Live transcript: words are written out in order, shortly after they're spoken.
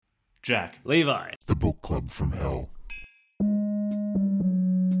Jack. Levi. The Book Club from Hell.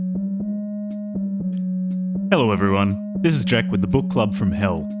 Hello everyone, this is Jack with the Book Club from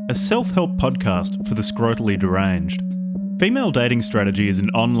Hell, a self-help podcast for the scrotally deranged. Female dating strategy is an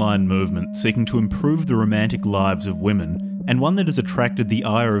online movement seeking to improve the romantic lives of women, and one that has attracted the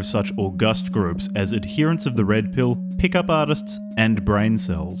ire of such august groups as adherents of the red pill, pickup artists, and brain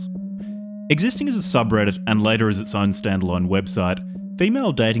cells. Existing as a subreddit and later as its own standalone website,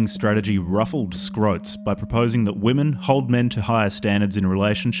 female dating strategy ruffled scrotes by proposing that women hold men to higher standards in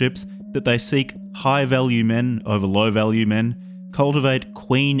relationships, that they seek high-value men over low-value men, cultivate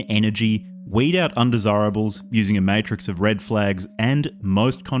queen energy, weed out undesirables using a matrix of red flags, and,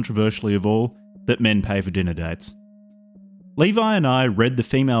 most controversially of all, that men pay for dinner dates. Levi and I read the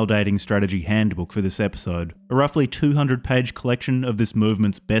Female Dating Strategy Handbook for this episode, a roughly 200-page collection of this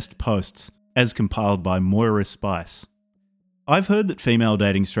movement's best posts, as compiled by Moira Spice. I've heard that female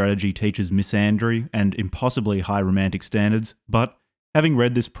dating strategy teaches misandry and impossibly high romantic standards, but having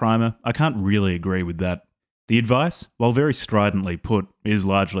read this primer, I can't really agree with that. The advice, while very stridently put, is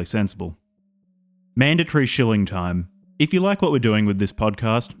largely sensible. Mandatory shilling time. If you like what we're doing with this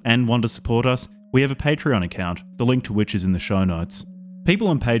podcast and want to support us, we have a Patreon account, the link to which is in the show notes. People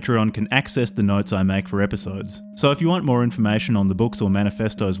on Patreon can access the notes I make for episodes, so if you want more information on the books or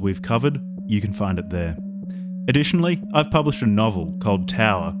manifestos we've covered, you can find it there. Additionally, I've published a novel called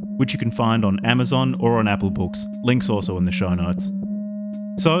Tower, which you can find on Amazon or on Apple Books, links also in the show notes.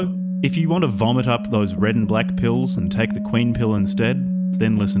 So, if you want to vomit up those red and black pills and take the queen pill instead,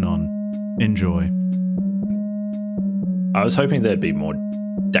 then listen on. Enjoy. I was hoping there'd be more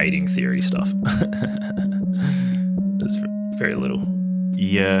dating theory stuff. There's very little.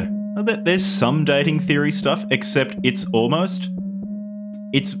 Yeah, there's some dating theory stuff, except it's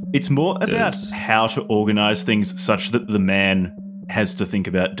more about how to organise things such that the man has to think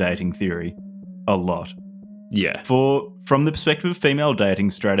about dating theory a lot. Yeah. From the perspective of female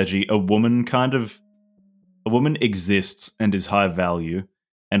dating strategy, a woman exists and is high value,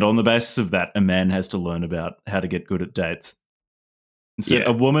 and on the basis of that, a man has to learn about how to get good at dates. So yeah.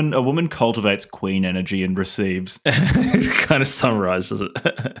 A woman cultivates queen energy and receives. It kind of summarizes it.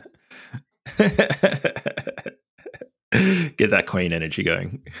 Get that queen energy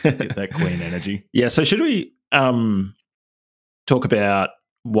going. Get that queen energy. Yeah, so should we talk about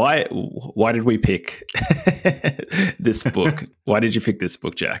why did we pick this book? Why did you pick this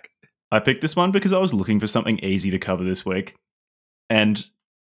book, Jack? I picked this one because I was looking for something easy to cover this week. And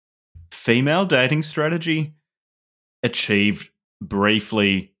female dating strategy achieved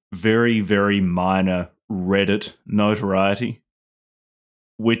briefly very, very minor Reddit notoriety,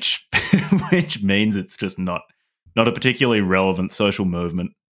 which means it's just not a particularly relevant social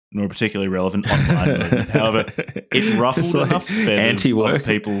movement, nor a particularly relevant online movement. However, it ruffled enough feathers of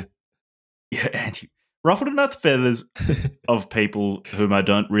people. Yeah, ruffled enough feathers of people whom I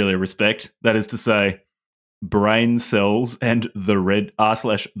don't really respect. That is to say, brain cells and the red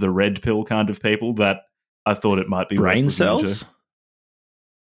pill kind of people that I thought it might be brain worth listening cells. to.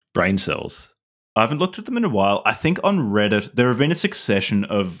 Brain cells. I haven't looked at them in a while. I think on Reddit there have been a succession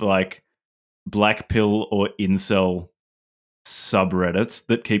of like black pill or incel subreddits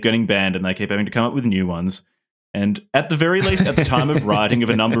that keep getting banned, and they keep having to come up with new ones. And at the very least, at the time of writing of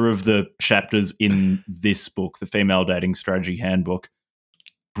a number of the chapters in this book, the Female Dating Strategy Handbook,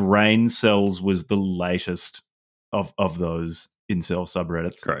 brain cells was the latest of those incel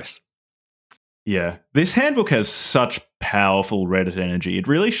subreddits. Gross. Yeah. This handbook has such powerful Reddit energy. It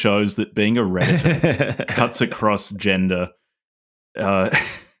really shows that being a Redditor cuts across gender.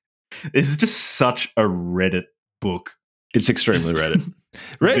 This is just such a Reddit book. It's extremely Reddit.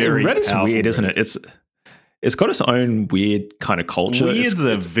 Reddit's weird, isn't it? It's got its own weird kind of culture. Weird's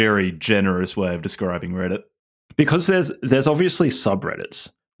a very generous way of describing Reddit. Because there's obviously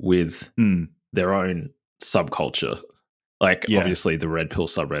subreddits with their own subculture. Like, obviously, the red pill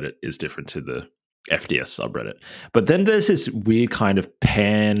subreddit is different to the FDS subreddit. But then there's this weird kind of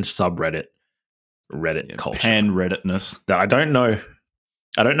pan subreddit Reddit culture. Pan Redditness. That I don't know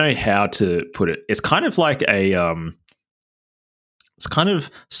how to put it. It's kind of like it's kind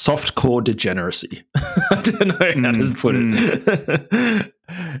of softcore degeneracy. I don't know how to put it.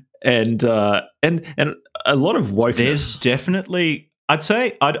 And a lot of wokeness. There's definitely, I'd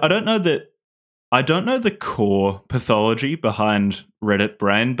say, I don't know the core pathology behind Reddit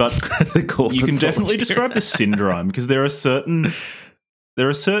brain, but you can definitely describe the syndrome, because there are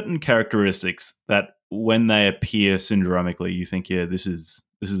certain characteristics that when they appear syndromically, you think, yeah, this is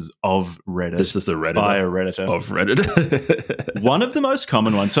of Reddit. This is a Redditor. By a Redditor. Of Reddit. One of the most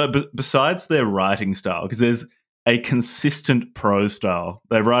common ones. So besides their writing style, because a consistent prose style.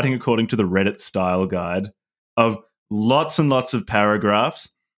 They're writing according to the Reddit style guide of lots and lots of paragraphs.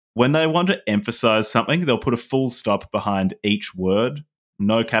 When they want to emphasize something, they'll put a full stop behind each word.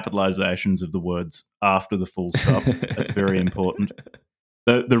 No capitalizations of the words after the full stop. That's very important.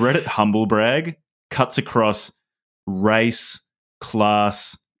 The Reddit humble brag cuts across race,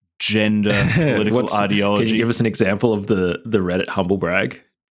 class, gender, political ideology. Can you give us an example of the Reddit humble brag?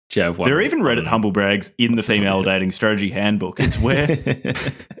 Do you have one? There are even Reddit humble brags in the Female Dating Strategy Handbook. It's where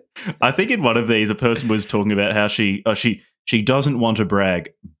I think in one of these a person was talking about how she doesn't want to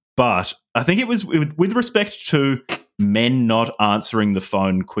brag, but I think it was with respect to men not answering the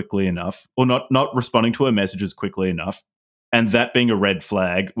phone quickly enough or not responding to her messages quickly enough, and that being a red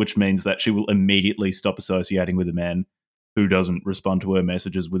flag, which means that she will immediately stop associating with a man who doesn't respond to her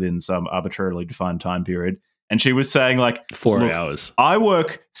messages within some arbitrarily defined time period. And she was saying, like, 4 hours. I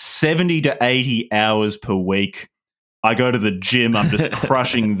work 70 to 80 hours per week. I go to the gym. I'm just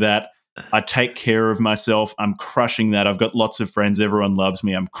crushing that. I take care of myself. I'm crushing that. I've got lots of friends. Everyone loves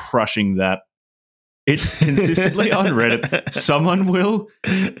me. I'm crushing that. It's consistently on Reddit. Someone will.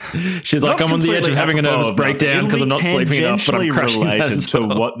 She's like, I'm on the edge of having a nervous breakdown because I'm not sleeping enough, but I'm crushing that as well.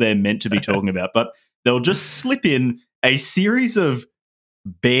 To what they're meant to be talking about. But they'll just slip in a series of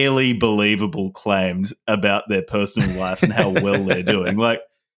barely believable claims about their personal life and how well they're doing. Like,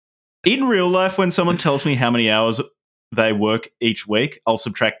 in real life, when someone tells me how many hours they work each week, I'll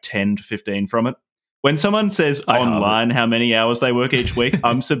subtract 10 to 15 from it. When someone says online how many hours they work each week,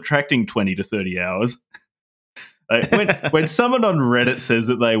 I'm subtracting 20 to 30 hours. When someone on Reddit says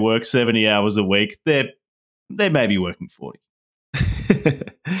that they work 70 hours a week, they may be working 40.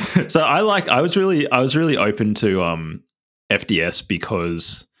 So I was really open to FDS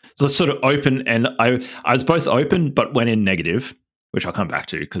because so sort of open, and I was both open but went in negative, which I'll come back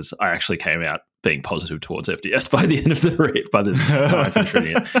to because I actually came out being positive towards FDS by the end of the read, by the time I finished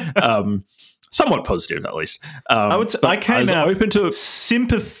reading it. Somewhat positive, at least. I would say I came out open to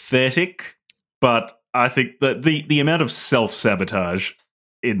sympathetic, but I think that the amount of self-sabotage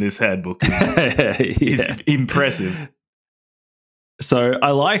in this handbook is impressive. So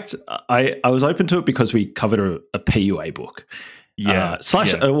I was open to it because we covered a PUA book. Yeah.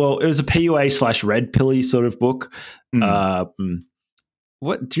 Well, it was a PUA / red pilly sort of book.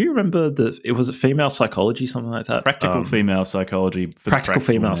 What do you remember? It was a female psychology, something like that. Practical female psychology. Practical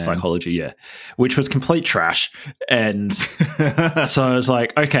female psychology, yeah, which was complete trash. And so I was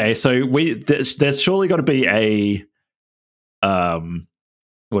like, okay, so there's surely got to be a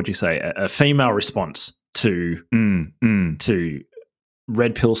what do you say? A female response to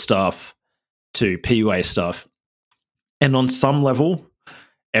red pill stuff, to PUA stuff, and on some level,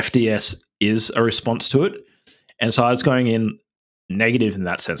 FDS is a response to it. And so I was going in negative in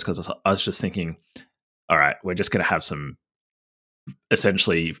that sense because I was just thinking, all right, we're just going to have some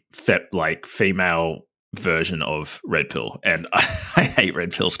essentially female version of red pill, and I hate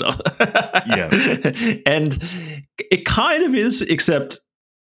red pill stuff. Yeah, and it kind of is, except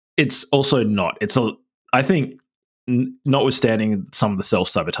it's also not. I think, notwithstanding some of the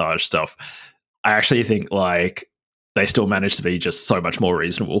self-sabotage stuff, I actually think like they still manage to be just so much more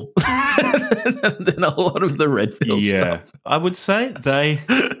reasonable than a lot of the red pill stuff. I would say they.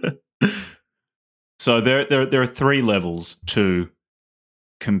 So there are 3 levels to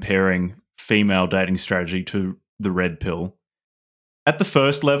comparing female dating strategy to the red pill. At the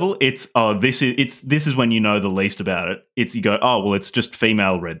first level, it's this is when you know the least about it. It's you go, oh well, it's just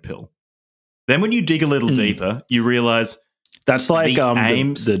female red pill. Then when you dig a little deeper, you realize that's like the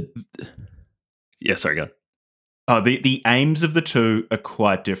aims. Yeah, sorry, go. The aims of the two are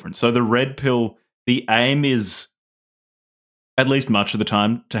quite different. So the red pill, the aim is, at least much of the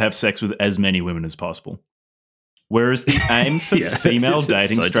time, to have sex with as many women as possible. Whereas the aim for female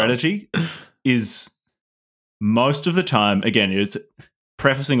dating strategy is most of the time, again, it's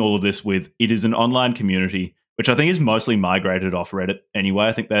prefacing all of this with it is an online community, which I think is mostly migrated off Reddit anyway.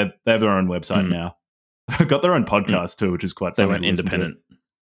 I think they have their own website now. They've got their own podcast too, which is quite funny. They went independent.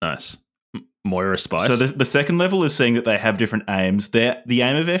 Nice. Moira Spice. So the second level is seeing that they have different aims. The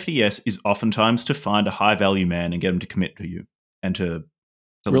aim of FDS is oftentimes to find a high-value man and get him to commit to you and to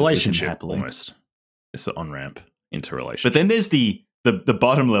relationship almost. It's the on-ramp into relationship. But then there's the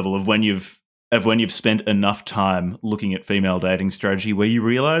bottom level of when you've spent enough time looking at female dating strategy where you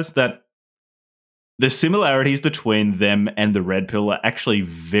realize that the similarities between them and the red pill are actually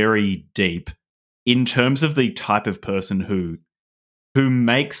very deep in terms of the type of person who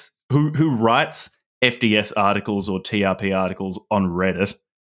writes FDS articles or TRP articles on Reddit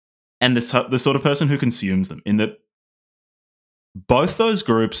and the sort of person who consumes them, in that both those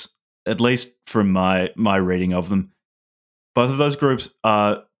groups at least from my reading of them, both of those groups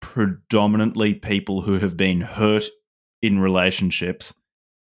are predominantly people who have been hurt in relationships,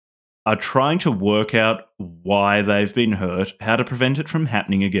 are trying to work out why they've been hurt, how to prevent it from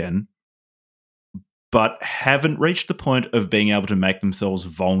happening again, but haven't reached the point of being able to make themselves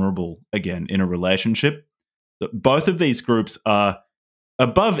vulnerable again in a relationship. Both of these groups are,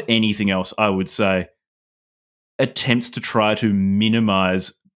 above anything else, I would say, attempts to try to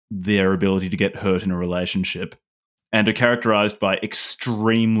minimize their ability to get hurt in a relationship, and are characterized by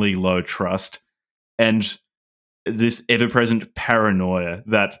extremely low trust and this ever-present paranoia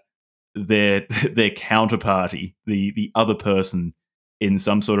that their counterparty, the other person in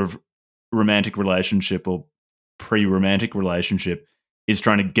some sort of romantic relationship or pre-romantic relationship, is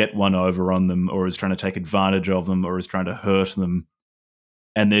trying to get one over on them, or is trying to take advantage of them, or is trying to hurt them,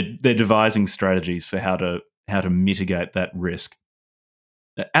 and they're devising strategies for how to mitigate that risk.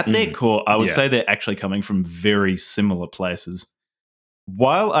 At their core, I would say they're actually coming from very similar places.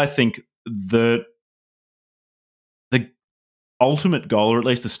 While I think the ultimate goal, or at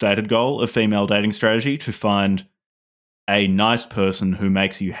least the stated goal of female dating strategy, to find a nice person who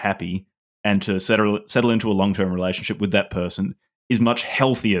makes you happy and to settle into a long-term relationship with that person, is much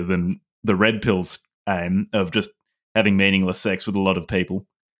healthier than the red pill's aim of just having meaningless sex with a lot of people.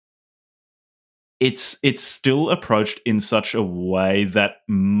 It's still approached in such a way that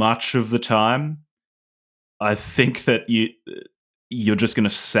much of the time, I think that you're just going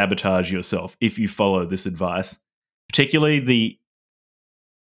to sabotage yourself if you follow this advice. Particularly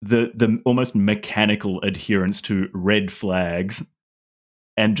the almost mechanical adherence to red flags,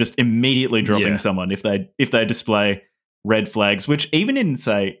 and just immediately dropping someone if they display red flags. Which even in,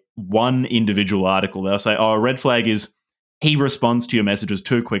 say, one individual article, they'll say, "Oh, a red flag is he responds to your messages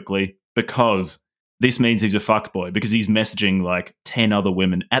too quickly because this means he's a fuckboy because he's messaging like 10 other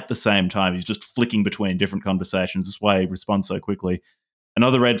women at the same time. He's just flicking between different conversations. That's why he responds so quickly."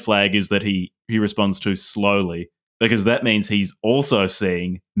 Another red flag is that he responds too slowly because that means he's also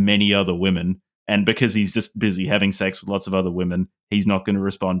seeing many other women, and because he's just busy having sex with lots of other women, he's not going to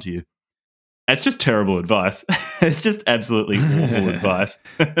respond to you. It's just terrible advice. It's just absolutely awful advice.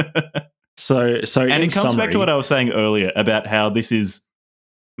 So and it comes back to what I was saying earlier about how this is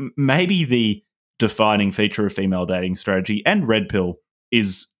maybe the defining feature of female dating strategy, and red pill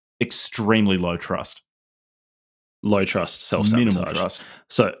is extremely low trust. Low trust, self-sabotage. Minimal trust.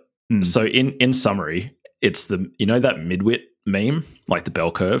 So in summary, it's that midwit meme, like the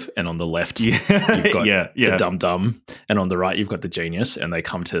bell curve, and on the left you've got the dum-dum, and on the right you've got the genius, and they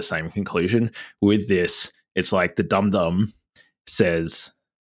come to the same conclusion. With this, it's like the dum-dum says,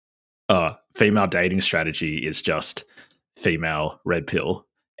 female dating strategy is just female red pill,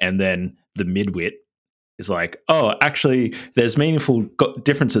 and then the midwit is like, oh, actually, there's meaningful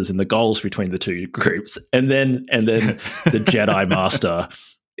differences in the goals between the two groups, and then the Jedi Master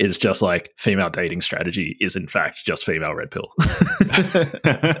is just like, female dating strategy is in fact just female red pill.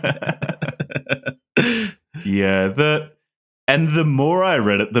 Yeah, the more I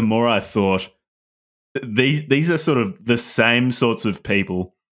read it, the more I thought these are sort of the same sorts of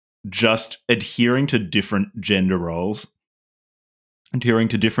people, just adhering to different gender roles, adhering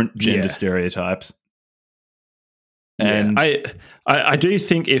to different gender stereotypes. And I do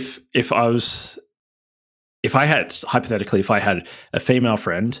think if I had a female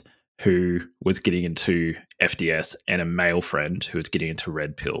friend who was getting into FDS and a male friend who was getting into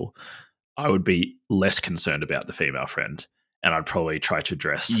red pill, I would be less concerned about the female friend, and I'd probably try to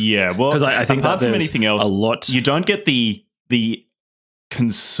address. Yeah, well, because I think apart from anything else, a lot, you don't get the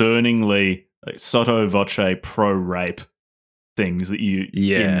concerningly sotto voce pro rape things that you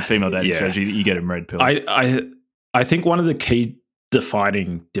in female dating strategy that you get in red pill. I think one of the key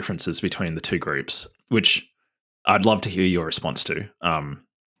defining differences between the two groups, which I'd love to hear your response to,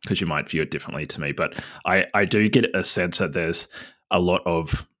 because you might view it differently to me, but I do get a sense that there's a lot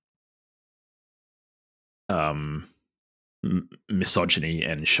of misogyny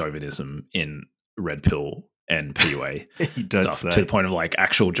and chauvinism in red pill and PUA stuff, to the point of like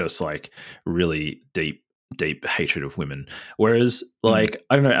actual just like really deep hatred of women. Whereas like,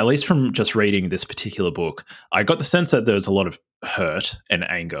 I don't know, at least from just reading this particular book, I got the sense that there was a lot of hurt and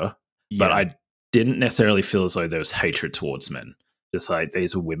anger, but I didn't necessarily feel as though there was hatred towards men. Just like,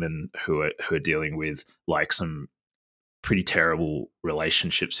 these are women who are dealing with like some pretty terrible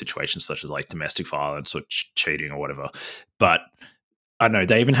relationship situations, such as like domestic violence or cheating or whatever. But I don't know,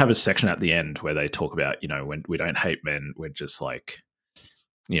 they even have a section at the end where they talk about, when we don't hate men, we're just like,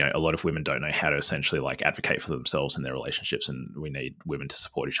 a lot of women don't know how to essentially like advocate for themselves in their relationships, and we need women to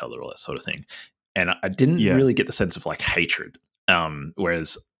support each other, all that sort of thing. And I didn't really get the sense of like hatred.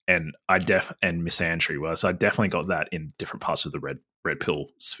 Whereas and and misandry, was I definitely got that in different parts of the red pill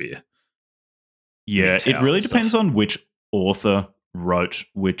sphere. Yeah, it really depends on which author wrote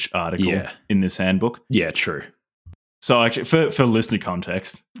which article in this handbook. Yeah, true. So actually, for listener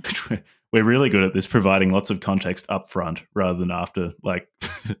context, we're really good at this, providing lots of context up front rather than after like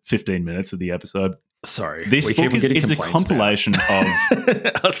 15 minutes of the episode. Sorry. This book is a compilation of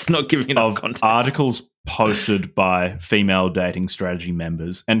us not giving enough context. Articles posted by female dating strategy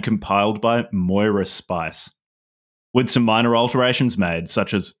members and compiled by Moira Spice, with some minor alterations made,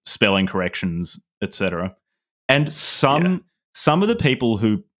 such as spelling corrections, etc. And some of the people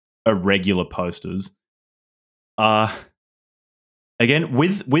who are regular posters are, again,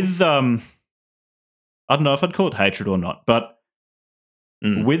 with I don't know if I'd call it hatred or not, but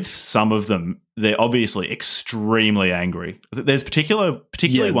with some of them, they're obviously extremely angry. There's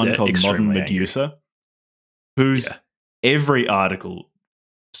particularly one called Modern Medusa, whose every article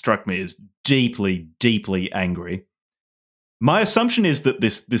struck me as deeply, deeply angry. My assumption is that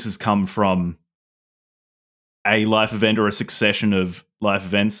this has come from a life event or a succession of life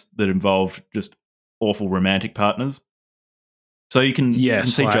events that involved just awful romantic partners. So you can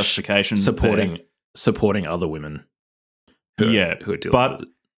see justification supporting other women who are dealing with it.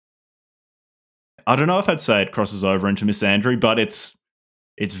 I don't know if I'd say it crosses over into misandry, but it's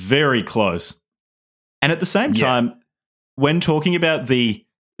very close. And at the same time, when talking about the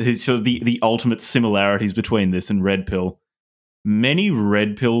ultimate similarities between this and red pill, many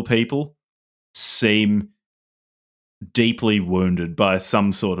red pill people seem deeply wounded by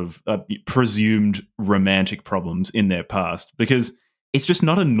some sort of presumed romantic problems in their past, because it's just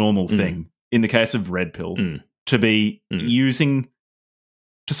not a normal thing in the case of red pill to be using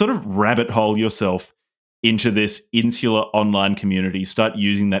to sort of rabbit hole yourself into this insular online community, start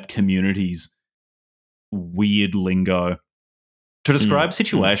using that community's weird lingo to describe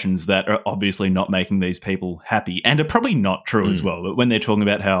situations that are obviously not making these people happy and are probably not true as well. But when they're talking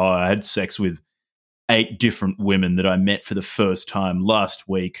about how I had sex with 8 different women that I met for the first time last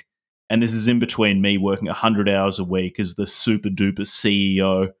week, and this is in between me working 100 hours a week as the super duper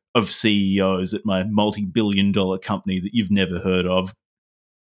CEO of CEOs at my multi-billion-dollar company that you've never heard of.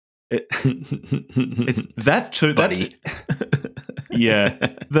 It's that too, buddy.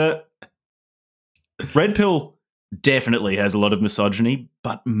 The red pill definitely has a lot of misogyny,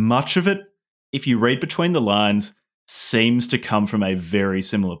 but much of it, if you read between the lines, seems to come from a very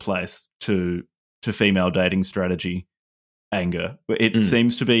similar place to female dating strategy anger. It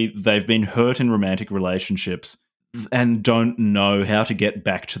seems to be they've been hurt in romantic relationships and don't know how to get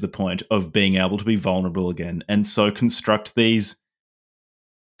back to the point of being able to be vulnerable again, and so construct these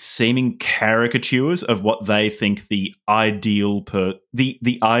seeming caricatures of what they think the ideal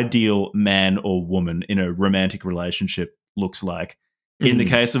the ideal man or woman in a romantic relationship looks like. In the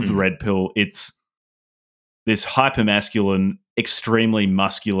case of the red pill, it's this hypermasculine, extremely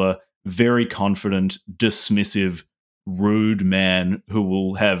muscular, very confident, dismissive, rude man who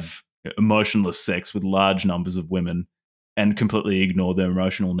will have emotionless sex with large numbers of women and completely ignore their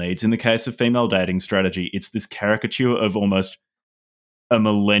emotional needs. In the case of female dating strategy, it's this caricature of almost a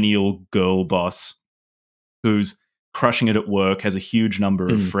millennial girl boss who's crushing it at work, has a huge number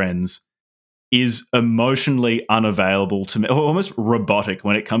of friends, is emotionally unavailable to men, almost robotic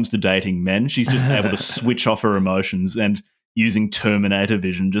when it comes to dating men. She's just able to switch off her emotions and, using Terminator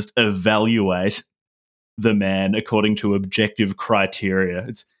vision, just evaluate the man according to objective criteria.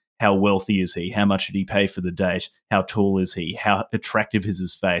 It's how wealthy is he? How much did he pay for the date? How tall is he? How attractive is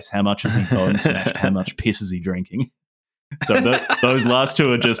his face? How much is he bone smashed? How much piss is he drinking? So those last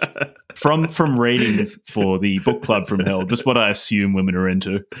two are just from readings for the book club from hell, just what I assume women are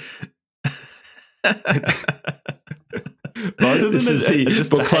into. Both of them is the just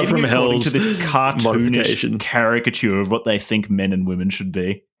book club from hell to this cartoonish caricature of what they think men and women should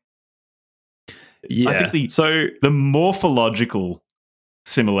be. Yeah. I think the morphological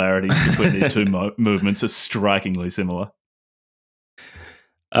similarities between these two movements are strikingly similar.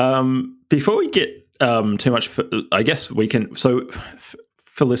 Before we get too much, I guess we can. So,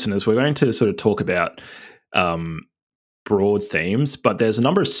 for listeners, we're going to sort of talk about broad themes, but there's a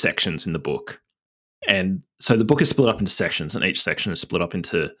number of sections in the book. And so the book is split up into sections, and each section is split up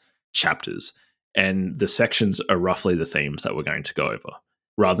into chapters. And the sections are roughly the themes that we're going to go over,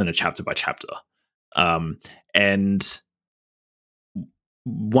 rather than a chapter by chapter. And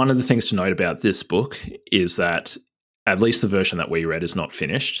one of the things to note about this book is that at least the version that we read is not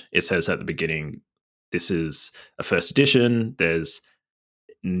finished. It says at the beginning, this is a first edition. There's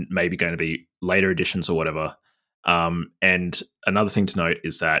maybe going to be later editions or whatever. And another thing to note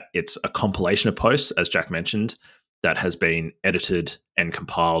is that it's a compilation of posts, as Jack mentioned. that has been edited and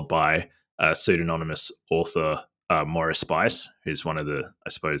compiled by a pseudonymous author, Moira, who's one of the, I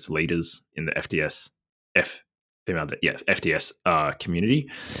suppose, leaders in the FDS community.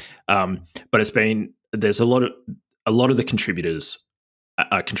 But there's a lot of the contributors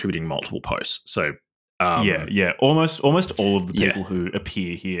are contributing multiple posts. So almost all of the people who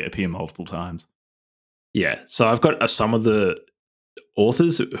appear here appear multiple times. Yeah, so I've got some of the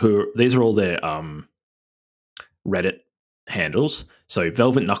authors these are all their Reddit handles. So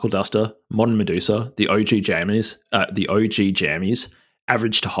Velvet Knuckle Duster, Modern Medusa, the OG Jammies,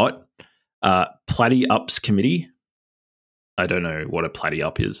 Average to Hot, Platy Ups Committee. I don't know what a Platy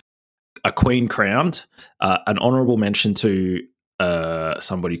Up is. A Queen Crowned, an honourable mention to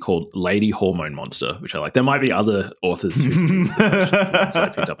somebody called Lady Hormone Monster, which I like. There might be other authors who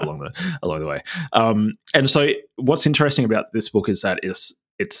I picked up along the way. And so what's interesting about this book is that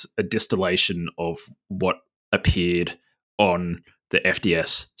it's a distillation of what appeared on the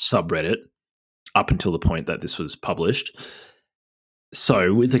FDS subreddit up until the point that this was published.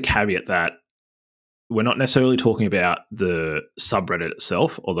 So with the caveat that we're not necessarily talking about the subreddit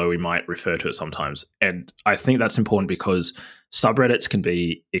itself, although we might refer to it sometimes. And I think that's important because subreddits can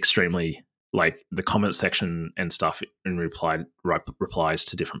be extremely, like the comment section and stuff in replies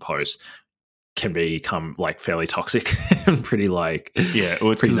to different posts can become like fairly toxic and pretty like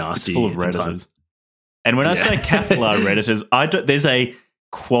pretty nasty. It's full of Redditors. And when I say capital R Redditors, there's a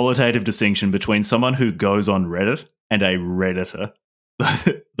qualitative distinction between someone who goes on Reddit and a Redditor.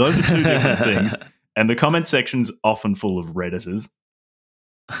 Those are two different things. And the comment section's often full of Redditors.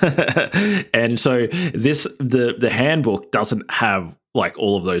 And so the handbook doesn't have like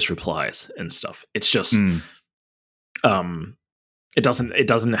all of those replies and stuff. It's just it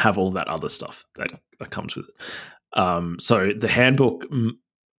doesn't have all that other stuff that comes with it. So the handbook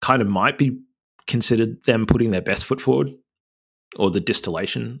kind of might be considered them putting their best foot forward, or the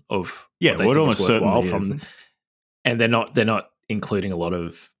distillation of what they think almost is worthwhile from them. And they're not including a lot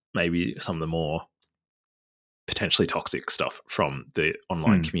of maybe some of the more potentially toxic stuff from the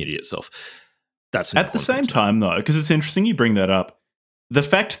online community itself. That's at the same time, though, because it's interesting you bring that up. The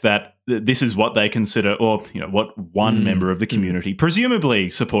fact that this is what they consider, or what one member of the community, presumably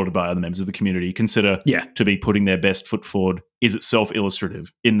supported by other members of the community, consider to be putting their best foot forward, is itself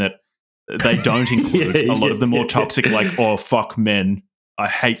illustrative in that they don't include a lot of the more toxic, like, oh, fuck men, I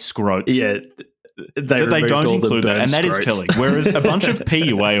hate scrotes. Yeah, they don't include that, and that is telling. Whereas a bunch of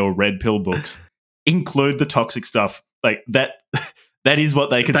PUA or red pill books include the toxic stuff, like that. That is what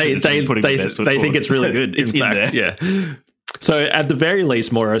they consider putting the best foot forward. They think it's really good. It's in there. Yeah. So at the very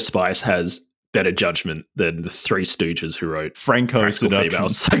least, Moira Spice has better judgment than the Three Stooges who wrote Franco Seduction. Female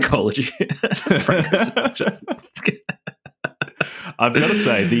Psychology. Franco Seduction. I've got to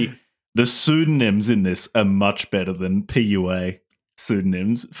say, the pseudonyms in this are much better than PUA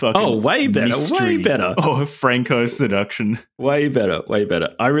pseudonyms. Fucking way better. Mystery, way better. Oh, Franco Seduction. Way better.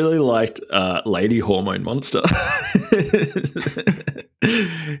 I really liked Lady Hormone Monster.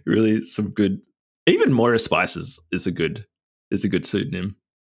 Really some good. Even Moira Spice is a good pseudonym.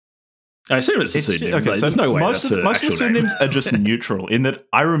 I assume it's a pseudonym. Okay, so there's no way most of the pseudonyms are just neutral in that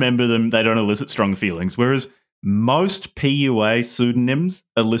I remember them. They don't elicit strong feelings, whereas most PUA pseudonyms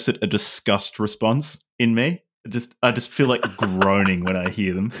elicit a disgust response in me. I just feel like groaning when I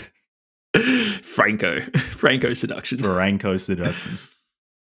hear them. Franco Seduction. Franco Seduction.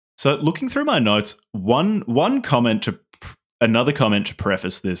 So looking through my notes, another comment to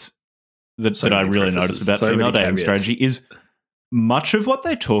preface this that I really noticed about female dating strategy is much of what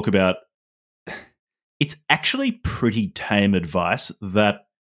they talk about, it's actually pretty tame advice that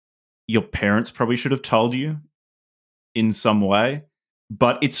your parents probably should have told you in some way,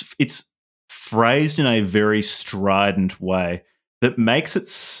 but it's phrased in a very strident way that makes it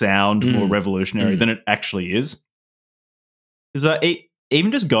sound more revolutionary than it actually is. Because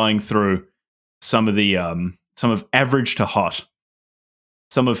even just going through some of Average to Hot,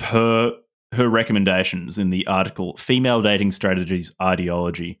 some of her recommendations in the article, Female Dating Strategies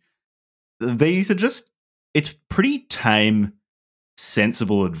Ideology, these are it's pretty tame,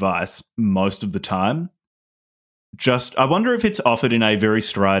 sensible advice most of the time. I wonder if it's offered in a very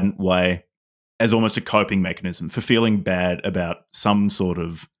strident way as almost a coping mechanism for feeling bad about some sort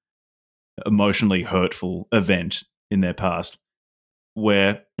of emotionally hurtful event in their past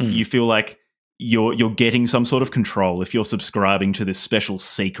where you feel like you're getting some sort of control if you're subscribing to this special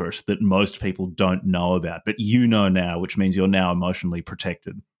secret that most people don't know about, but you know now, which means you're now emotionally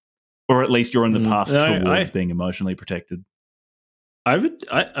protected. Or at least you're on the path towards being emotionally protected. I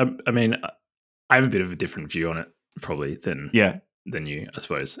mean, I have a bit of a different view on it, probably, than than you, I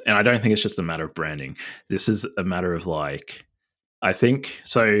suppose. And I don't think it's just a matter of branding. This is a matter of like, I think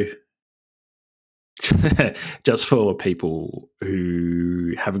so. Just for people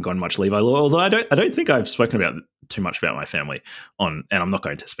who haven't gone much Levi law, although I don't think I've spoken about too much about my family and I'm not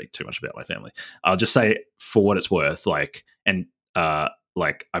going to speak too much about my family. I'll just say, for what it's worth, like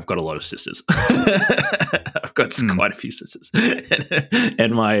I've got a lot of sisters. I've got quite a few sisters,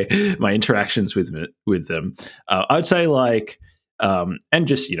 and my interactions with them, I would say like, and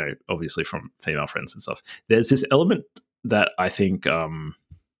just obviously from female friends and stuff. There's this element that I think.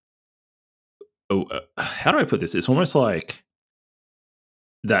 How do I put this? It's almost like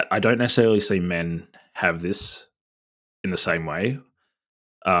that I don't necessarily see men have this in the same way,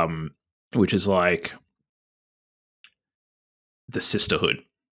 which is like the sisterhood,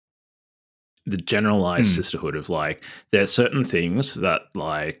 the generalized sisterhood of like, there are certain things that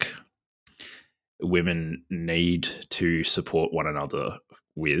like women need to support one another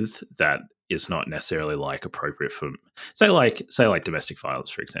with that is not necessarily like appropriate for, say like domestic violence,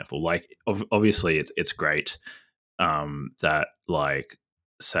 for example. Like obviously it's great that like,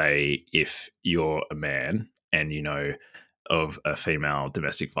 say if you're a man and of a female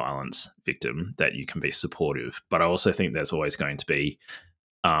domestic violence victim, that you can be supportive. But I also think there's always going to be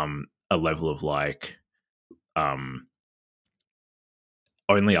a level of like,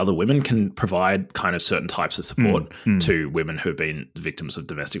 only other women can provide kind of certain types of support to women who've been victims of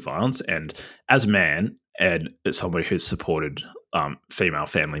domestic violence. And as a man and as somebody who's supported female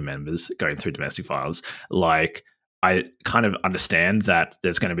family members going through domestic violence, like I kind of understand that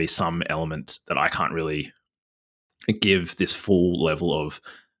there's going to be some element that I can't really give this full level of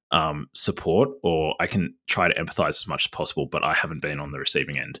support, or I can try to empathize as much as possible, but I haven't been on the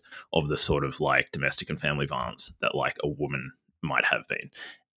receiving end of the sort of like domestic and family violence that like a woman might have been.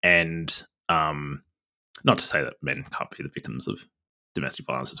 And not to say that men can't be the victims of domestic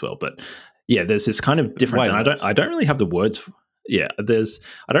violence as well, but yeah, there's this kind of difference. And I don't really have the words for, I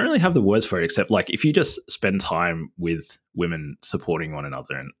don't really have the words for it, except like if you just spend time with women supporting one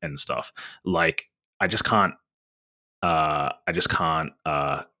another and stuff, like I just can't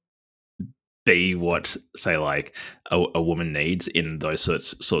be what, say, like a woman needs in those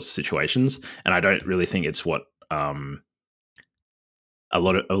sorts of situations. And I don't really think it's what a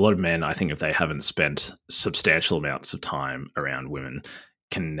lot of men, I think, if they haven't spent substantial amounts of time around women,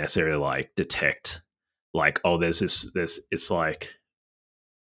 can necessarily like detect like, oh, it's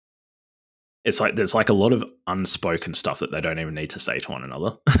like there's like a lot of unspoken stuff that they don't even need to say to one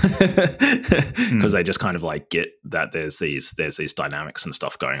another, because they just kind of like get that there's these dynamics and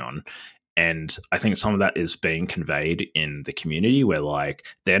stuff going on. And I think some of that is being conveyed in the community, where like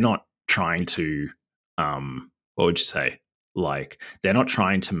they're not trying to what would you say, like they're not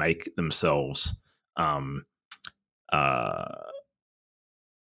trying to make themselves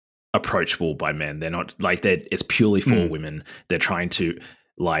approachable by men. They're not like, it's purely for women. They're trying to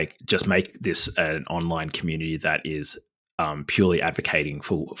like just make this an online community that is purely advocating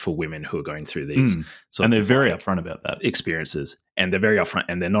for women who are going through these sorts, and they're very like, upfront about that experiences, and they're very upfront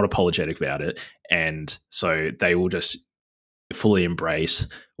and they're not apologetic about it. And so they will just fully embrace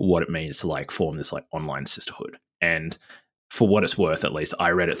what it means to like form this like online sisterhood. And for what it's worth, at least I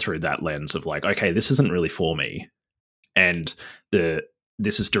read it through that lens of like, okay, this isn't really for me. And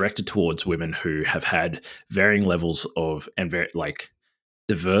this is directed towards women who have had varying levels of, and very like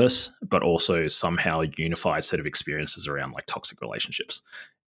diverse, but also somehow unified set of experiences around like toxic relationships.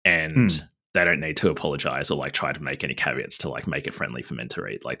 And they don't need to apologize or like try to make any caveats to like make it friendly for men to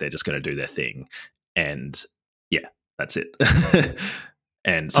read. Like they're just going to do their thing. And yeah, that's it.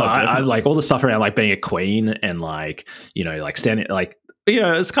 And so I like all the stuff around like being a queen and like, like standing like,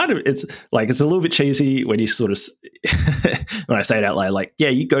 it's like, it's a little bit cheesy when you sort of, when I say it out loud, like, yeah,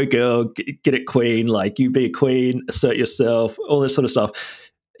 you go girl, get it queen, like you be a queen, assert yourself, all this sort of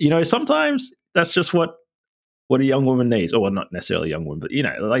stuff. Sometimes that's just what a young woman needs, or well, not necessarily a young woman, but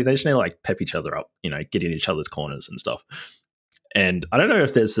like they just need to like pep each other up, get in each other's corners and stuff. And I don't know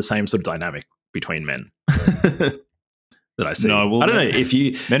if there's the same sort of dynamic between men that I see. No, well, I don't know if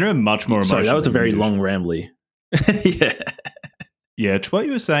you men are much more emotional. Sorry, that was a very long rambly. Yeah, to what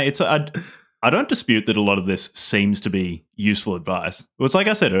you were saying, I don't dispute that a lot of this seems to be useful advice. It's like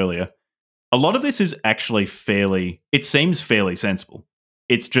I said earlier, a lot of this is actually it seems fairly sensible.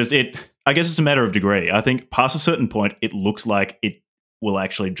 It's just, I guess it's a matter of degree. I think past a certain point, it looks like it will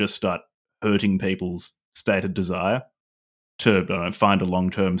actually just start hurting people's stated desire to find a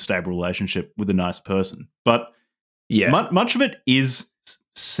long-term stable relationship with a nice person. But yeah, much of it is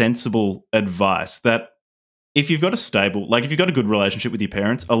sensible advice that if you've got if you've got a good relationship with your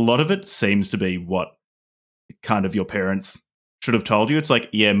parents, a lot of it seems to be what kind of your parents should have told you. It's like,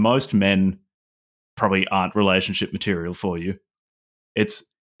 yeah, most men probably aren't relationship material for you. It's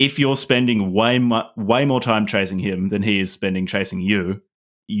if you're spending way more time chasing him than he is spending chasing you,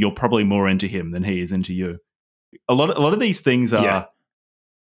 you're probably more into him than he is into you. A lot of these things are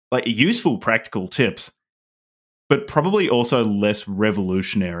like useful, practical tips, but probably also less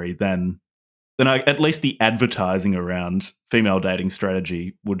revolutionary than at least the advertising around female dating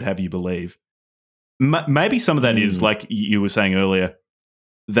strategy would have you believe. Maybe some of that is like you were saying earlier,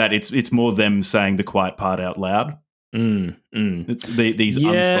 that it's more them saying the quiet part out loud. These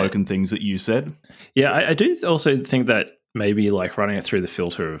unspoken things that you said. Yeah, I do also think that maybe like running it through the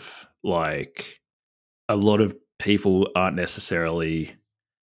filter of like a lot of people aren't necessarily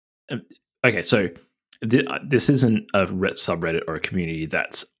okay. So this isn't a subreddit or a community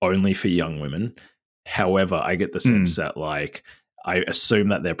that's only for young women. However, I get the sense that like I assume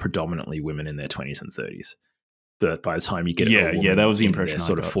that they're predominantly women in their 20s and 30s. That by the time you get a woman that was the in impression their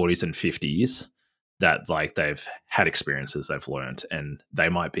sort of 40s and 50s, that like they've had experiences, they've learned, and they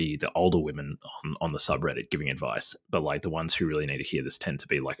might be the older women on the subreddit giving advice, but like the ones who really need to hear this tend to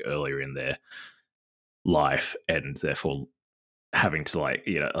be like earlier in their life, and therefore having to like,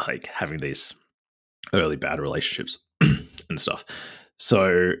 you know, like having these early bad relationships and stuff.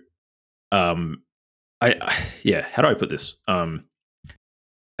 So I yeah, how do I put this?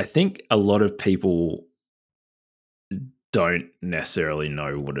 I think a lot of people don't necessarily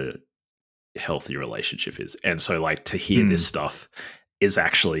know what a healthy relationship is. And so like to hear this stuff is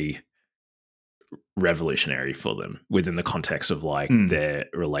actually revolutionary for them within the context of like their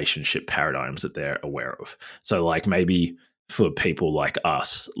relationship paradigms that they're aware of. So like maybe for people like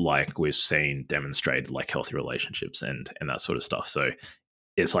us, like we've seen demonstrated like healthy relationships and that sort of stuff. So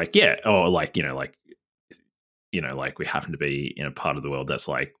it's like, yeah, or like, like we happen to be in a part of the world that's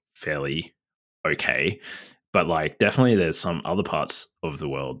like fairly okay. But like definitely there's some other parts of the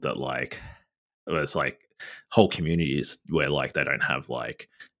world that like there's like whole communities where like they don't have like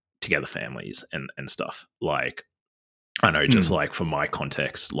together families and stuff. Like I know just like from my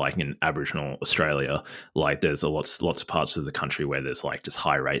context, like in Aboriginal Australia, like there's lots of parts of the country where there's like just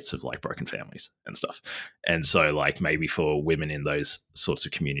high rates of like broken families and stuff. And so like maybe for women in those sorts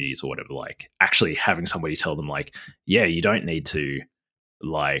of communities or whatever, like actually having somebody tell them like, yeah, you don't need to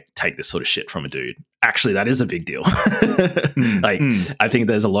like take this sort of shit from a dude. Actually, that is a big deal. I think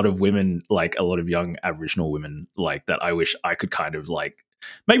there's a lot of women, like a lot of young Aboriginal women, like that I wish I could kind of like,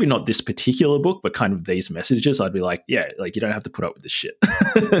 maybe not this particular book, but kind of these messages. I'd be like, yeah, like you don't have to put up with this shit.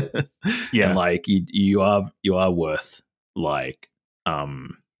 Yeah, and like you are worth like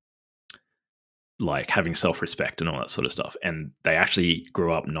having self-respect and all that sort of stuff. And they actually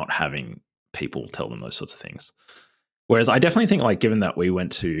grew up not having people tell them those sorts of things. Whereas I definitely think like given that we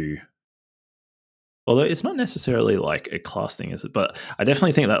went to, although it's not necessarily like a class thing, is it? But I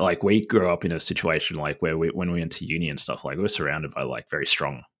definitely think that like we grew up in a situation like where when we went to uni and stuff, like we were surrounded by like very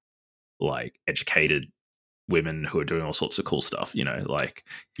strong, like educated women who are doing all sorts of cool stuff, like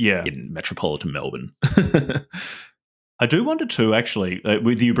in metropolitan Melbourne. I do wonder too, actually,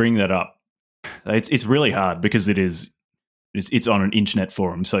 with you bringing that up, it's really hard because it's on an internet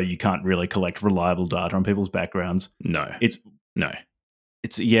forum, so you can't really collect reliable data on people's backgrounds. It's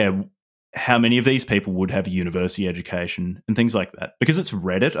how many of these people would have a university education and things like that? Because it's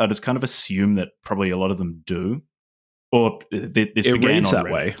Reddit, I just kind of assume that probably a lot of them do. Or this it began reads on that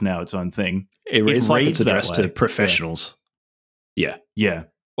Reddit. way. It's now its own thing. It reads like it's addressed to professionals. Yeah.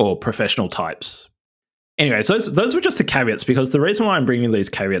 Or professional types. Anyway, so those were just the caveats, because the reason why I'm bringing these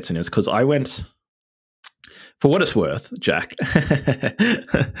caveats in is because I went, for what it's worth, Jack,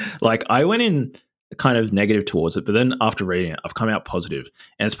 like I went in kind of negative towards it, but then after reading it, I've come out positive.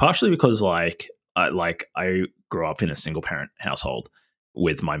 And it's partially because I grew up in a single parent household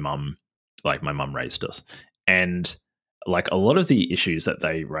with my mum, like my mum raised us. And like a lot of the issues that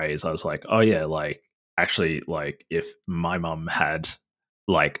they raise, I was like, oh yeah, like actually like if my mum had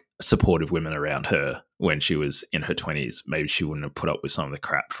like supportive women around her when she was in her 20s, maybe she wouldn't have put up with some of the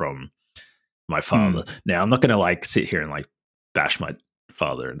crap from my father. Now, I'm not going to like sit here and like bash my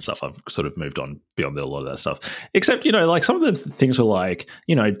father and stuff. I've sort of moved on beyond a lot of that stuff. Except, like some of the things were like,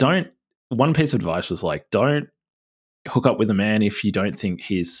 one piece of advice was like, don't hook up with a man if you don't think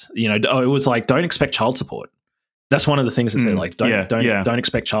he's, it was like, don't expect child support. That's one of the things that say like, don't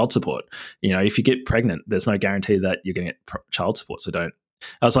expect child support. If you get pregnant, there's no guarantee that you're going to get child support. So don't.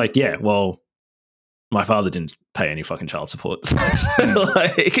 I was like, yeah, well, my father didn't pay any fucking child support. So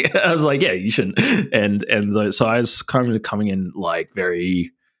like, I was like, yeah, you shouldn't. So I was kind of coming in like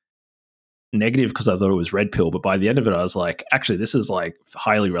very negative because I thought it was red pill. But by the end of it, I was like, actually, this is like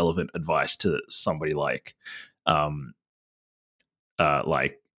highly relevant advice to somebody like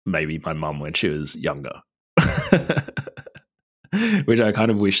like maybe my mum when she was younger. Which I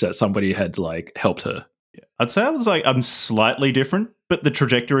kind of wish that somebody had like helped her. I'd say I'm slightly different, but the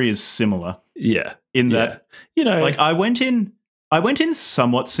trajectory is similar. Yeah. In that, like I went in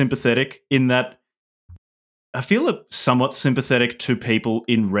somewhat sympathetic in that I feel somewhat sympathetic to people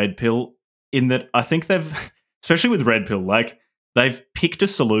in Red Pill in that I think they've, especially with Red Pill, like they've picked a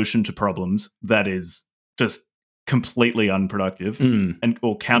solution to problems that is just completely unproductive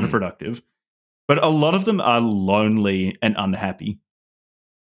or counterproductive. But a lot of them are lonely and unhappy.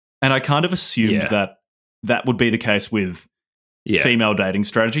 And I kind of assumed that would be the case with female dating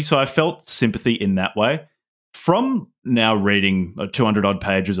strategy. So I felt sympathy in that way. From now reading 200 odd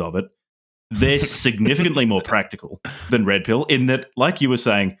pages of it, they're significantly more practical than Red Pill in that, like you were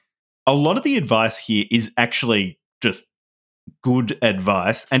saying, a lot of the advice here is actually just good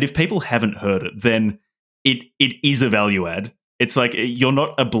advice. And if people haven't heard it, then it is a value add. It's like you're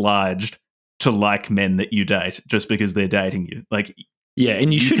not obliged to like men that you date just because they're dating you. Like,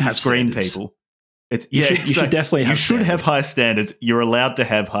 and you should have screen standards. People. It's you should definitely have. You should have high standards. You're allowed to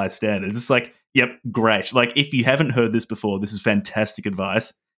have high standards. It's like, yep, great. Like if you haven't heard this before, this is fantastic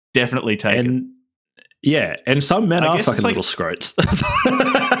advice. Definitely take it. Yeah, and some men are fucking little scroats.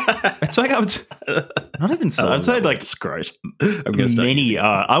 It's like I would not even so. I'd say like scroat. Many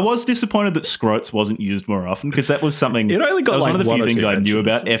are. I was disappointed that scroats wasn't used more often because that was something. It only got that was like one of the few things I mentions. knew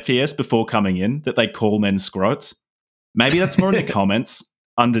about FTS before coming in that they call men scroats. Maybe that's more in the comments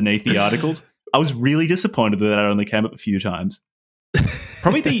underneath the articles. I was really disappointed that only came up a few times.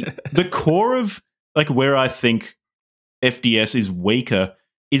 Probably the core of like where I think FDS is weaker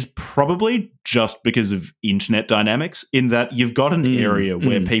is probably just because of internet dynamics in that you've got an area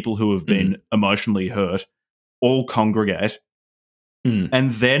where people who have been emotionally hurt all congregate.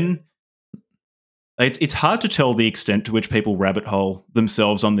 And then it's hard to tell the extent to which people rabbit hole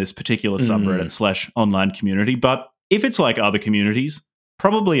themselves on this particular subreddit / online community. But if it's like other communities,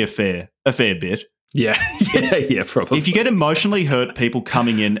 probably a fair bit. Yeah, probably. If you get emotionally hurt people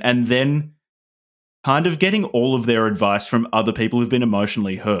coming in and then kind of getting all of their advice from other people who've been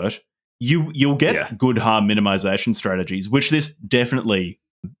emotionally hurt, you'll get good harm minimization strategies, which this definitely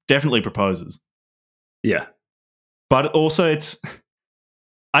proposes. Yeah. But also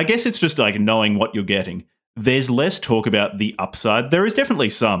I guess it's just like knowing what you're getting. There's less talk about the upside. There is definitely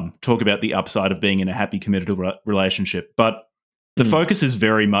some talk about the upside of being in a happy, committed relationship, but the focus is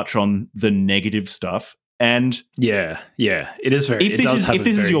very much on the negative stuff. And it is very. If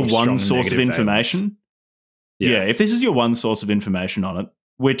this is your one source of information, if this is your one source of information on it,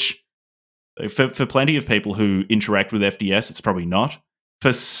 which for plenty of people who interact with FDS, it's probably not.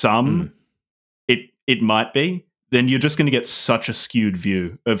 For some, it might be. Then you're just going to get such a skewed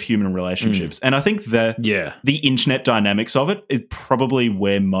view of human relationships. And I think the internet dynamics of it is probably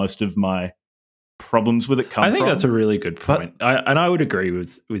where most of my problems with it come from. I think that's a really good point. I would agree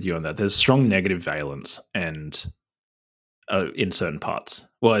with you on that. There's strong negative valence and in certain parts.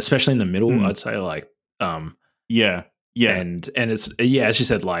 Well, especially in the middle, I'd say like and it's as you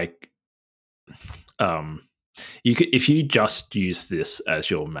said, like you could, if you just use this as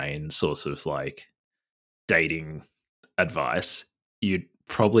your main source of like dating advice, you'd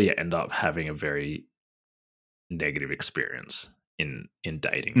probably end up having a very negative experience in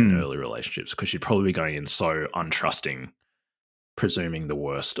dating in early relationships because you'd probably be going in so untrusting, presuming the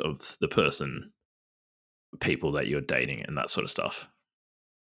worst of the people that you're dating and that sort of stuff.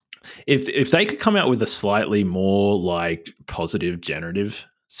 If they could come out with a slightly more like positive generative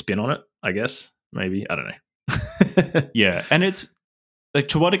spin on it, I guess maybe, I don't know. And it's like,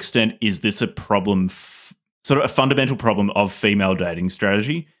 to what extent is this a problem, sort of a fundamental problem of female dating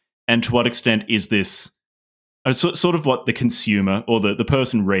strategy, and to what extent is this sort of what the consumer or the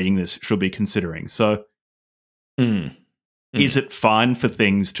person reading this should be considering? So is it fine for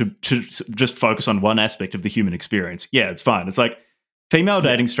things to just focus on one aspect of the human experience? Yeah, it's fine. It's like female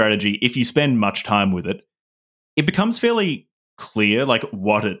dating strategy, if you spend much time with it, it becomes fairly clear like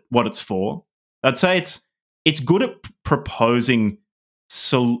what it's for. I'd say it's good at proposing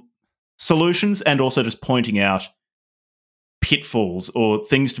solutions and also just pointing out pitfalls or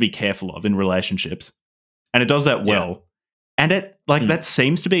things to be careful of in relationships. And it does that well. And it that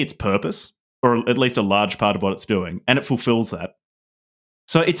seems to be its purpose, or at least a large part of what it's doing, and it fulfills that.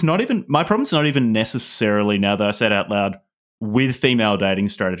 So it's not even, my problem's not even necessarily, now that I said out loud, with female dating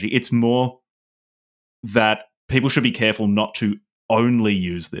strategy. It's more that people should be careful not to only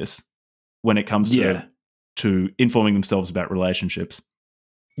use this when it comes to informing themselves about relationships.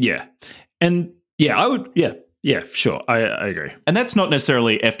 Yeah. And I would, sure. I agree. And that's not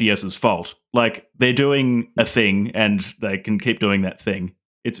necessarily FDS's fault. Like they're doing a thing and they can keep doing that thing.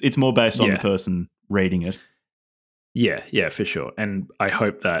 It's more based on the person reading it. Yeah, for sure. And I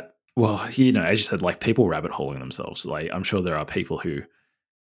hope that, well, you know, as you said, like people rabbit holing themselves. Like I'm sure there are people who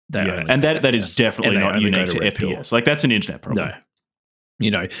and that is definitely not unique to FPS. Like that's an internet problem. No. You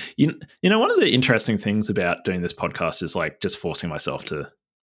know, one of the interesting things about doing this podcast is like just forcing myself to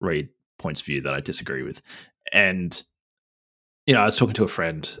read points of view that I disagree with. And, you know, I was talking to a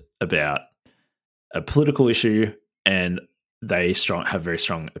friend about a political issue and they have very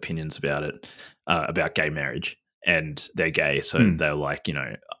strong opinions about it, about gay marriage. And they're gay. So they're like, you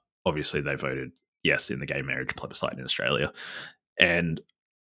know, obviously they voted yes in the gay marriage plebiscite in Australia. And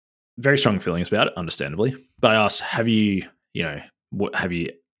very strong feelings about it, understandably. But I asked, have you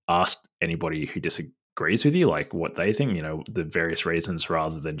asked anybody who disagrees with you, like what they think, you know, the various reasons,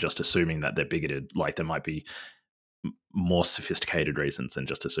 rather than just assuming that they're bigoted? Like there might be more sophisticated reasons than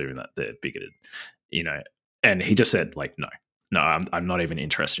just assuming that they're bigoted, you know? And he just said like, no, I'm not even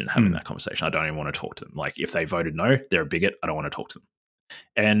interested in having that conversation. I don't even want to talk to them. Like if they voted no, they're a bigot. I don't want to talk to them.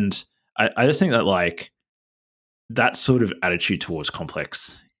 And I just think that like that sort of attitude towards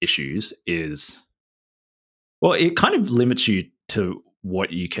complex issues is, well, it kind of limits you to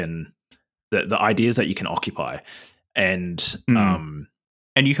what you can, the ideas that you can occupy. And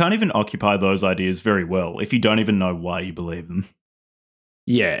and you can't even occupy those ideas very well if you don't even know why you believe them.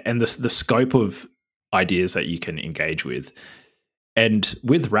 Yeah, and the scope of ideas that you can engage with. And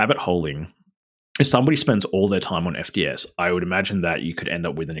with rabbit holing, if somebody spends all their time on FDS, I would imagine that you could end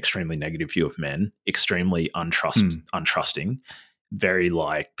up with an extremely negative view of men, extremely untrusting, very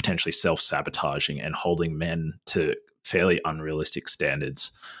like potentially self-sabotaging, and holding men to fairly unrealistic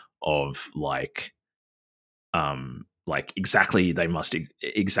standards of like exactly they must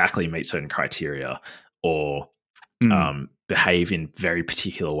exactly meet certain criteria or behave in very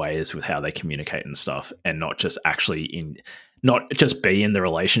particular ways with how they communicate and stuff, and not just be in the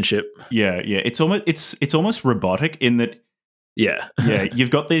relationship. Yeah. It's almost robotic in that. Yeah.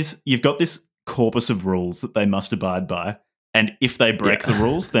 You've got this corpus of rules that they must abide by, and if they break the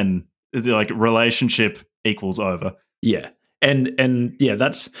rules, then like relationship equals over. Yeah, and yeah,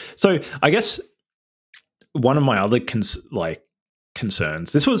 that's so. I guess one of my other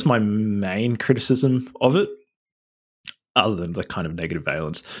concerns. This was my main criticism of it, other than the kind of negative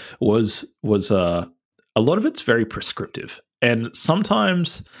valence, was a lot of it's very prescriptive, and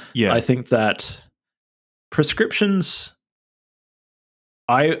sometimes I think that prescriptions.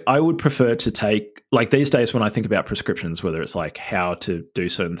 I would prefer to take, like these days when I think about prescriptions, whether it's like how to do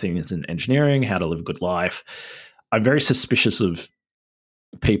certain things in engineering, how to live a good life, I'm very suspicious of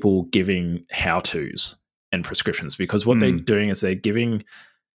people giving how-tos and prescriptions, because what they're doing is they're giving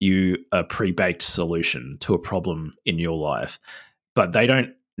you a pre-baked solution to a problem in your life, but they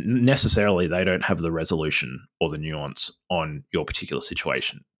don't have the resolution or the nuance on your particular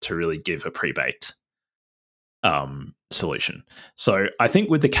situation to really give a pre-baked solution. So I think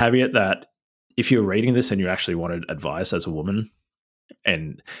with the caveat that if you're reading this and you actually wanted advice as a woman,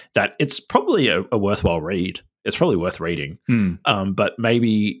 and that it's probably a worthwhile read, it's probably worth reading, but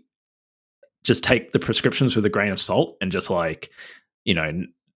maybe just take the prescriptions with a grain of salt and just like, you know,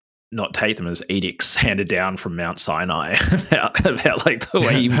 not take them as edicts handed down from Mount Sinai about like the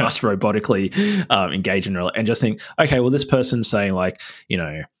way you must robotically engage in and just think, okay, well, this person's saying like, you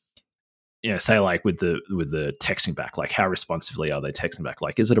know, say like with the texting back, like how responsively are they texting back?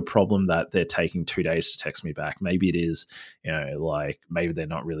 Like, is it a problem that they're taking 2 days to text me back? Maybe it is, you know, like maybe they're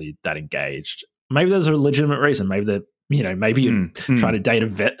not really that engaged. Maybe there's a legitimate reason. Maybe they're, you know, maybe you're trying to date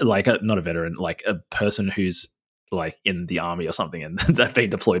not a veteran, like a person who's like in the army or something, and they've been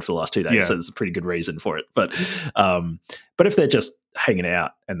deployed for the last 2 days. Yeah. So there's a pretty good reason for it. But if they're just hanging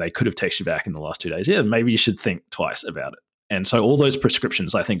out and they could have texted you back in the last 2 days, yeah, maybe you should think twice about it. And so all those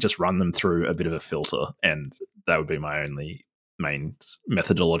prescriptions, I think, just run them through a bit of a filter, and that would be my only main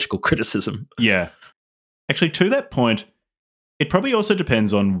methodological criticism. Yeah. Actually, to that point, it probably also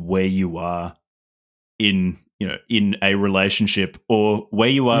depends on where you are in a relationship, or where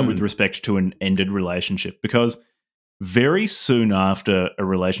you are with respect to an ended relationship, because very soon after a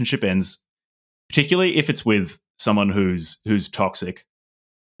relationship ends, particularly if it's with someone who's toxic,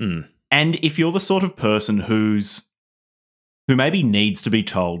 and if you're the sort of person who maybe needs to be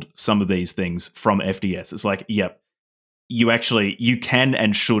told some of these things from FDS, it's like, yep, you can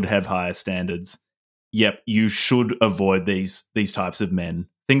and should have higher standards. Yep, you should avoid these types of men.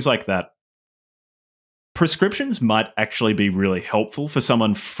 Things like that. Prescriptions might actually be really helpful for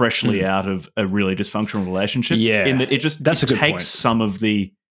someone freshly out of a really dysfunctional relationship. Yeah, in that it takes some of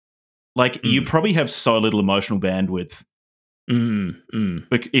the, like, you probably have so little emotional bandwidth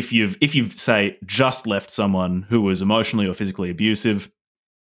But if you've say just left someone who was emotionally or physically abusive,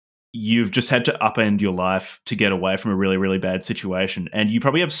 you've just had to upend your life to get away from a really, really bad situation, and you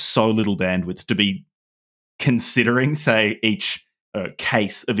probably have so little bandwidth to be considering, say, each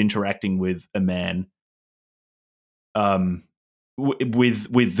case of interacting with a man,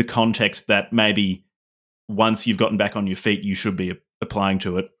 with the context that maybe once you've gotten back on your feet, you should be applying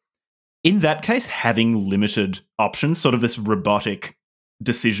to it. In that case, having limited options, sort of this robotic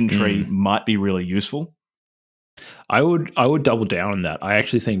decision tree, might be really useful. I would double down on that. I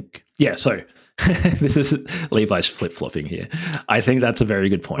actually think, so this is Levi's flip-flopping here. I think that's a very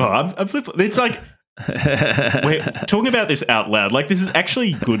good point. Oh, I'm flip-flopping. It's like we're talking about this out loud. Like, this is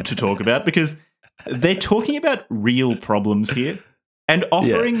actually good to talk about because they're talking about real problems here and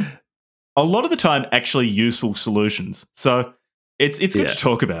offering a lot of the time actually useful solutions. So it's good to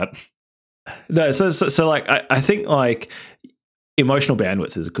talk about. No, so like I think like emotional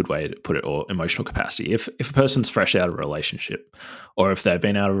bandwidth is a good way to put it, or emotional capacity. If a person's fresh out of a relationship, or if they've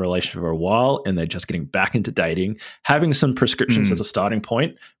been out of a relationship for a while and they're just getting back into dating, having some prescriptions as a starting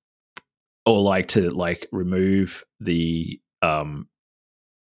point, or like to like remove the to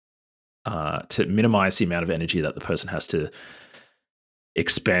minimize the amount of energy that the person has to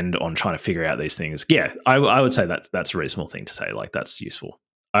expend on trying to figure out these things. Yeah, I would say that's a reasonable thing to say. Like, that's useful.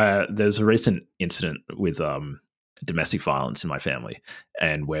 There's a recent incident with domestic violence in my family,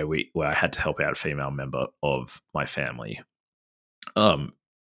 and where I had to help out a female member of my family,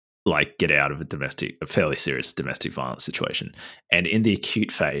 like get out of a fairly serious domestic violence situation. And in the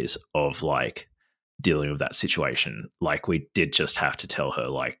acute phase of like dealing with that situation, like we did just have to tell her,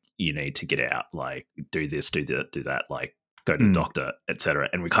 like, you need to get out, like do this, do that, like go to the doctor, etc.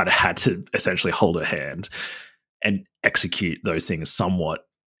 And we kind of had to essentially hold her hand and execute those things somewhat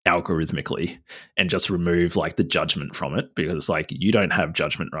algorithmically and just remove like the judgment from it, because like you don't have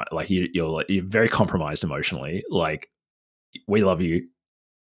judgment, right? Like you're very compromised emotionally. Like, we love you,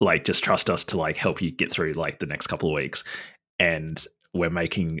 like just trust us to like help you get through like the next couple of weeks, and we're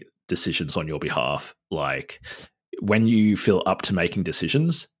making decisions on your behalf. Like, when you feel up to making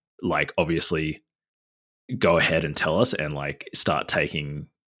decisions, like obviously go ahead and tell us and like start taking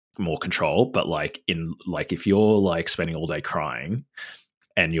more control. But like if you're like spending all day crying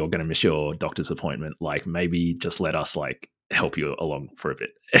and you're going to miss your doctor's appointment, like maybe just let us like help you along for a bit.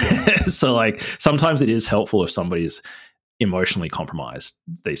 So like sometimes it is helpful if somebody's emotionally compromised,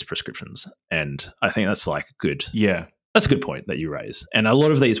 these prescriptions. And I think that's like that's a good point that you raise. And a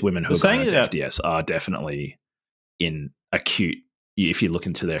lot of these women who are going to FDS are definitely in acute, if you look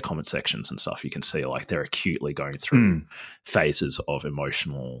into their comment sections and stuff, you can see like they're acutely going through phases of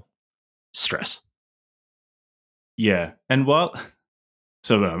emotional stress. Yeah. And more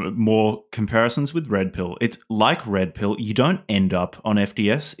comparisons with Red Pill. It's like Red Pill. You don't end up on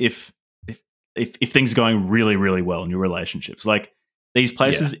FDS if things are going really, really well in your relationships. Like, these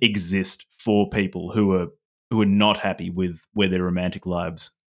places exist for people who are not happy with where their romantic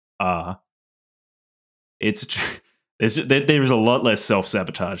lives are. There is a lot less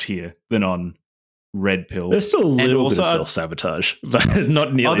self-sabotage here than on Red Pill. There's still a little bit of self-sabotage, but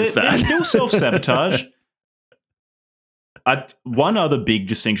not nearly as bad. There's still self-sabotage. One other big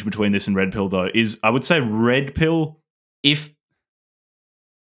distinction between this and Red Pill, though, is I would say Red Pill, I'd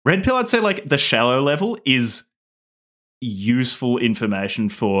say like the shallow level is useful information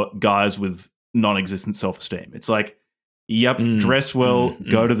for guys with non-existent self-esteem. It's like, dress well,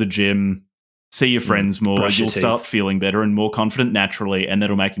 go to the gym, see your friends more, you'll start feeling better and more confident naturally, and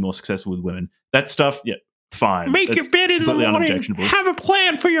that'll make you more successful with women. That stuff, fine. Make your bed in the morning, have a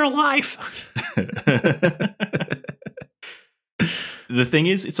plan for your life. The thing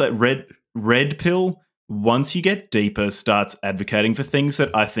is, it's like Red Pill, once you get deeper, starts advocating for things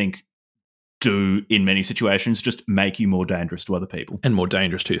that I think do, in many situations, just make you more dangerous to other people. And more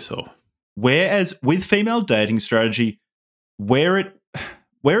dangerous to yourself. Whereas with female dating strategy, where it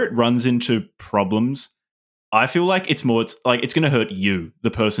runs into problems, I feel like it's going to hurt you,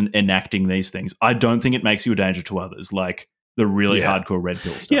 the person enacting these things. I don't think it makes you a danger to others, like the really hardcore Red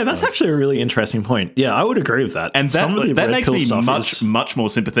Pill stuff. Yeah, that's actually a really interesting point. Yeah, I would agree with that. And that makes me much more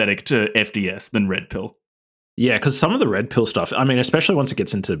sympathetic to FDS than Red Pill. Yeah, because some of the Red Pill stuff, I mean, especially once it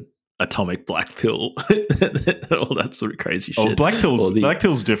gets into atomic black pill, all that sort of crazy shit. Oh, black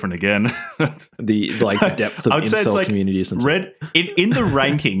pill's different again. the depth of incel communities and stuff. In the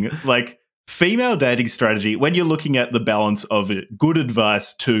ranking, like female dating strategy, when you're looking at the balance of good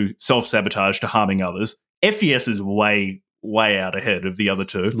advice to self-sabotage to harming others, FDS is way out ahead of the other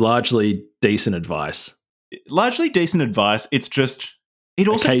two. Largely decent advice. It's just, it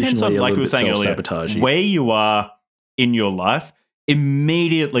also depends on, like we were saying earlier, where you are in your life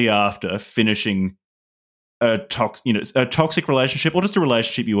immediately after finishing a toxic relationship or just a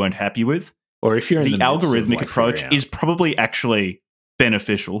relationship you weren't happy with, or if you're in the algorithmic approach is probably actually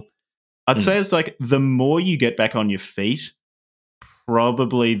beneficial. I'd say it's like the more you get back on your feet,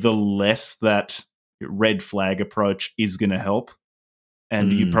 probably the less that red flag approach is going to help.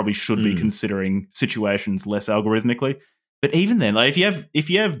 And you probably should be considering situations less algorithmically. But even then, like if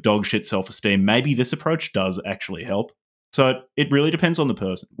you have dog shit self-esteem, maybe this approach does actually help. So it really depends on the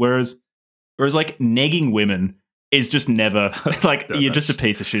person. Whereas like negging women is just never like no, you're just a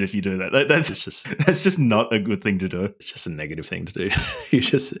piece of shit if you do that. That's just not a good thing to do. It's just a negative thing to do.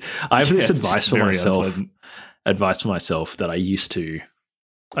 I have this advice for myself. Advice for myself that I used to.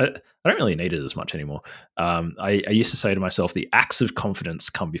 I don't really need it as much anymore. I used to say to myself, the acts of confidence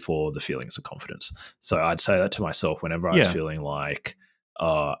come before the feelings of confidence. So I'd say that to myself whenever I was feeling like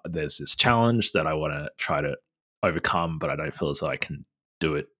there's this challenge that I want to try to overcome, but I don't feel as though I can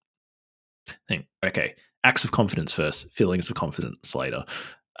do it. Think, okay, acts of confidence first, feelings of confidence later.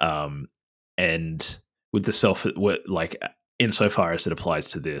 And with the like insofar as it applies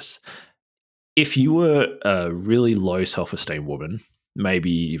to this, if you were a really low self-esteem woman,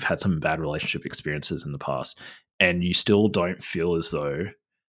 maybe you've had some bad relationship experiences in the past, and you still don't feel as though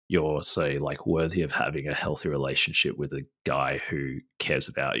you're, say, like worthy of having a healthy relationship with a guy who cares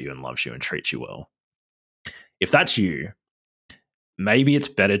about you and loves you and treats you well. If that's you, maybe it's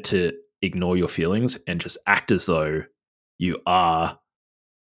better to ignore your feelings and just act as though you are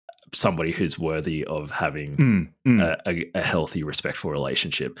somebody who's worthy of having a healthy, respectful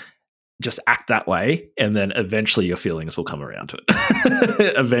relationship. Just act that way, and then eventually your feelings will come around to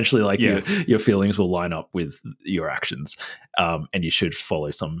it. Eventually, like your feelings will line up with your actions, and you should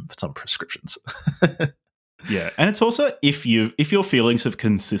follow some prescriptions. Yeah, and it's also if your feelings have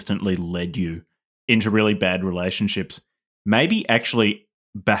consistently led you into really bad relationships, maybe actually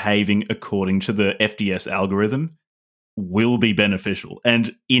behaving according to the FDS algorithm will be beneficial.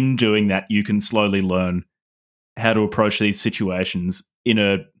 And in doing that, you can slowly learn how to approach these situations in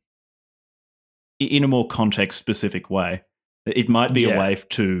a more context-specific way. It might be a way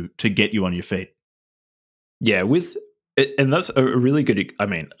to get you on your feet. Yeah, and that's a really good. I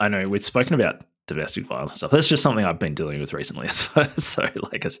mean, I know we've spoken about domestic violence and stuff. That's just something I've been dealing with recently. So,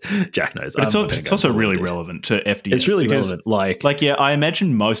 like, as Jack knows, but it's also really relevant to FDS. It's really relevant. Like, I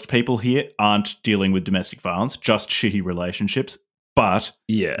imagine most people here aren't dealing with domestic violence, just shitty relationships. But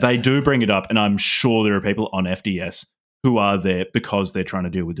they do bring it up, and I'm sure there are people on FDS who are there because they're trying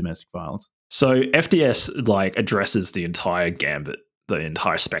to deal with domestic violence. So FDS like addresses the entire gambit, the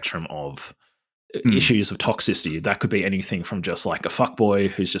entire spectrum of issues of toxicity. That could be anything from just like a fuckboy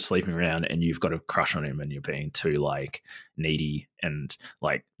who's just sleeping around and you've got a crush on him and you're being too like needy and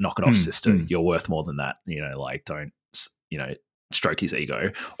like knock it off, sister. You're worth more than that. Like don't stroke his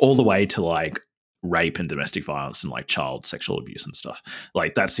ego. All the way to like rape and domestic violence and like child sexual abuse and stuff.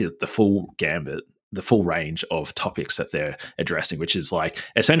 Like that's the full gambit, the full range of topics that they're addressing, which is like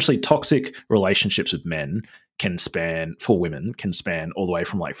essentially toxic relationships with men for women can span all the way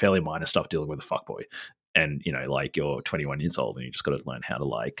from like fairly minor stuff dealing with a fuckboy. And, like you're 21 years old and you just got to learn how to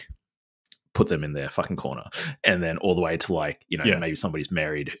like put them in their fucking corner. And then all the way to like, maybe somebody's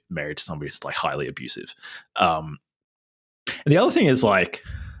married to somebody who's like highly abusive. And the other thing is like,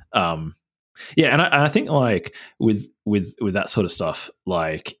 and I think like with that sort of stuff,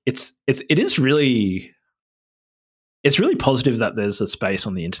 like it is really, it's really positive that there's a space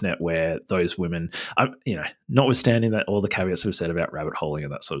on the internet where those women, notwithstanding that all the caveats we've said about rabbit holing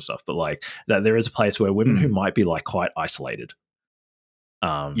and that sort of stuff, but like that there is a place where women who might be like quite isolated,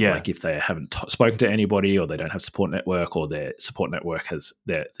 like if they haven't spoken to anybody or they don't have support network or their support network has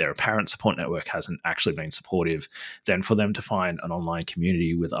their apparent support network hasn't actually been supportive, then for them to find an online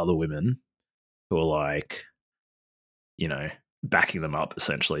community with other women who are like, backing them up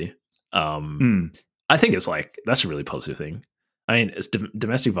essentially. I think it's like, that's a really positive thing. I mean, it's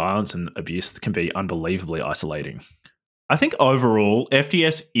domestic violence and abuse can be unbelievably isolating. I think overall,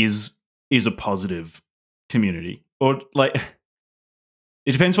 FDS is a positive community. Or like,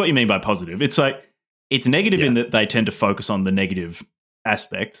 it depends what you mean by positive. It's like, it's negative in that they tend to focus on the negative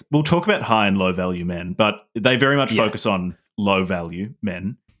aspects. We'll talk about high and low value men, but they very much focus on low value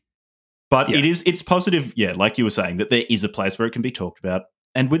men. But it's positive, like you were saying, that there is a place where it can be talked about.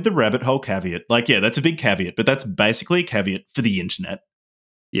 And with the rabbit hole caveat, like, that's a big caveat, but that's basically a caveat for the internet.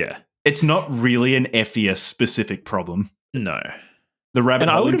 Yeah. It's not really an FDS specific problem. No. The rabbit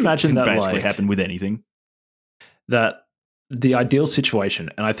hole can basically like, happen with anything. That the ideal situation,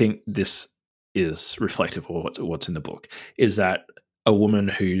 and I think this is reflective of what's in the book, is that a woman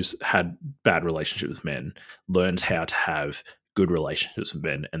who's had bad relationships with men learns how to have good relationships with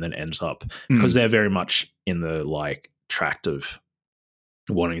men and then ends up, because they're very much in the like tract of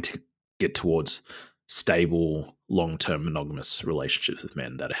wanting to get towards stable, long-term monogamous relationships with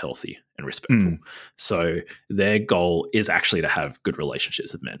men that are healthy and respectful. So their goal is actually to have good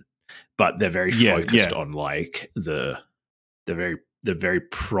relationships with men, but they're very focused on like they're very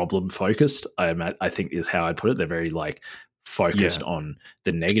problem focused. I think is how I'd put it. They're very like focused on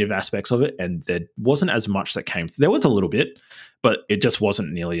the negative aspects of it, and there wasn't as much that came. There was a little bit, but it just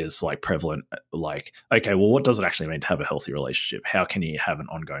wasn't nearly as like prevalent. Like, okay, well, what does it actually mean to have a healthy relationship? How can you have an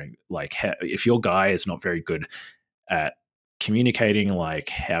ongoing like? If your guy is not very good at communicating, like,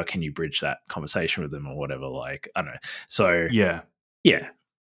 how can you bridge that conversation with them or whatever? Like, I don't know. So yeah.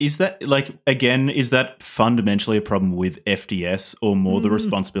 Is that like, again, is that fundamentally a problem with FDS or more the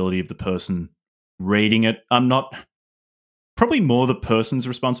responsibility of the person reading it? Probably more the person's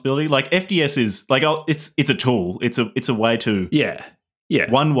responsibility. Like FDS is like, it's a tool. It's a way to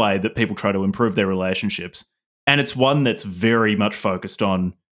one way that people try to improve their relationships, and it's one that's very much focused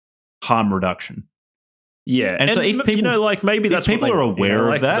on harm reduction. Yeah, and so if people, you know, like maybe that's people are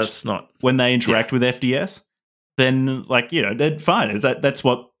aware of that. That's not when they interact with FDS. Then, like, you know, they're fine. That's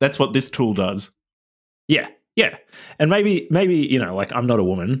what this tool does. Yeah, and maybe you know, like I'm not a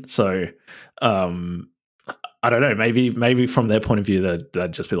woman, so I don't know. Maybe from their point of view,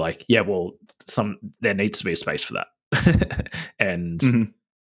 they'd just be like, yeah, well, there needs to be a space for that, and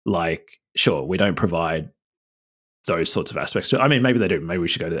like, sure, we don't provide those sorts of aspects. I mean, maybe they do. Maybe we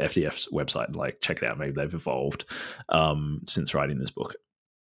should go to the FDF's website and like check it out. Maybe they've evolved since writing this book.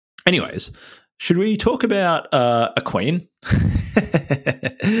 Anyways, should we talk about a queen?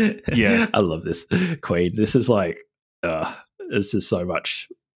 Yeah, I love this queen. This is like, this is so much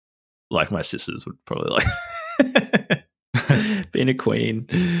like my sisters would probably like. Being a queen.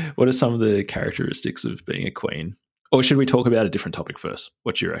 What are some of the characteristics of being a queen? Or should we talk about a different topic first?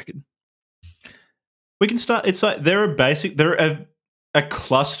 What do you reckon? We can start. It's like there are a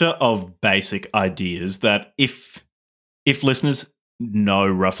cluster of basic ideas that if listeners know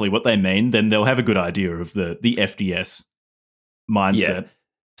roughly what they mean, then they'll have a good idea of the FDS mindset. Yeah.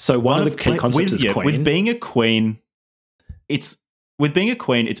 So one of the key concepts is queen. With being a queen, it's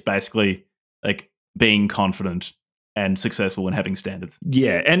basically like being confident and successful and having standards.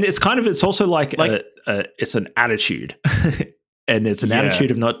 Yeah, and it's also like it's an attitude. And it's an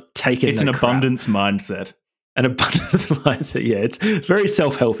attitude of not taking it's an abundance mindset. An abundance mindset, yeah. It's very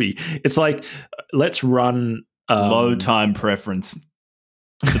self-helpy. It's like, let's run low time preference.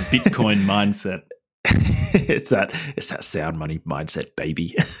 The Bitcoin mindset. It's that sound money mindset,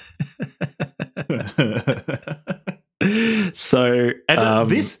 baby. So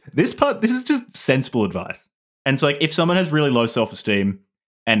this is just sensible advice. And so, like, if someone has really low self-esteem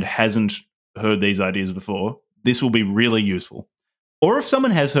and hasn't heard these ideas before, this will be really useful. Or if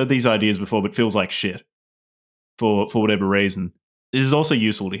someone has heard these ideas before but feels like shit for whatever reason, this is also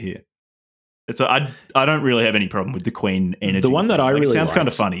useful to hear. So I don't really have any problem with the queen energy. The one that I really it sounds liked, kind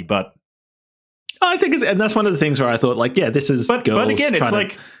of funny, but I think and that's one of the things where I thought, like, yeah, this is girls. But again, it's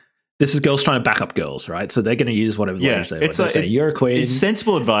like this is girls trying to back up girls, right? So they're going to use whatever language they want. They say, you're a queen. It's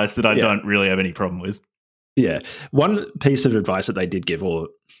sensible advice that I don't really have any problem with. Yeah. One piece of advice that they did give, or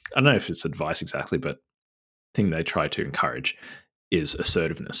I don't know if it's advice exactly, but thing they try to encourage is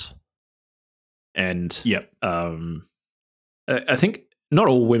assertiveness. And I think not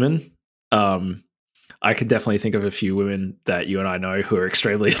all women, I could definitely think of a few women that you and I know who are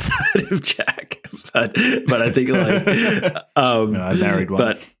extremely assertive, Jack. But I think like no, I married one.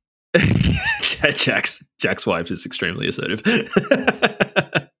 But Jack's wife is extremely assertive.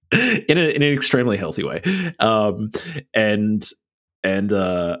 in an extremely healthy way. But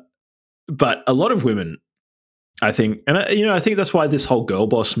a lot of women, I think, and I think that's why this whole girl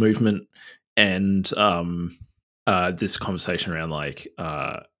boss movement and this conversation around like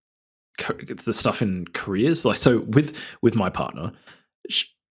the stuff in careers, like, so with my partner,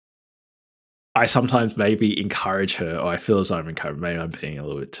 I sometimes maybe encourage her, or I feel as though I'm encouraged. Maybe I'm being a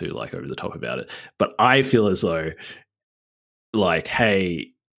little bit too like over the top about it, but I feel as though like,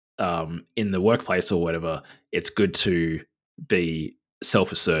 hey, in the workplace or whatever, it's good to be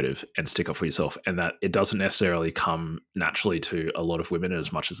self-assertive and stick up for yourself, and that it doesn't necessarily come naturally to a lot of women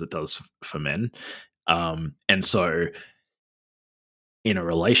as much as it does for men. And so in a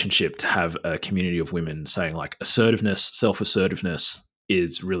relationship, to have a community of women saying like assertiveness, self-assertiveness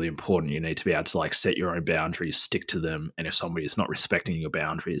is really important. You need to be able to like set your own boundaries, stick to them. And if somebody is not respecting your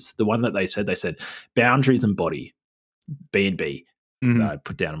boundaries, the one that they said boundaries and body, B&B, that I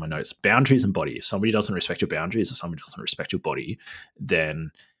put down in my notes. Boundaries and body. If somebody doesn't respect your boundaries, if somebody doesn't respect your body,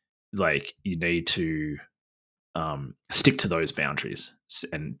 then like you need to stick to those boundaries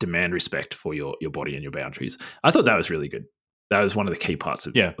and demand respect for your body and your boundaries. I thought that was really good. That was one of the key parts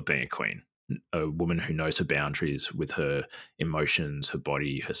of being a queen. A woman who knows her boundaries with her emotions, her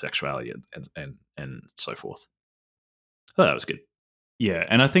body, her sexuality, and so forth. I thought that was good. Yeah,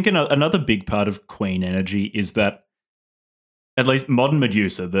 and I think another big part of queen energy is that at least Modern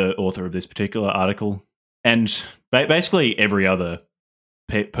Medusa, the author of this particular article, and basically every other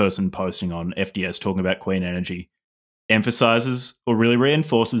person posting on FDS talking about queen energy, emphasizes or really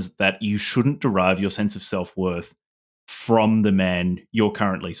reinforces that you shouldn't derive your sense of self-worth from the man you're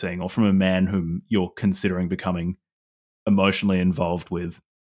currently seeing or from a man whom you're considering becoming emotionally involved with,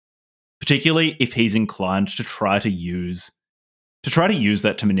 particularly if he's inclined to try to use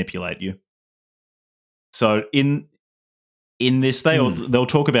that to manipulate you. So in this, they'll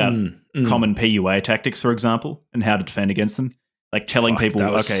talk about common PUA tactics, for example, and how to defend against them. Like telling people,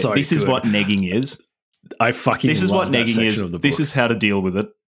 okay, so this is what negging is. This is what negging is. This is how to deal with it.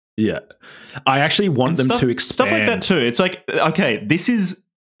 Yeah, I actually want them to expand stuff like that too. It's like, okay, this is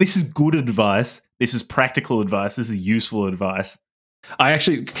good advice. This is practical advice. This is useful advice. I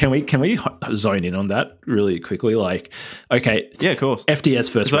actually can we zone in on that really quickly? Like, okay, yeah, of course. FDS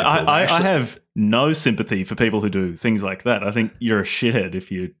first. So I have no sympathy for people who do things like that. I think you're a shithead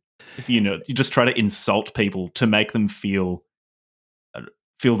if you just try to insult people to make them feel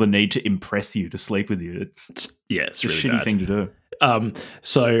the need to impress you, to sleep with you. It's really a shitty thing to do.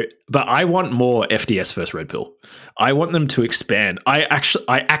 But I want more FDS versus Red Pill. I want them to expand. I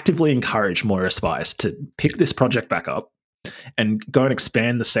actively encourage Moira Spice to pick this project back up and go and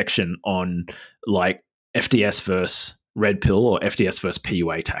expand the section on like FDS versus Red Pill or FDS versus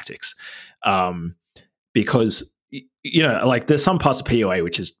PUA tactics. Because, like there's some parts of PUA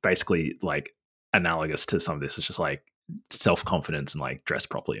which is basically like analogous to some of this. It's just like self-confidence and like dress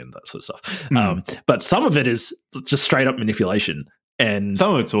properly and that sort of stuff. But some of it is just straight up manipulation, and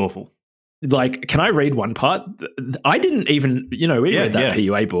some of it's awful. Like, can I read one part? I didn't even, we read that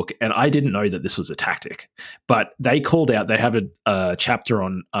PUA book, and I didn't know that this was a tactic. But they called out. They have a chapter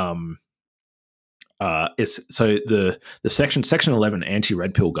on the section 11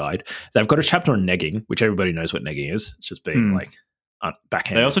 anti-red pill guide. They've got a chapter on negging, which everybody knows what negging is. It's just being like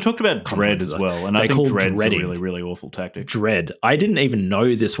backhand. They also talked about dread as well, and I think dread's a really, really awful tactic. Dread. I didn't even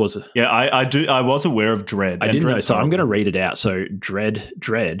know this was. I do. I was aware of dread. I didn't know, so I'm going to read it out. So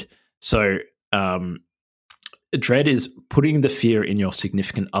dread. So dread is putting the fear in your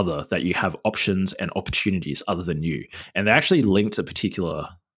significant other that you have options and opportunities other than you. And they actually linked a particular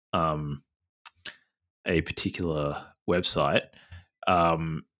website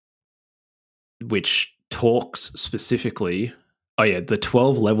which talks specifically. The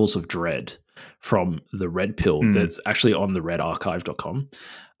 12 levels of dread from the Red Pill that's actually on the redarchive.com.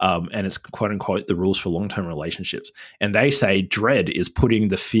 And it's quote unquote the rules for long-term relationships. And they say dread is putting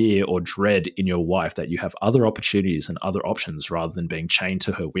the fear or dread in your wife that you have other opportunities and other options rather than being chained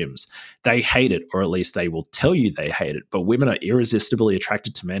to her whims. They hate it, or at least they will tell you they hate it. But women are irresistibly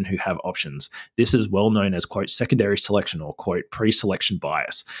attracted to men who have options. This is well known as quote secondary selection or quote pre-selection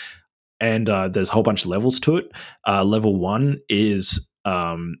bias. And there's a whole bunch of levels to it. Level 1 is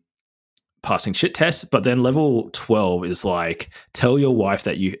passing shit tests, but then level 12 is like, tell your wife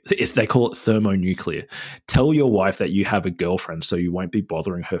that they call it thermonuclear. Tell your wife that you have a girlfriend so you won't be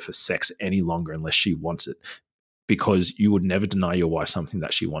bothering her for sex any longer unless she wants it, because you would never deny your wife something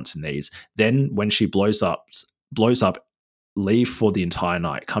that she wants and needs. Then when she blows up, leave for the entire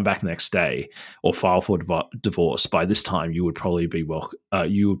night, come back the next day, or file for divorce. By this time, you would probably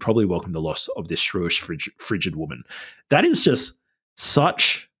welcome the loss of this shrewish, frigid woman. That is just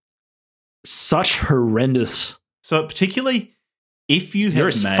such horrendous. So particularly if you're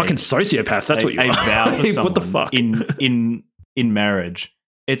a fucking sociopath, that's what you are. A vow for someone what the fuck in marriage,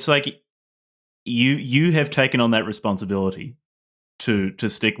 it's like you have taken on that responsibility to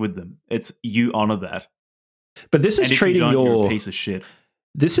stick with them. It's you honor that. But this is treating you're a piece of shit.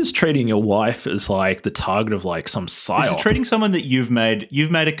 This is treating your wife as like the target of like some psyop. This is treating someone that you've made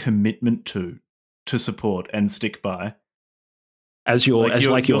a commitment to support and stick by. As you're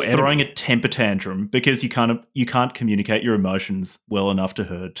throwing a temper tantrum because you can't communicate your emotions well enough to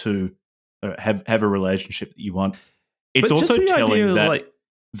her to have a relationship that you want. It's also telling that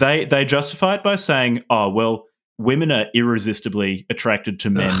they justify it by saying, "Oh well, women are irresistibly attracted to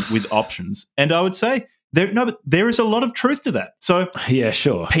men with options," and I would say. But there is a lot of truth to that. So yeah,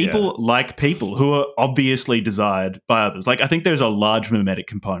 sure. People like people who are obviously desired by others. Like I think there's a large mimetic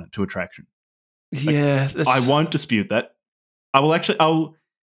component to attraction. I won't dispute that.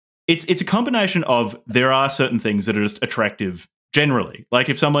 It's a combination of there are certain things that are just attractive generally. Like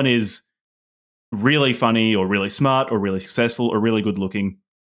if someone is really funny or really smart or really successful or really good looking,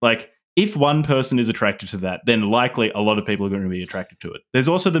 like if one person is attracted to that, then likely a lot of people are going to be attracted to it. There's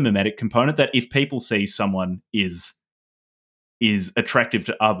also the mimetic component that if people see someone is attractive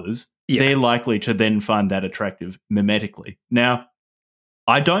to others, they're likely to then find that attractive mimetically. Now,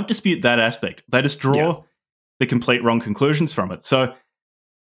 I don't dispute that aspect. They just draw the complete wrong conclusions from it. So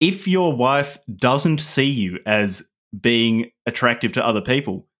if your wife doesn't see you as being attractive to other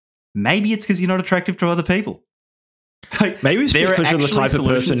people, maybe it's because you're not attractive to other people. Like, maybe it's because you're the type of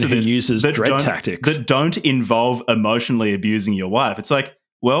person who uses dread tactics that don't involve emotionally abusing your wife. It's like,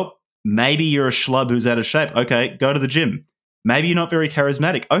 well, maybe you're a schlub who's out of shape. Okay, go to the gym. Maybe you're not very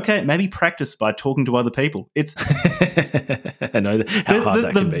charismatic. Okay, maybe practice by talking to other people. It's I know how hard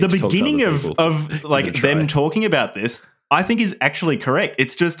that can be. The beginning of like them talking about this, I think, is actually correct.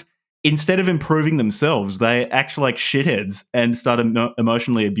 It's just instead of improving themselves, they act like shitheads and start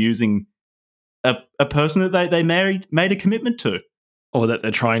emotionally abusing a person that they made a commitment to, or that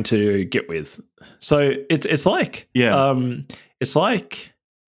they're trying to get with. So it's like it's like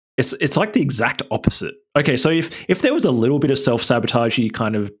the exact opposite. Okay, so if there was a little bit of self-sabotagey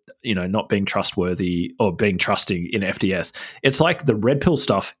kind of, not being trustworthy or being trusting in FDS, it's like the red pill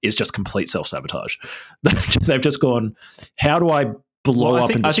stuff is just complete self-sabotage. They've just gone, how do I blow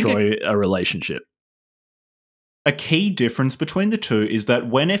up and destroy a relationship? A key difference between the two is that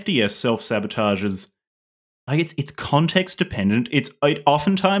when FDS self-sabotages, like it's context dependent. It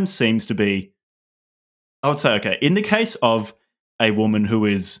oftentimes seems to be, I would say, okay, in the case of a woman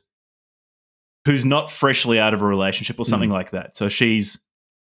who's not freshly out of a relationship or something like that. So she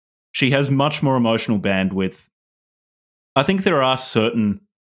has much more emotional bandwidth. I think there are certain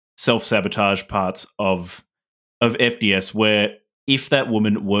self-sabotage parts of FDS where if that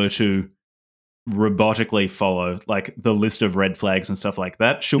woman were to robotically follow like the list of red flags and stuff like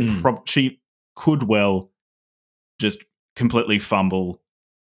that, she could well just completely fumble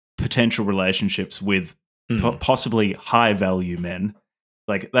potential relationships with possibly high value men.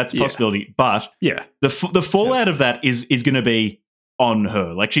 Like that's a possibility, but the fallout of that is going to be on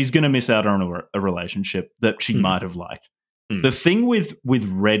her. Like she's going to miss out on a relationship that she might have liked. The thing with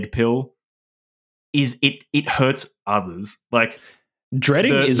red pill is it hurts others. Like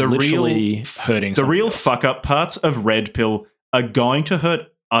dreading is literally hurting. The real else. fuck up parts of red pill are going to hurt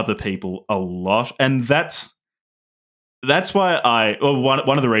other people a lot, and that's why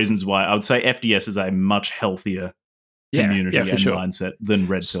one of the reasons why I would say FDS is a much healthier community and mindset than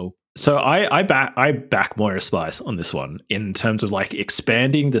red pill. So I back Moira Spice on this one in terms of like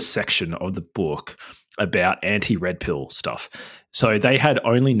expanding the section of the book about anti-red pill stuff. So they had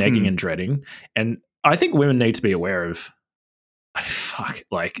only negging and dreading, and I think women need to be aware of.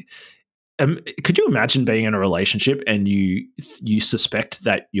 Could you imagine being in a relationship and you suspect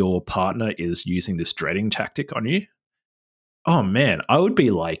that your partner is using this dreading tactic on you? Oh man, I would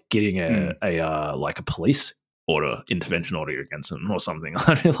be like getting a police intervention order against them or something.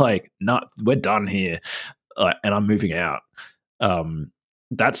 I'd be like, no, we're done here, and I'm moving out.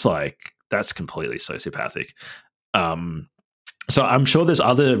 That's completely sociopathic. So I'm sure there's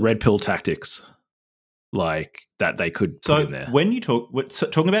other red pill tactics like that they could put in there. When you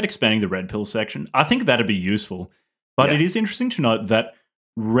talking about expanding the red pill section, I think that'd be useful. But it is interesting to note that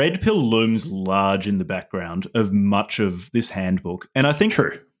red pill looms large in the background of much of this handbook, and I think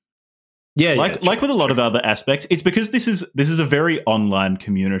true. Like with a lot of other aspects, it's because this is a very online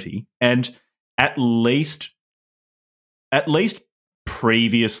community, and at least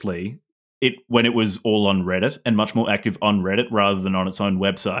previously, when it was all on Reddit and much more active on Reddit rather than on its own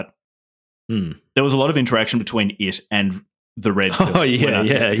website, there was a lot of interaction between it and the red pill. Oh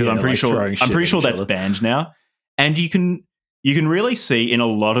yeah. Because I'm pretty sure that's banned now, and you can really see in a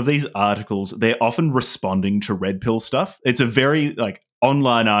lot of these articles they're often responding to red pill stuff. It's a very like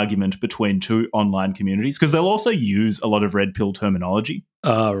online argument between two online communities because they'll also use a lot of red pill terminology.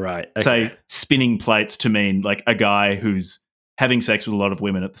 Oh, right. Okay. Say spinning plates to mean like a guy who's having sex with a lot of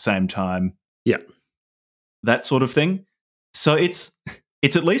women at the same time. Yeah. That sort of thing. So it's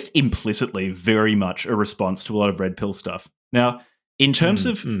at least implicitly very much a response to a lot of red pill stuff. Now, in terms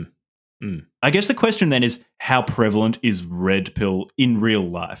of I guess the question then is how prevalent is red pill in real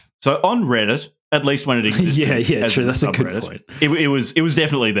life? So on Reddit, at least when it existed, true. That's a good point. It was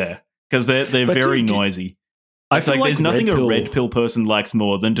definitely there because they're very noisy. It's like there's nothing a red pill person likes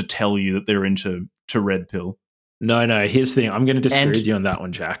more than to tell you that they're into red pill. No. Here's the thing. I'm going to disagree with you on that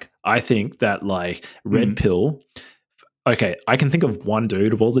one, Jack. I think that like red pill, okay, I can think of one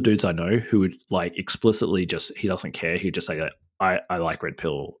dude of all the dudes I know who would like explicitly just, he doesn't care. He'd just say that I like red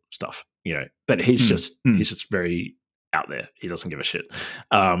pill stuff, you know, but he's just very out there. He doesn't give a shit.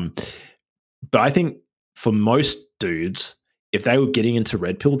 But I think for most dudes, if they were getting into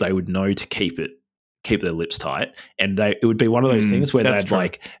red pill, they would know to keep their lips tight. And it would be one of those things where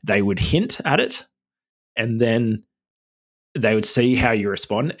they would hint at it and then they would see how you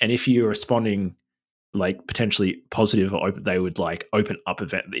respond. And if you're responding like potentially positive or open, they would like open up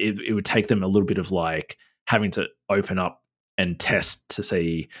event. It would take them a little bit of like having to open up and test to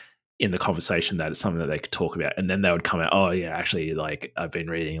see in the conversation that it's something that they could talk about. And then they would come out, oh yeah, actually, like I've been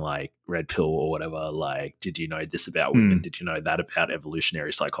reading like Red Pill or whatever. Like, did you know this about women? Did you know that about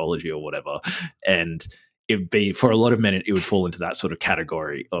evolutionary psychology or whatever? And it'd be, for a lot of men, it would fall into that sort of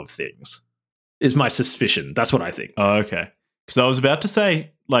category of things, is my suspicion. That's what I think. Oh, okay. Because I was about to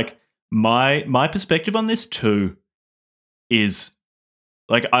say, like, my perspective on this too is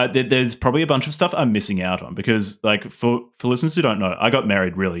like there's probably a bunch of stuff I'm missing out on because, like, for listeners who don't know, I got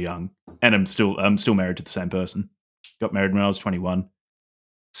married really young, and I'm still married to the same person. Got married when I was 21,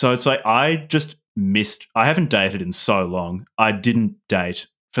 so it's like I just missed. I haven't dated in so long. I didn't date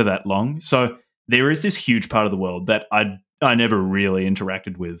for that long, so there is this huge part of the world that I never really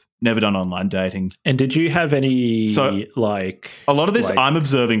interacted with. Never done online dating. And did you have any like a lot of this I'm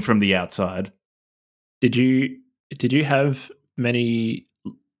observing from the outside? Did you have many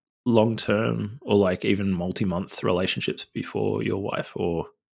long-term or like even multi-month relationships before your wife, or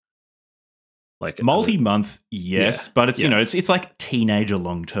like multi-month? Yes, but it's you know it's like teenager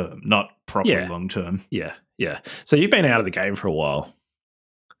long-term, not properly long-term. Yeah. So you've been out of the game for a while,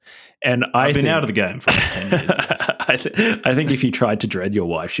 and I've been out of the game for 10 years. I think if you tried to dread your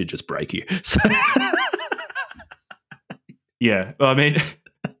wife, she'd just break you. So. Yeah, well, I mean.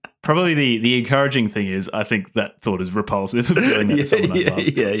 Probably the encouraging thing is I think that thought is repulsive of doing that to someone I love.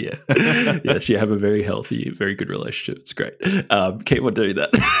 Yeah. Yes, you have a very healthy, very good relationship. It's great. Keep on doing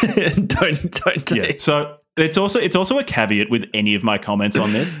that. don't. Yeah. So it's also a caveat with any of my comments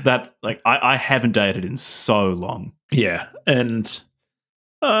on this that like I haven't dated in so long. Yeah, and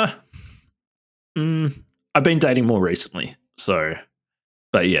I've been dating more recently. So,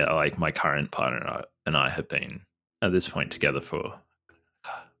 but yeah, like my current partner and I have been at this point together for.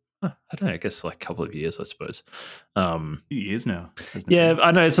 I don't know, I guess like a couple of years, I suppose. A few years now. Yeah,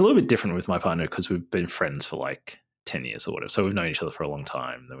 I know. It's a little bit different with my partner because we've been friends for like 10 years or whatever. So we've known each other for a long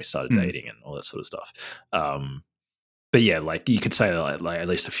time. Then we started dating and all that sort of stuff. But yeah, like you could say like at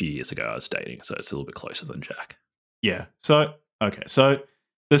least a few years ago I was dating. So it's a little bit closer than Jack. Yeah. So, okay. So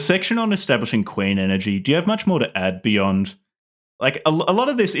the section on establishing queen energy, do you have much more to add beyond, like a lot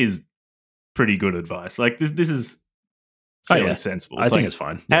of this is pretty good advice. Like this is fairly sensible. I think it's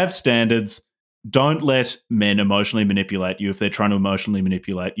fine. Have standards. Don't let men emotionally manipulate you if they're trying to emotionally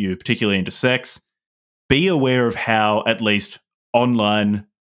manipulate you, particularly into sex. Be aware of how at least online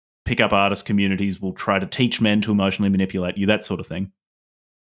pickup artist communities will try to teach men to emotionally manipulate you, that sort of thing.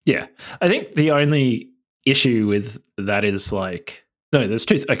 Yeah. I think the only issue with that is like, no, there's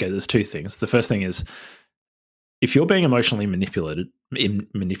two things. The first thing is if you're being emotionally manipulated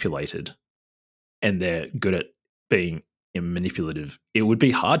and they're good at being manipulative, it would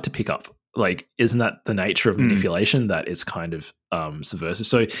be hard to pick up. Like, isn't that the nature of manipulation, that it's kind of subversive?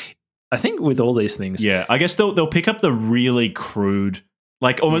 So I think with all these things, I guess they'll pick up the really crude,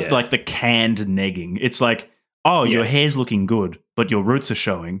 like almost like the canned negging. It's like, oh, your hair's looking good, but your roots are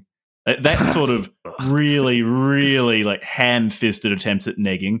showing. That sort of really, really like ham-fisted attempts at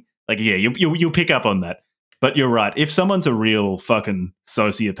negging. Like, yeah, you'll pick up on that. But you're right. If someone's a real fucking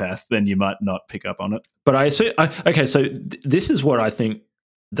sociopath, then you might not pick up on it. But so this is what I think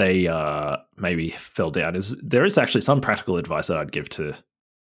they maybe fell down. Is there is actually some practical advice that I'd give to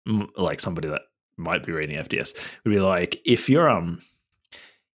like somebody that might be reading FDS. Would be like, if you're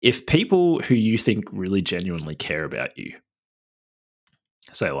if people who you think really genuinely care about you,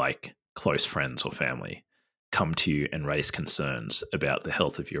 say like close friends or family, come to you and raise concerns about the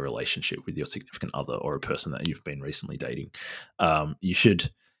health of your relationship with your significant other or a person that you've been recently dating, you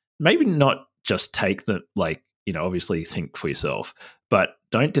should maybe not just take the, like, you know, obviously think for yourself, but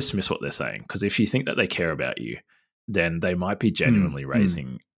don't dismiss what they're saying. Because if you think that they care about you, then they might be genuinely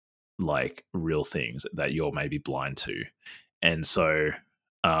raising like real things that you're maybe blind to. And so,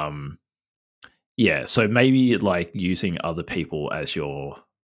 so maybe like using other people as your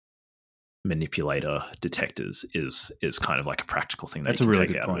manipulator detectors is kind of like a practical thing that that's you can a really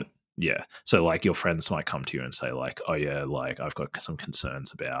take good out point. of it. Yeah. So like your friends might come to you and say like, oh yeah, like I've got some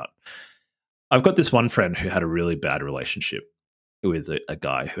concerns about, I've got this one friend who had a really bad relationship with a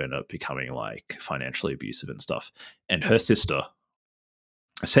guy who ended up becoming like financially abusive and stuff. And her sister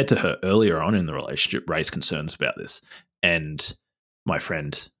said to her earlier on in the relationship, raised concerns about this. And my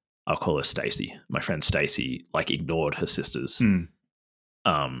friend, I'll call her Stacy, my friend Stacy, like ignored her sister's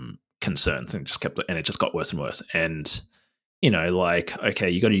concerns and it just got worse and worse. And, you know, like, okay,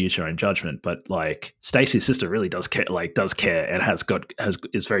 you got to use your own judgment, but like Stacy's sister really does care and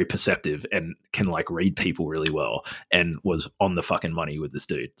is very perceptive and can like read people really well and was on the fucking money with this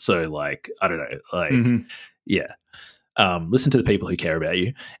dude. So like, I don't know, like, yeah. Listen to the people who care about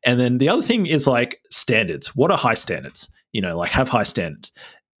you. And then the other thing is like standards. What are high standards? You know, like have high standards.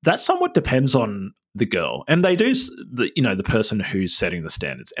 That somewhat depends on the girl. And they do, the person who's setting the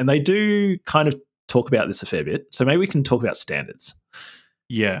standards. And they do kind of talk about this a fair bit. So maybe we can talk about standards.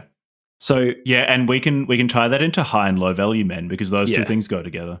 Yeah. So yeah, and we can tie that into high and low value men because those two things go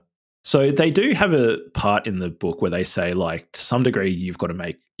together. So they do have a part in the book where they say like to some degree you've got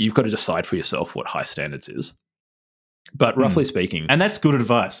to decide for yourself what high standards is. But roughly speaking, and that's good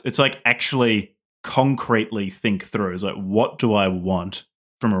advice. It's like actually concretely think through. It's like, what do I want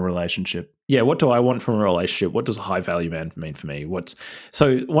from a relationship? Yeah, what do I want from a relationship? What does a high value man mean for me?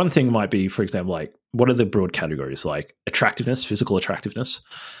 So one thing might be, for example, like what are the broad categories? Like attractiveness, physical attractiveness,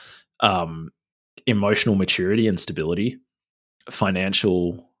 emotional maturity and stability,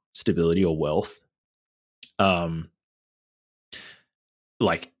 financial stability or wealth,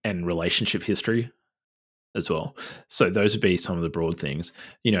 like and relationship history as well. So those would be some of the broad things.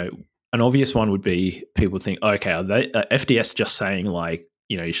 You know, an obvious one would be people think, okay, are they FDS just saying like,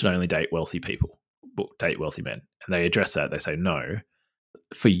 you know, you should only date wealthy people, date wealthy men, and they address that. They say no.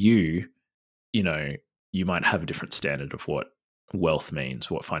 For you, you know, you might have a different standard of what wealth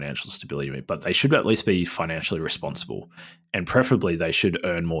means, what financial stability means, but they should at least be financially responsible, and preferably they should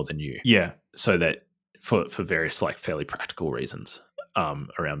earn more than you. Yeah, so that for various like fairly practical reasons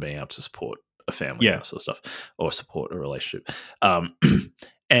around being able to support a family and that sort of stuff, or support a relationship.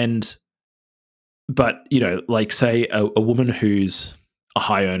 But you know, like say a woman who's a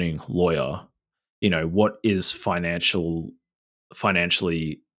high earning lawyer, you know, what is financially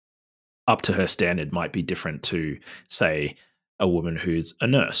up to her standard might be different to say a woman who's a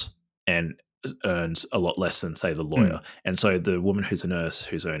nurse and earns a lot less than say the lawyer. And so the woman who's a nurse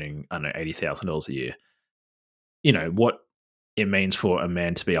who's earning, I don't know, $80,000 a year, you know, what it means for a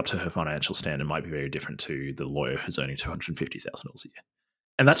man to be up to her financial standard might be very different to the lawyer who's earning $250,000 a year.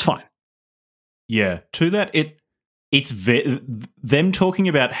 And that's fine. Yeah. To that, it's them talking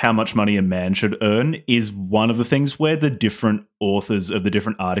about how much money a man should earn is one of the things where the different authors of the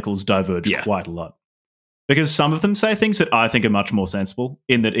different articles diverge quite a lot. Because some of them say things that I think are much more sensible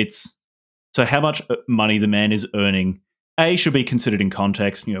in that it's so how much money the man is earning, should be considered in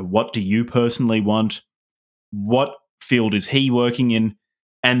context. You know, what do you personally want? What field is he working in?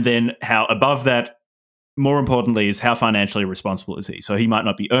 And then how above that, more importantly, is how financially responsible is he? So he might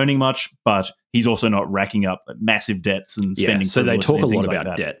not be earning much, but he's also not racking up massive debts and spending. So they talk a lot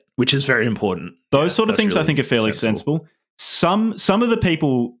about debt, which is very important. Those sort of things really I think are fairly sensible. Some of the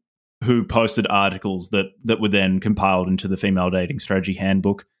people who posted articles that were then compiled into the Female Dating Strategy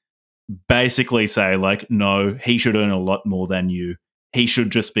Handbook basically say like, no, he should earn a lot more than you. He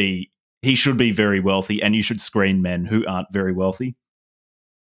should be very wealthy, and you should screen men who aren't very wealthy.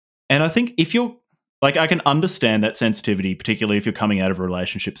 And I think if you're like, I can understand that sensitivity, particularly if you're coming out of a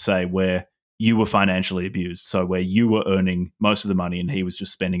relationship, say, where you were financially abused, so where you were earning most of the money and he was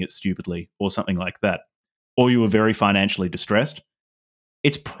just spending it stupidly or something like that, or you were very financially distressed.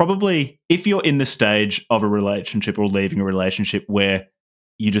 It's probably, if you're in the stage of a relationship or leaving a relationship where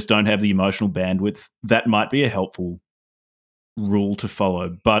you just don't have the emotional bandwidth, that might be a helpful rule to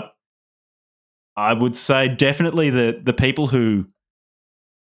follow. But I would say definitely the people who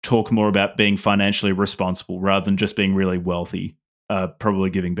talk more about being financially responsible rather than just being really wealthy are probably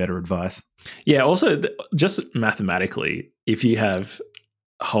giving better advice. Yeah, also just mathematically, if you have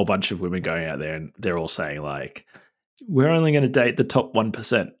a whole bunch of women going out there and they're all saying like, we're only going to date the top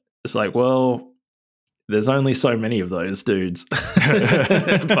 1%. It's like, well, there's only so many of those dudes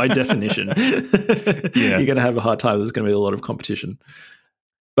by definition. You're going to have a hard time. There's going to be a lot of competition.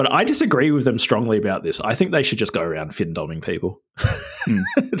 But I disagree with them strongly about this. I think they should just go around fin-doming people.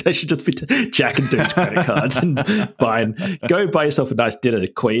 They should just be jacking dudes' credit cards and go buy yourself a nice dinner,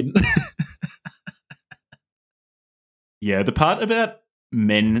 queen. Yeah, the part about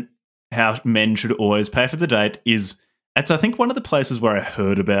men, how men should always pay for the date it's I think one of the places where I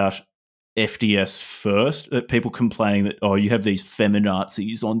heard about FDS first, people complaining that, you have these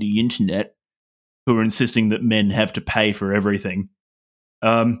feminazis on the internet who are insisting that men have to pay for everything.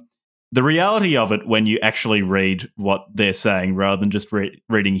 the reality of it when you actually read what they're saying rather than just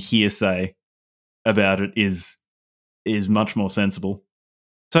reading hearsay about it is much more sensible.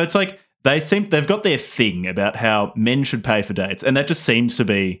 So it's like they've got their thing about how men should pay for dates, and that just seems to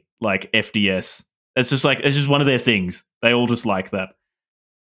be like FDS. It's just one of their things. They all just like that.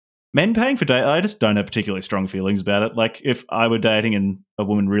 Men paying for dates, I just don't have particularly strong feelings about it. Like if I were dating and a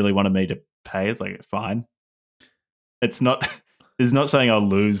woman really wanted me to pay, it's like fine. It's not saying I'll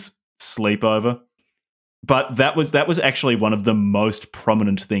lose sleep over. But that was actually one of the most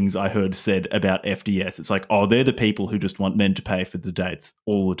prominent things I heard said about FDS. It's like, oh, they're the people who just want men to pay for the dates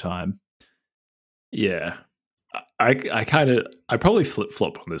all the time. Yeah. I probably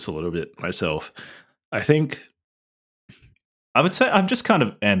flip-flop on this a little bit myself. I think I would say I'm just kind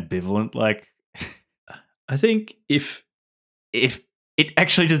of ambivalent. Like, I think if it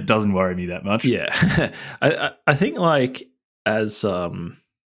actually just doesn't worry me that much. Yeah. I think like as I've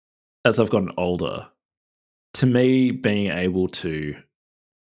gotten older, to me, being able to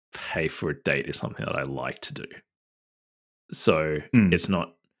pay for a date is something that I like to do. So it's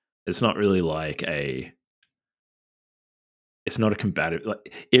not really like it's not a combative.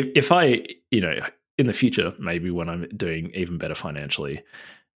 Like if I, in the future, maybe when I'm doing even better financially,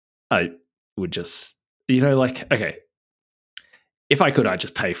 I would just, like, okay, if I could, I'd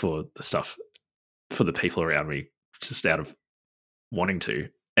just pay for the stuff for the people around me just out of wanting to.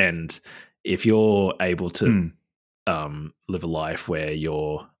 And if you're able to live a life where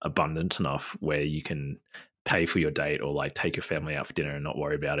you're abundant enough where you can pay for your date or like take your family out for dinner and not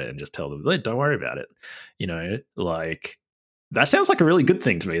worry about it and just tell them, don't worry about it, like that sounds like a really good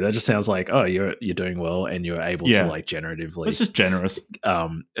thing to me. That just sounds like, oh, you're doing well and you're able to like generatively, it's just generous,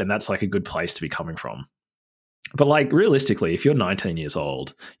 and that's like a good place to be coming from. But like realistically, if you're 19 years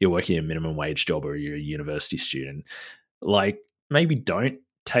old, you're working a minimum wage job or you're a university student, like maybe don't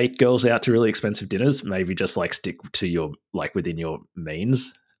take girls out to really expensive dinners. Maybe just like stick to your like within your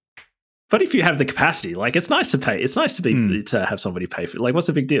means. But if you have the capacity, like it's nice to pay. It's nice to be to have somebody pay for it. Like, what's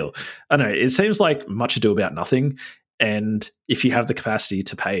the big deal? I don't know. It seems like much ado about nothing. And if you have the capacity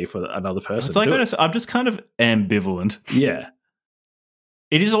to pay for another person, it's like I'm just kind of ambivalent. Yeah.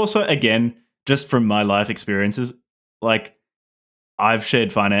 It is also, again, just from my life experiences, like I've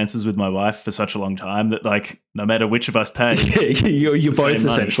shared finances with my wife for such a long time that like no matter which of us pay, you're both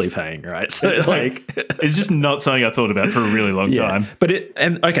essentially paying, right? So like it's just not something I thought about for a really long time. But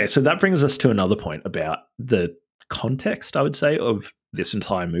okay, so that brings us to another point about the context, I would say, of this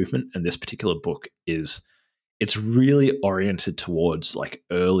entire movement and this particular book is it's really oriented towards like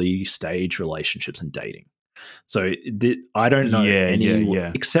early stage relationships and dating. So I don't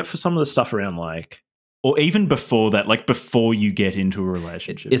know except for some of the stuff around like, or even before that, like before you get into a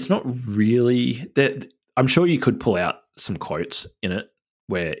relationship. It's not really that. I'm sure you could pull out some quotes in it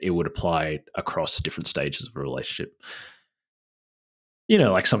where it would apply across different stages of a relationship.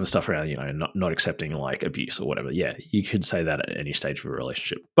 Like some of the stuff around, not accepting like abuse or whatever. Yeah, you could say that at any stage of a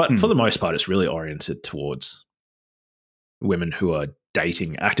relationship. But for the most part, it's really oriented towards women who are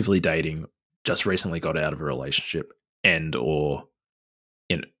actively dating, just recently got out of a relationship and or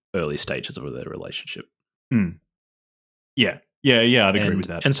in early stages of their relationship. Yeah, I'd agree with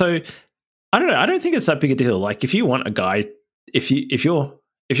that. And so I don't know. I don't think it's that big a deal. Like if you want a guy, if you're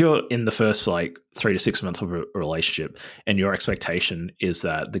in the first like 3 to 6 months of a relationship and your expectation is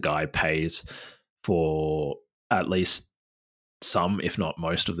that the guy pays for at least some, if not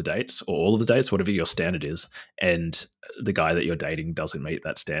most of the dates or all of the dates, whatever your standard is, and the guy that you're dating doesn't meet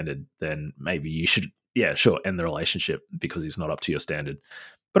that standard, then maybe you should, end the relationship because he's not up to your standard.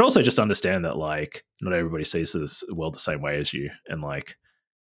 But also just understand that like not everybody sees the world the same way as you. And like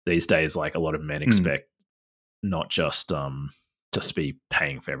these days, like a lot of men expect not just to be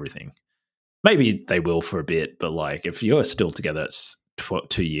paying for everything. Maybe they will for a bit, but like if you're still together, it's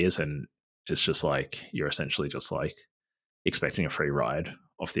 2 years and it's just like you're essentially just like expecting a free ride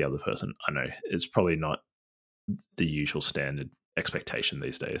off the other person. I know it's probably not the usual standard expectation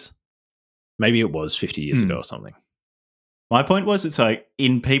these days. Maybe it was 50 years ago or something. My point was, it's like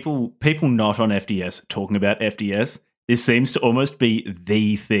in people not on FDS talking about FDS, this seems to almost be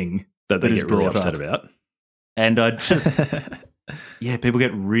the thing that is really upset about. And I just, people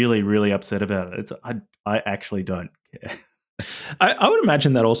get really, really upset about it. I actually don't care. I would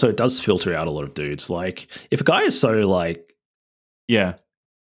imagine that also does filter out a lot of dudes. Like if a guy is so like,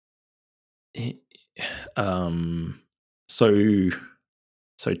 so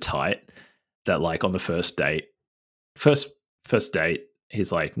tight that like on the first date,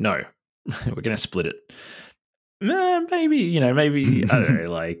 he's like, no, we're gonna split it. Maybe I don't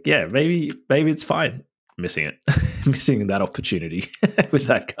know. Like, maybe it's fine. missing it, missing that opportunity with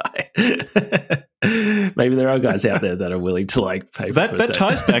that guy. Maybe there are guys out there that are willing to like pay for that. That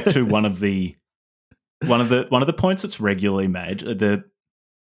ties back to one of the points that's regularly made,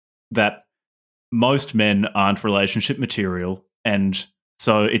 that most men aren't relationship material, and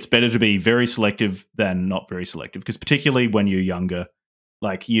so it's better to be very selective than not very selective, because particularly when you're younger,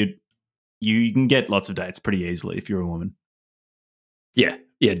 like you can get lots of dates pretty easily if you're a woman. Yeah,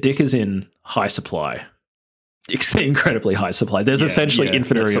 dick is in high supply. Dick's incredibly high supply. There's essentially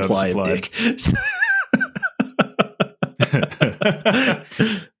infinite supply of dick.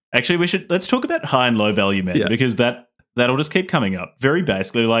 Actually, let's talk about high and low value men, because that'll just keep coming up. Very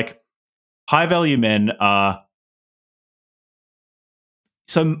basically, like, high value men are,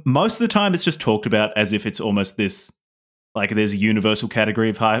 so most of the time it's just talked about as if it's almost this, like, there's a universal category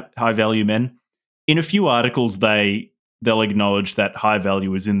of high value men. In a few articles, they'll acknowledge that high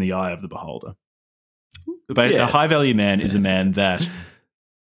value is in the eye of the beholder. But a high value man is a man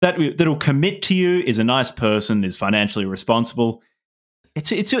that'll commit to you, is a nice person, is financially responsible. It's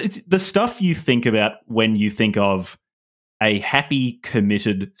the stuff you think about when you think of a happy,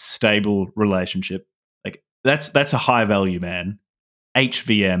 committed, stable relationship. Like, that's a high value man,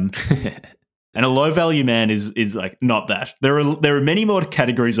 HVM. And a low value man is like not that. There are many more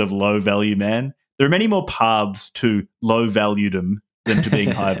categories of low value man. There are many more paths to low valuedom than to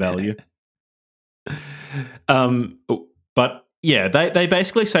being high value. But yeah, they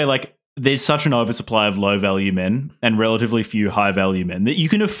basically say, like, there's such an oversupply of low value men and relatively few high value men that you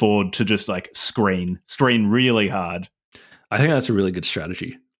can afford to just like screen really hard. I think that's a really good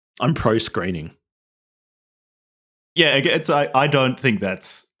strategy. I'm pro screening. Yeah, I don't think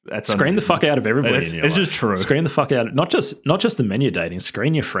that's screen the fuck out of everybody. It's just true. Screen the fuck out. Not just the men you're dating.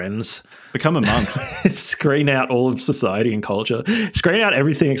 Screen your friends. Become a monk. Screen out all of society and culture. Screen out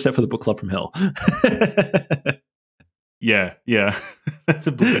everything except for the book club from hell. Yeah. That's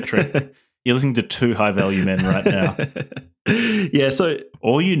a bullet trick. You're listening to two high value men right now. Yeah, so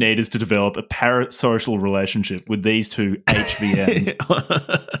all you need is to develop a parasocial relationship with these two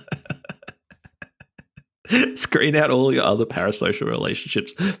HVMs. Screen out all your other parasocial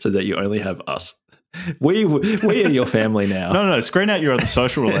relationships so that you only have us. We are your family now. No. Screen out your other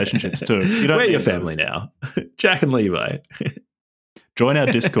social relationships too. We're your family now. Jack and Levi. Join our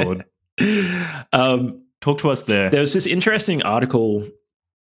Discord. Talk to us there. There was this interesting article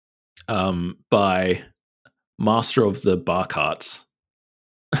by Master of the Bar Carts.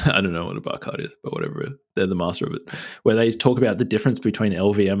 I don't know what a bar cart is, but whatever. They're the master of it. Where they talk about the difference between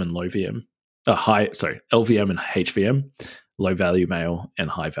LVM and low VM. LVM and HVM, low value male and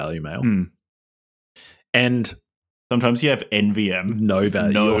high value male. And sometimes you have NVM, no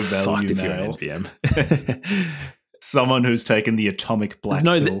value. No you're value fucked if male. you're an NVM. Someone who's taken the atomic black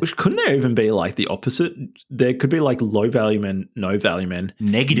pill. Couldn't there even be like the opposite? There could be like low value men, no value men,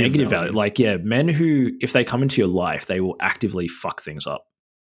 negative value. Like, men who, if they come into your life, they will actively fuck things up.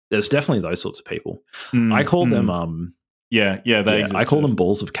 There's definitely those sorts of people. I call them they exist. I call them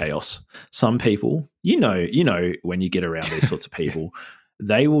balls of chaos. Some people, you know when you get around these sorts of people,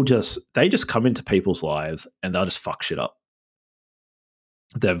 they just come into people's lives and they'll just fuck shit up.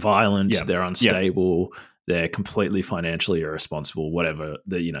 They're violent, they're unstable, they're completely financially irresponsible, whatever,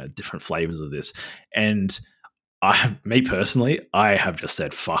 different flavors of this. And me personally, I have just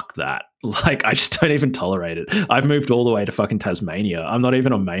said, fuck that. Like, I just don't even tolerate it. I've moved all the way to fucking Tasmania. I'm not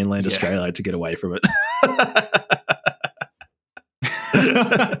even on mainland Australia to get away from it.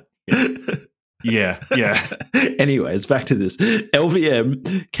 Yeah. Anyways, back to this.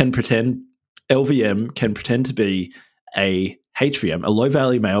 LVM can pretend to be a HVM. A low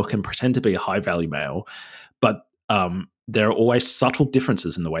value male can pretend to be a high value male, but there are always subtle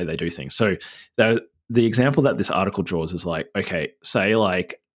differences in the way they do things. So the example that this article draws is like, okay, say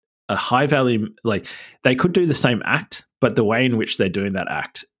like a high value, like they could do the same act, but the way in which they're doing that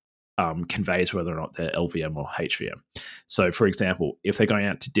act conveys whether or not they're LVM or HVM. So, for example, if they're going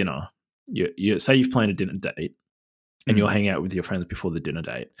out to dinner, you say you've planned a dinner date and you're hanging out with your friends before the dinner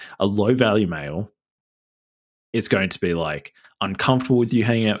date, a low value male is going to be like uncomfortable with you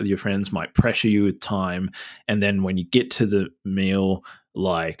hanging out with your friends, might pressure you with time, and then when you get to the meal,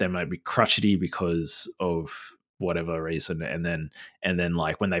 like they might be crotchety because of whatever reason, and then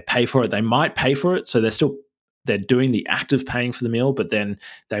like when they pay for it, they might pay for it, so they're doing the act of paying for the meal, but then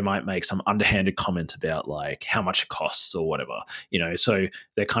they might make some underhanded comment about like how much it costs or whatever, so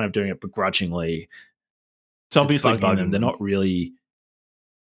they're kind of doing it begrudgingly. It's obviously bugging them. They're not really,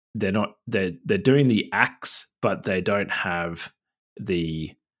 they're doing the acts, but they don't have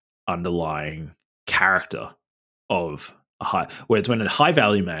the underlying character of a high. Whereas when a high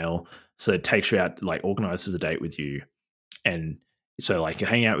value male So it takes you out, like organizes a date with you. And so like you're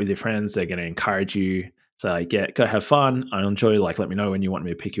hanging out with your friends, they're going to encourage you. So like, go have fun. I enjoy, like, let me know when you want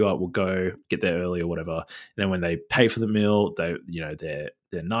me to pick you up. We'll go get there early or whatever. And then when they pay for the meal, they're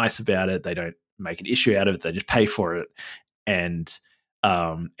nice about it. They don't make an issue out of it. They just pay for it. And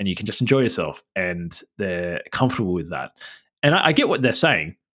you can just enjoy yourself, and they're comfortable with that. And I get what they're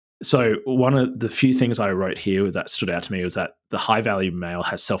saying. So one of the few things I wrote here that stood out to me was that the high value male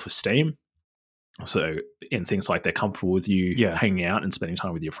has self-esteem. So in things like they're comfortable with you hanging out and spending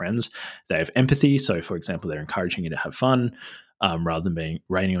time with your friends. They have empathy. So for example, they're encouraging you to have fun rather than being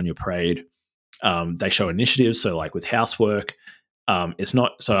raining on your parade. They show initiative. So like with housework, it's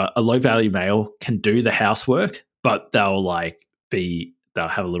not, so a low value male can do the housework, but they'll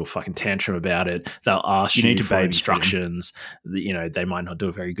have a little fucking tantrum about it. They'll ask you for instructions. They might not do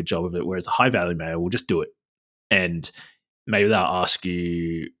a very good job of it. Whereas a high value male will just do it. And maybe they'll ask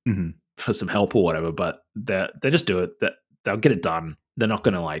you for some help or whatever, but they just do it. They'll get it done. They're not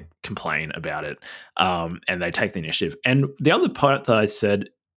going to like complain about it. And they take the initiative. And the other part that I said,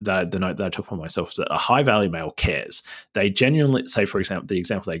 that the note that I took for myself, is that a high value male cares. They genuinely, say for example, the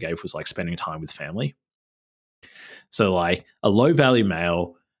example they gave was like spending time with family. So like a low value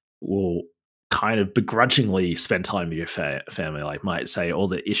male will kind of begrudgingly spend time with your family, like might say all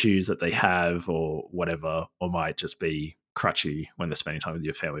the issues that they have or whatever, or might just be crutchy when they're spending time with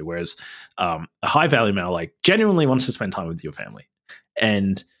your family. Whereas a high value male like genuinely wants to spend time with your family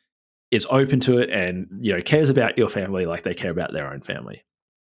and is open to it, and cares about your family like they care about their own family.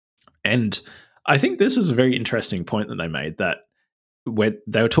 And I think this is a very interesting point that they made, that where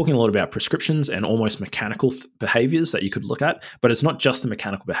they were talking a lot about prescriptions and almost mechanical behaviors that you could look at, but it's not just the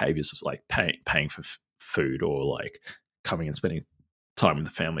mechanical behaviors of like paying for food or like coming and spending time with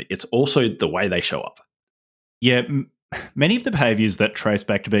the family. It's also the way they show up. Yeah, many of the behaviors that trace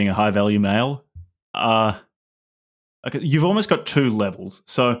back to being a high value male are, okay, you've almost got two levels.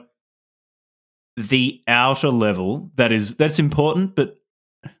 So the outer level that's important, but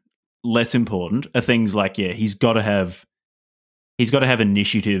less important are things like, he's got to have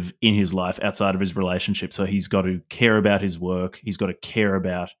initiative in his life outside of his relationship. So he's got to care about his work. He's got to care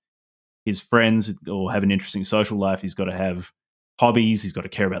about his friends or have an interesting social life. He's got to have hobbies. He's got to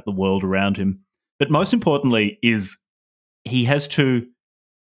care about the world around him. But most importantly is he has to,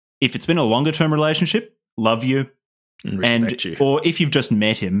 if it's been a longer term relationship, love you and respect you. Or if you've just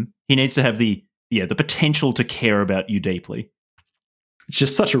met him, he needs to have the potential to care about you deeply. It's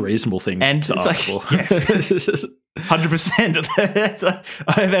just such a reasonable thing to ask for. Yeah, 100%.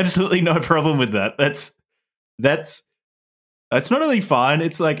 I have absolutely no problem with that. That's not only fine.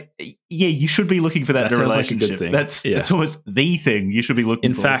 It's like, you should be looking for that in a relationship. Like a good thing. That's almost the thing you should be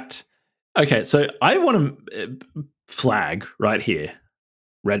looking for. In fact, okay, so I want to flag right here,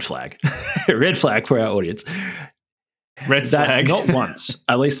 red flag, red flag for our audience. Red flag. Not once,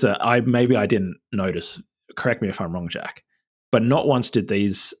 at least I didn't notice. Correct me if I'm wrong, Jack. But not once did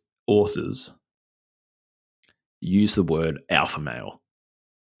these authors use the word alpha male.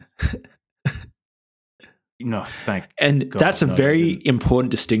 No, thank And God, that's a very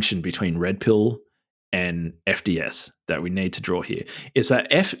important distinction between red pill and FDS that we need to draw here. Is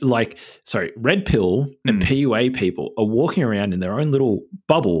that red pill and PUA people are walking around in their own little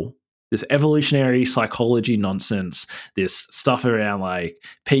bubble, this evolutionary psychology nonsense, this stuff around like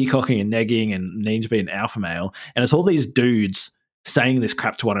peacocking and negging and needing to be an alpha male. And it's all these dudes saying this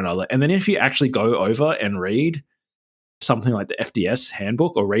crap to one another. And then if you actually go over and read something like the FDS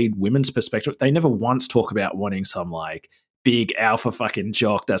handbook or read women's perspective, they never once talk about wanting some like big alpha fucking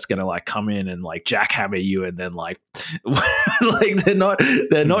jock that's going to like come in and like jackhammer you. And then like, like they're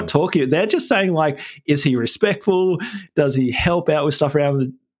not talking. They're just saying like, is he respectful? Does he help out with stuff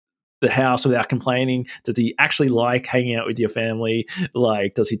around the house without complaining? Does he actually like hanging out with your family?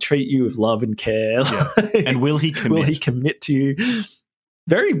 Like, does he treat you with love and care? Yeah. And will he commit? Will he commit to you?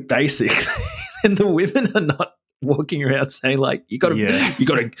 Very basic. And the women are not walking around saying like, you got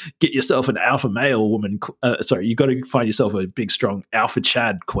to get yourself an alpha male woman. You got to find yourself a big, strong alpha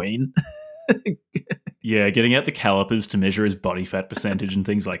Chad queen. Yeah, getting out the calipers to measure his body fat percentage and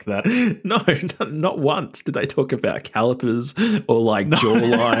things like that. No, not once did they talk about calipers or like jaw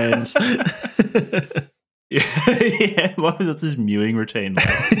lines. Yeah. What's his mewing routine like?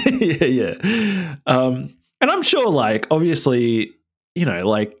 Yeah. And I'm sure, like, obviously,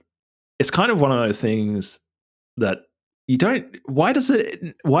 like, it's kind of one of those things that you don't. Why does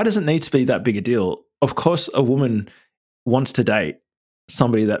it need to be that big a deal? Of course, a woman wants to date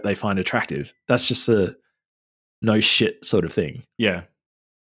somebody that they find attractive. That's just a no shit sort of thing. Yeah.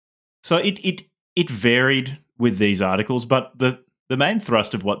 So it varied with these articles, but the the main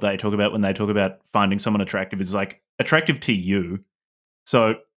thrust of what they talk about when they talk about finding someone attractive is like attractive to you.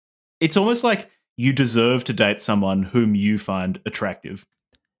 So it's almost like you deserve to date someone whom you find attractive.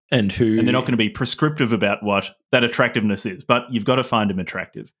 And they're not going to be prescriptive about what that attractiveness is, but you've got to find him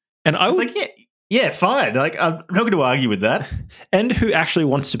attractive. And I was like, yeah, fine. Like, I'm not going to argue with that. And who actually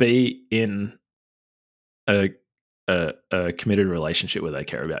wants to be in a committed relationship where they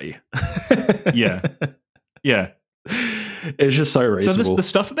care about you? Yeah. It's just so reasonable. So the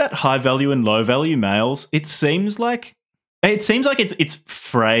stuff about high value and low value males, it seems like it's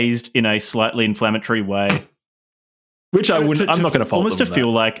phrased in a slightly inflammatory way. Which I'm not going to fault almost them to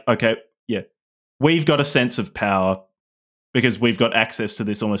feel like, okay, yeah, we've got a sense of power because we've got access to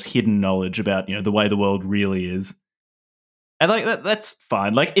this almost hidden knowledge about, the way the world really is. And like that's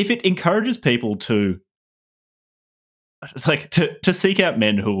fine. Like if it encourages people to seek out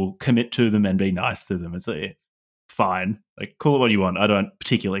men who will commit to them and be nice to them, it's like, fine. Like call it what you want. I don't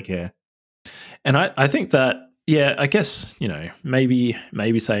particularly care. And I think that, yeah, I guess,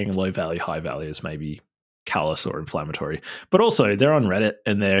 maybe saying low value, high value is maybe callous or inflammatory, but also they're on Reddit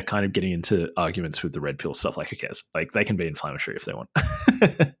and they're kind of getting into arguments with the red pill stuff. Like, who cares? Like, they can be inflammatory if they want.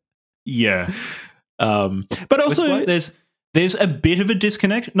 Yeah. But also there's a bit of a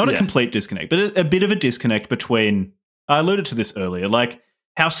disconnect, not a complete disconnect, but a bit of a disconnect between, I alluded to this earlier, like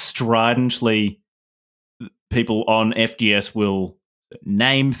how stridently people on FDS will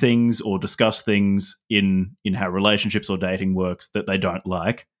name things or discuss things in how relationships or dating works that they don't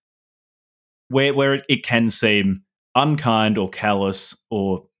like. Where it can seem unkind or callous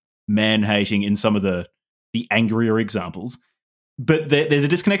or man-hating in some of the angrier examples. But there's a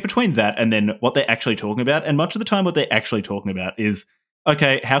disconnect between that and then what they're actually talking about. And much of the time what they're actually talking about is,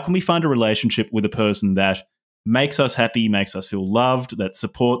 okay, how can we find a relationship with a person that makes us happy, makes us feel loved, that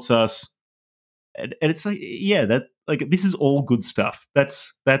supports us? And it's like, yeah, this is all good stuff.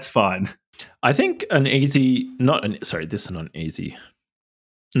 That's fine. I think this is not easy.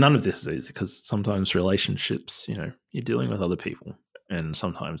 None of this is easy because sometimes relationships, you're dealing with other people and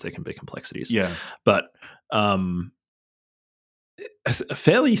sometimes there can be complexities. Yeah. But a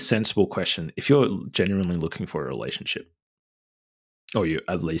fairly sensible question, if you're genuinely looking for a relationship, or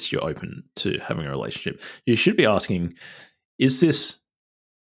at least you're open to having a relationship, you should be asking, is this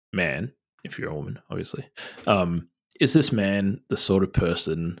man, if you're a woman, obviously, is this man the sort of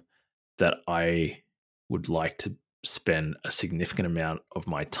person that I would like to spend a significant amount of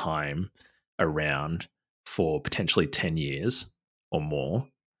my time around for potentially 10 years or more,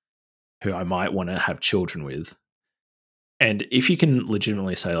 who I might want to have children with? And if you can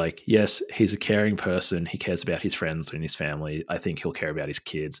legitimately say, like, yes, he's a caring person, he cares about his friends and his family, I think he'll care about his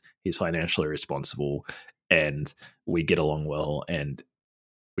kids, he's financially responsible, and we get along well, and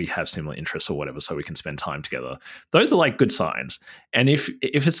we have similar interests or whatever, so we can spend time together. Those are like good signs. And if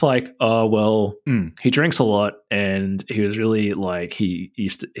it's like, oh well, he drinks a lot and he was really like he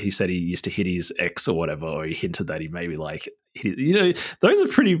said he used to hit his ex or whatever, or he hinted that he maybe like those are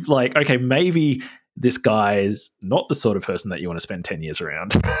pretty like, okay, maybe this guy is not the sort of person that you want to spend 10 years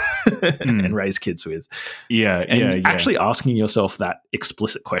around and raise kids with. Yeah. And actually asking yourself that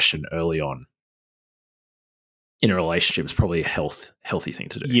explicit question early on in a relationship is probably a healthy thing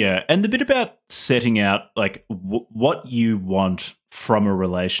to do. Yeah, and the bit about setting out like what you want from a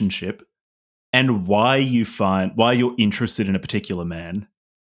relationship and why you're interested in a particular man.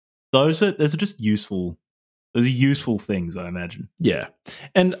 Those are just useful. Those are useful things, I imagine. Yeah,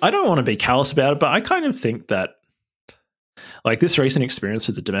 and I don't want to be callous about it, but I kind of think that, like, this recent experience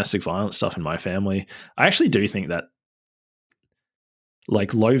with the domestic violence stuff in my family, I actually do think that,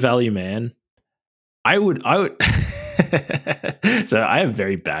 like, low value man, I would so I have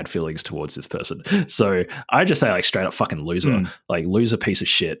very bad feelings towards this person. So I just say, like, straight up fucking loser, like loser piece of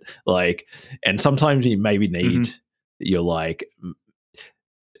shit. Like, and sometimes you maybe need, you're like,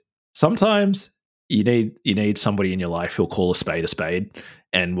 sometimes you need somebody in your life who'll call a spade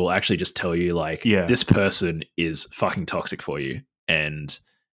and will actually just tell you, like, this person is fucking toxic for you and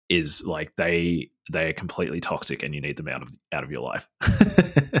is like, they are completely toxic and you need them out of your life.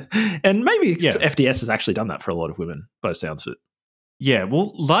 And maybe FDS has actually done that for a lot of women, by the sounds of it. Yeah,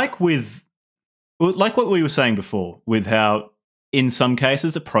 well, like what we were saying before, with how in some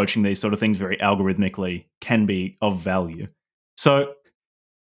cases approaching these sort of things very algorithmically can be of value. So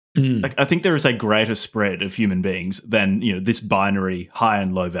like, I think there is a greater spread of human beings than, this binary high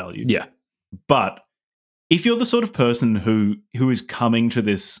and low value. Yeah. But if you're the sort of person who is coming to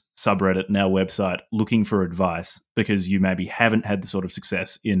this subreddit and our website looking for advice because you maybe haven't had the sort of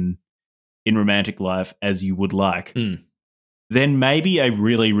success in romantic life as you would like, then maybe a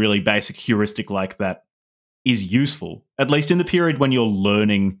really, really basic heuristic like that is useful, at least in the period when you're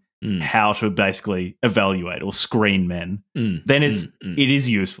learning how to basically evaluate or screen men, then it is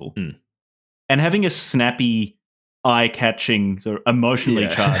useful. And having a snappy, eye-catching, sort of emotionally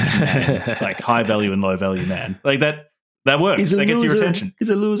charged man, like high value and low value man, like that works. That gets your attention. He's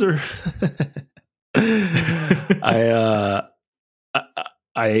a loser. I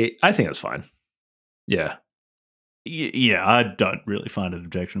think that's fine. Yeah. Yeah, I don't really find it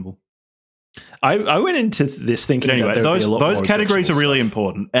objectionable. I went into this thinking anyway, that those categories are really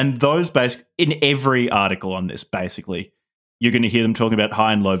important, and those in every article on this, basically, you're going to hear them talking about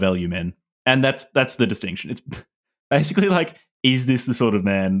high and low value men, and that's the distinction. It's basically like, is this the sort of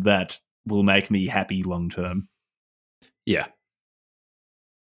man that will make me happy long term? Yeah,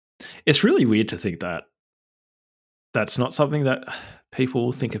 it's really weird to think that that's not something that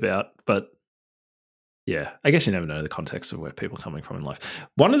people think about, but. Yeah, I guess you never know the context of where people are coming from in life.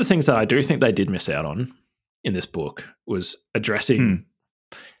 One of the things that I do think they did miss out on in this book was addressing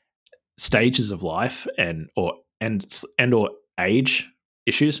stages of life and or age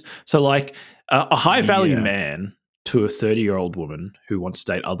issues. So, like a high value man to a 30-year-old woman who wants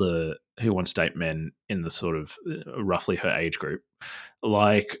to date men in the sort of roughly her age group,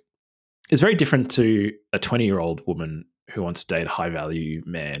 like, is very different to a 20-year-old woman who wants to date a high value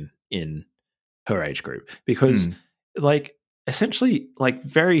man in her age group, because like essentially like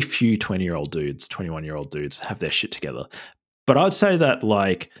very few 20-year-old dudes, 21-year-old dudes have their shit together. But I'd say that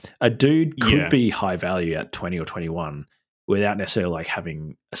like a dude could be high value at 20 or 21 without necessarily like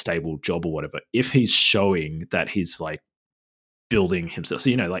having a stable job or whatever, if he's showing that he's like building himself. So,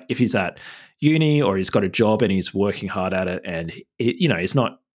 you know, like if he's at uni or he's got a job and he's working hard at it, and you know, he's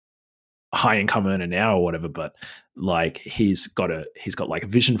not high income earner now or whatever, but like he's got like a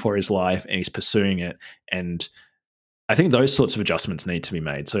vision for his life and he's pursuing it. And I think those sorts of adjustments need to be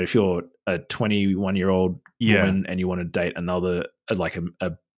made. So if you're a 21-year-old woman and you want to date another, like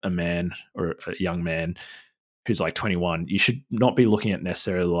a man or a young man who's like 21, you should not be looking at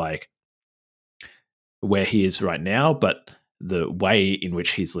necessarily like where he is right now, but the way in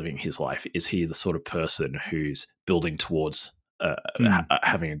which he's living his life. Is he the sort of person who's building towards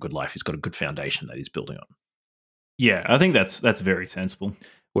having a good life? He's got a good foundation that he's building on. Yeah, I think that's very sensible.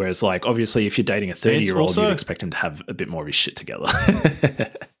 Whereas, like, obviously, if you're dating a 30-year-old, you'd expect him to have a bit more of his shit together.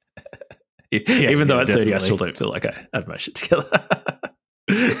 Even though at 30, I still don't feel like I have my shit together.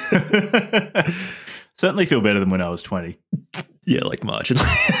 Certainly feel better than when I was 20. Yeah, like marginally.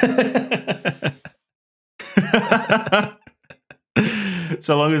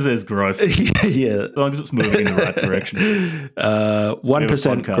 So long as there's growth. Yeah. So long as it's moving in the right direction.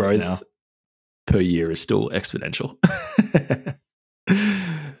 1% growth now per year is still exponential.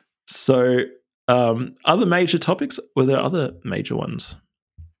 So, other major topics? Were there other major ones?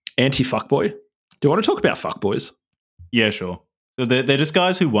 Anti-fuckboy. Do you want to talk about fuckboys? Yeah, sure. So they're just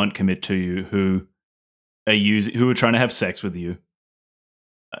guys who won't commit to you, who are trying to have sex with you.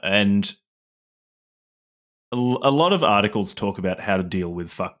 And a lot of articles talk about how to deal with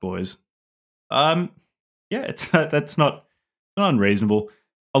fuckboys. That's not unreasonable.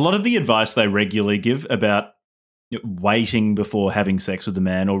 A lot of the advice they regularly give about waiting before having sex with a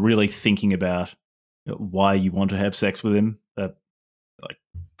man, or really thinking about why you want to have sex with him, like,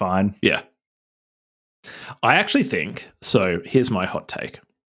 fine. Yeah. I actually think, so here's my hot take.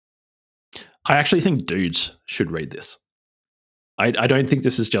 I actually think dudes should read this. I don't think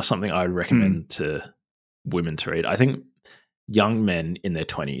this is just something I would recommend to women to read. I think young men in their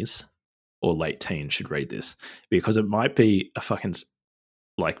 20s or late teens should read this, because it might be a fucking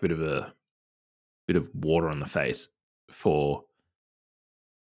like bit of water on the face for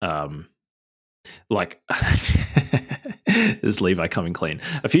like this is Levi coming clean.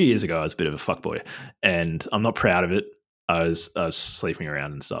 A few years ago I was a bit of a fuckboy, and I'm not proud of it. I was sleeping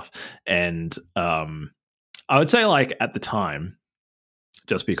around and stuff, and I would say, like, at the time,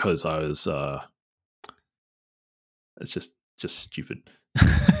 just because I was it's just stupid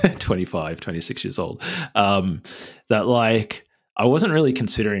 25, 26 years old, that like I wasn't really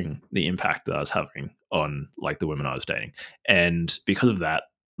considering the impact that I was having on like the women I was dating. And because of that,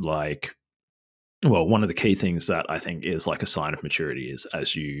 like, well, one of the key things that I think is like a sign of maturity is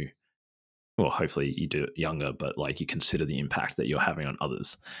as you, well, hopefully you do it younger, but like you consider the impact that you're having on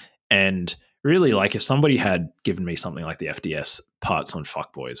others. And really, like, if somebody had given me something like the FDS parts on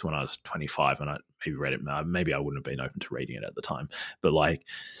fuckboys when I was 25 and I maybe read it, maybe I wouldn't have been open to reading it at the time. But like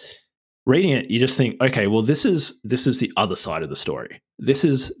reading it, you just think, okay, well, this is the other side of the story. This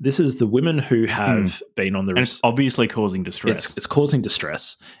is the women who have been on the, and it's obviously causing distress. It's causing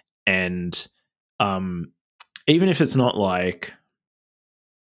distress, and even if it's not like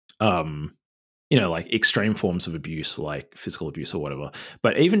like extreme forms of abuse, like physical abuse or whatever.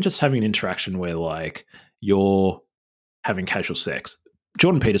 But even just having an interaction where like you're having casual sex.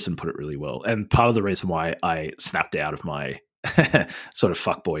 Jordan Peterson put it really well. And part of the reason why I snapped out of my sort of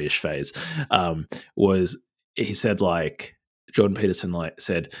fuckboyish phase was he said, like, Jordan Peterson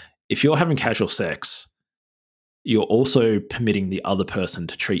said, if you're having casual sex, you're also permitting the other person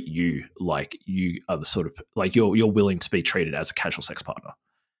to treat you like you are the sort of, like, you're willing to be treated as a casual sex partner.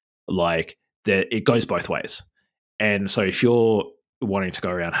 Like, it goes both ways. And so if you're wanting to go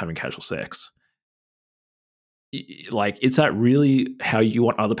around having casual sex, like, is that really how you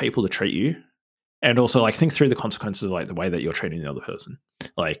want other people to treat you? And also, like, think through the consequences of like the way that you're treating the other person.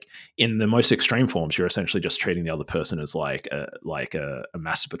 Like, in the most extreme forms, you're essentially just treating the other person as like a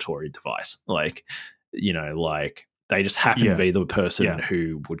masturbatory device. Like, like they just happen to be the person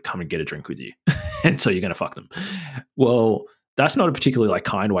who would come and get a drink with you, and so you're going to fuck them. Well, that's not a particularly like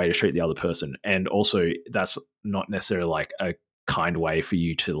kind way to treat the other person, and also that's not necessarily like a kind way for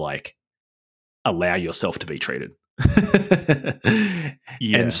you to like allow yourself to be treated.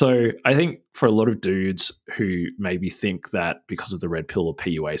 And so I think for a lot of dudes who maybe think that because of the red pill or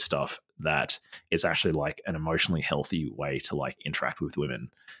PUA stuff, that it's actually like an emotionally healthy way to like interact with women,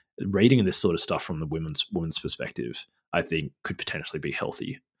 reading this sort of stuff from the woman's perspective, I think could potentially be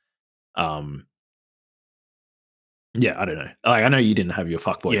healthy. Yeah, I don't know. Like, I know you didn't have your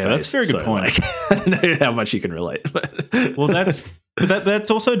fuckboy phase. That's a very good point. Like, I don't know how much you can relate. But well,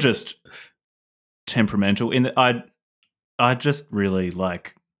 that's also just temperamental. In that I just really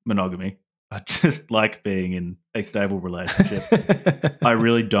like monogamy. I just like being in a stable relationship. I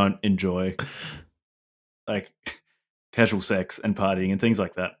really don't enjoy like casual sex and partying and things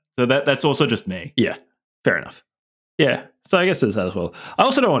like that. So that's also just me. Yeah, fair enough. Yeah, so I guess there's that as well. I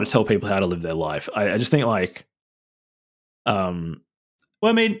also don't want to tell people how to live their life. I just think like, well,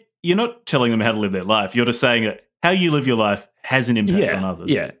 I mean, you're not telling them how to live their life. You're just saying that how you live your life has an impact on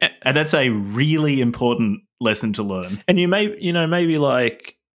others. Yeah, and that's a really important lesson to learn. And maybe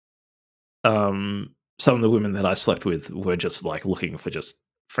like, some of the women that I slept with were just like looking for just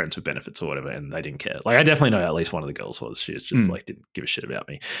friends with benefits or whatever, and they didn't care. Like, I definitely know at least one of the girls was. She was just like didn't give a shit about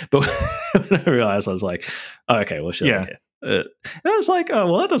me. But when I realized, I was like, oh, okay, well, she doesn't care. And I was like, oh,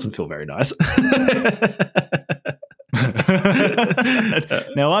 well, that doesn't feel very nice.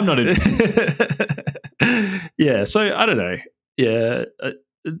 Now I'm not interested. Yeah, so I don't know. Yeah,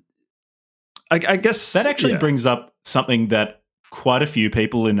 I guess that actually brings up something that quite a few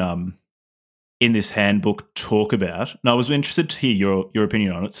people in this handbook talk about. And I was interested to hear your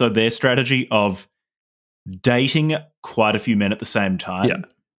opinion on it. So their strategy of dating quite a few men at the same time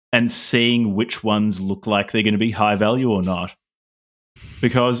and seeing which ones look like they're going to be high value or not.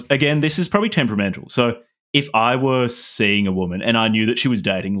 Because, again, this is probably temperamental. So if I were seeing a woman and I knew that she was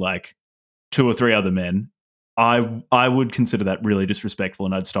dating like 2 or 3 other men, I would consider that really disrespectful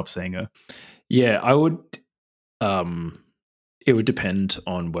and I'd stop seeing her. Yeah, I would. It would depend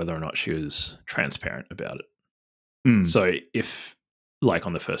on whether or not she was transparent about it. So if, like,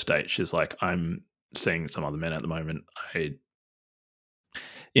 on the first date, she's like, I'm seeing some other men at the moment, I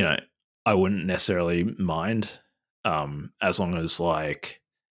wouldn't necessarily mind, as long as like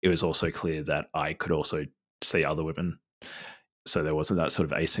it was also clear that I could also see other women, so there wasn't that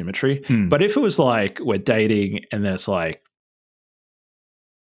sort of asymmetry. But if it was like we're dating and then it's like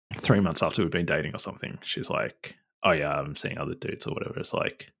 3 months after we've been dating or something, she's like, oh yeah, I'm seeing other dudes or whatever, it's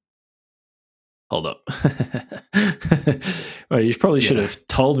like, hold up. Well, you probably should have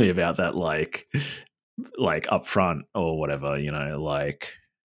told me about that, like up front or whatever, like,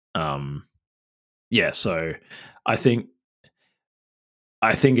 so I think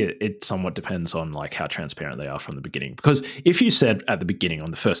it somewhat depends on like how transparent they are from the beginning. Because if you said at the beginning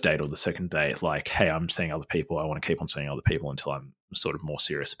on the first date or the second date, like, hey, I'm seeing other people, I want to keep on seeing other people until I'm sort of more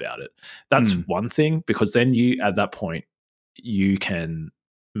serious about it, that's one thing, because then you, at that point, you can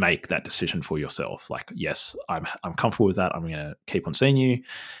make that decision for yourself. Like, yes, I'm comfortable with that, I'm going to keep on seeing you.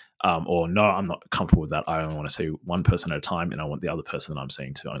 Or no, I'm not comfortable with that, I only want to see one person at a time, and I want the other person that I'm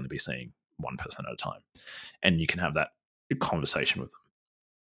seeing to only be seeing one person at a time. And you can have that conversation with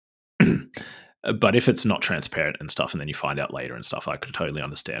them. But if it's not transparent and stuff, and then you find out later and stuff, I could totally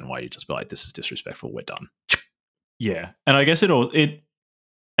understand why you just be like, this is disrespectful, we're done. Yeah. And I guess it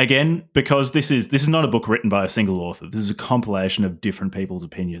again, because this is not a book written by a single author, this is a compilation of different people's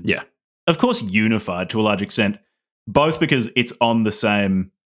opinions. Yeah. Of course, unified to a large extent, both because it's on the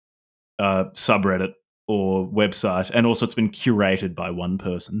same subreddit or website, and also it's been curated by one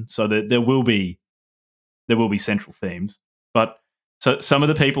person. So there will be central themes. But so some of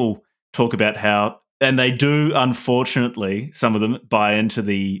the people talk about how And they do, unfortunately, some of them buy into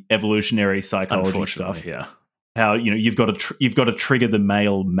the evolutionary psychology stuff. Yeah. How you've got to trigger the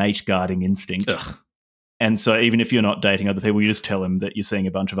male mate guarding instinct. Ugh. And so even if you're not dating other people, you just tell him that you're seeing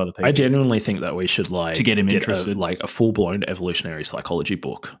a bunch of other people. I genuinely think that we should to get him interested, a full-blown evolutionary psychology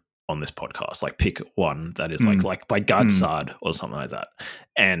book on this podcast. Like pick one that is like by Gadsard or something like that,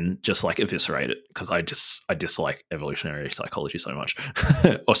 and just like eviscerate it, because I dislike evolutionary psychology so much,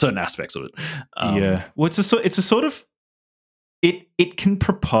 or certain aspects of it. Yeah, well, it's a sort of it can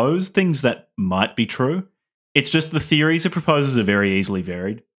propose things that might be true. It's just the theories it proposes are very easily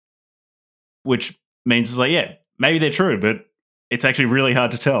varied, which means it's like, yeah, maybe they're true, but it's actually really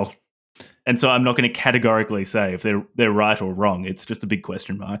hard to tell. And so I'm not going to categorically say if they're right or wrong. It's just a big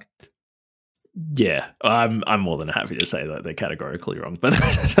question mark. Yeah, I'm more than happy to say that they're categorically wrong, but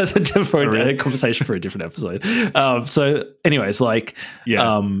that's a different conversation for a different episode. So, anyways, like,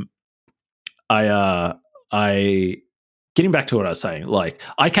 yeah, I getting back to what I was saying, like,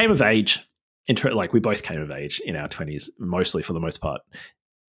 I came of age. Like, we both came of age in our 20s, mostly for the most part.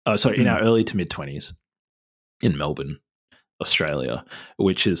 In our early to mid 20s in Melbourne, Australia,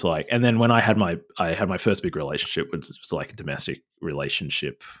 which is like, and then when I had my first big relationship, which was like a domestic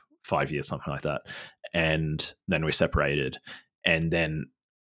relationship, 5 years, something like that, and then we separated, and then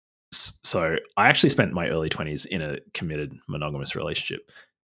so I actually spent my early 20s in a committed monogamous relationship,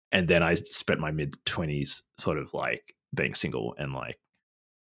 and then I spent my mid 20s sort of like being single and like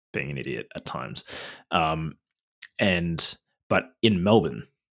being an idiot at times, but in Melbourne.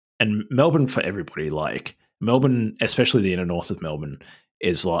 And Melbourne, for everybody, like Melbourne, especially the inner north of Melbourne,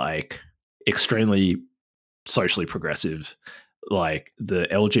 is like extremely socially progressive. Like the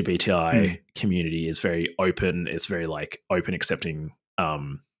LGBTI community is very open. It's very like open, accepting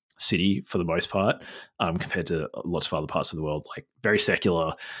city for the most part, compared to lots of other parts of the world. Like very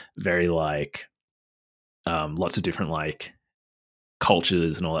secular, very like lots of different like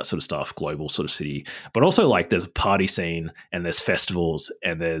cultures and all that sort of stuff, global sort of city. But also like there's a party scene and there's festivals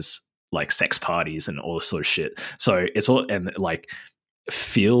and there's like sex parties and all this sort of shit. So it's all, and like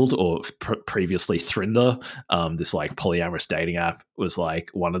Field, or previously Thrinder, this like polyamorous dating app, was like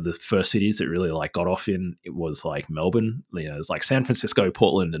one of the first cities that really like got off in. It was like Melbourne, it was like San Francisco,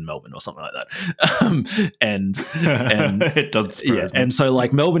 Portland, and Melbourne, or something like that. And it does, yeah. And so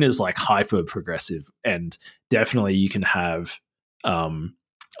like Melbourne is like hyper progressive, and definitely you can have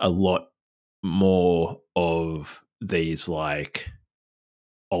a lot more of these like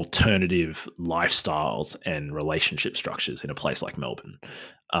alternative lifestyles and relationship structures in a place like Melbourne.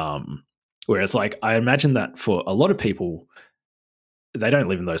 Whereas like I imagine that for a lot of people, they don't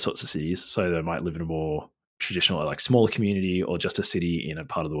live in those sorts of cities, so they might live in a more traditional, like smaller community, or just a city in a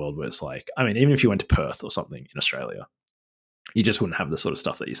part of the world where it's like, I mean, even if you went to Perth or something in Australia, you just wouldn't have the sort of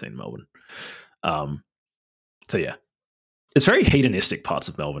stuff that you see in Melbourne. So yeah, it's very hedonistic parts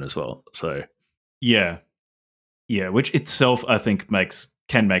of Melbourne as well. So yeah, which itself I think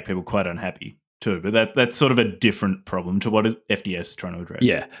can make people quite unhappy too. But that's sort of a different problem to what FDS is trying to address.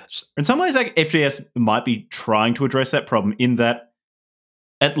 Yeah, in some ways, like FDS might be trying to address that problem in that,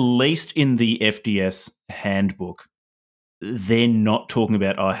 at least in the FDS handbook, they're not talking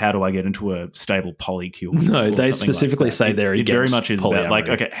about, how do I get into a stable polycule? No, they specifically like say they're against it very much is polyamory. about like,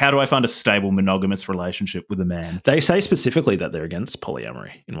 okay, how do I find a stable monogamous relationship with a man? They say specifically that they're against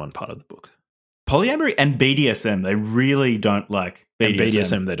polyamory in one part of the book. Polyamory and BDSM, they really don't like BDSM. And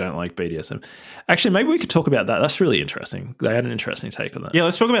BDSM, they don't like BDSM. Actually, maybe we could talk about that. That's really interesting. They had an interesting take on that. Yeah,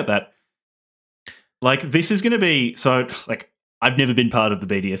 let's talk about that. Like, this is going to be, so, like, I've never been part of the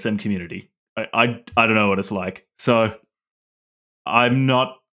BDSM community. I don't know what it's like. So I'm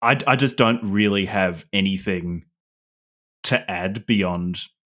not, I just don't really have anything to add beyond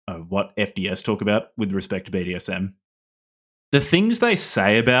what FDS talk about with respect to BDSM. The things they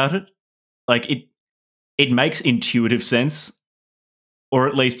say about it, like it makes intuitive sense, or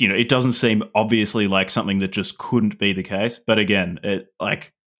at least, it doesn't seem obviously like something that just couldn't be the case. But again, I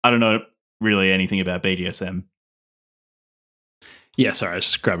don't know really anything about BDSM. Yeah, sorry, I was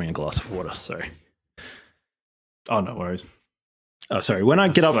just grabbing a glass of water. Sorry. Oh, no worries. Oh, sorry. When I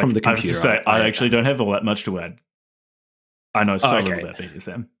get up from the computer, I was just say, I actually don't have all that much to add. I know so little about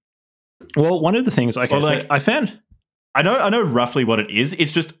BDSM. Well, one of the things I found. I know roughly what it is.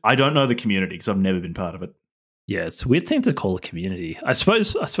 It's just I don't know the community because I've never been part of it. Yeah, it's a weird thing to call a community. I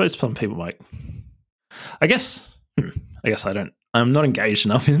suppose some people might. I guess I don't. I'm not engaged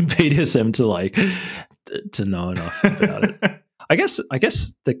enough in BDSM to know enough about it. I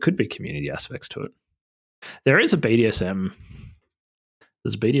guess there could be community aspects to it. There is a BDSM.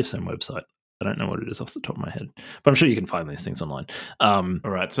 There's a BDSM website. I don't know what it is off the top of my head, but I'm sure you can find these things online. All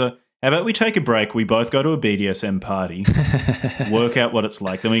right, so How about we take a break? We both go to a BDSM party, work out what it's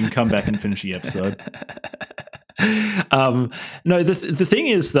like, then we can come back and finish the episode. No, the thing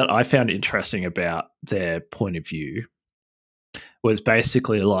is that I found interesting about their point of view was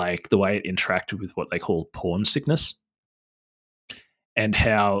basically like the way it interacted with what they call porn sickness, and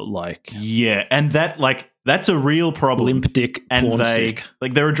how like and that like that's a real problem. Limp dick porn sick.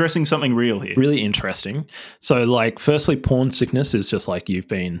 Like they're addressing something real here. Really interesting. So like, firstly, porn sickness is just like you've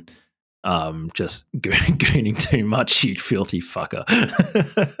been just gooning too much, you filthy fucker.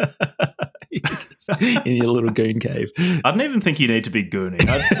 In your little goon cave. I don't even think you need to be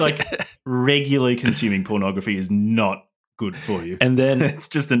gooning. Like regularly consuming pornography is not good for you. And then it's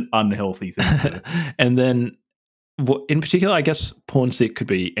just an unhealthy thing. And then in particular, I guess porn sick could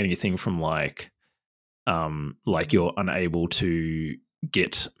be anything from like you're unable to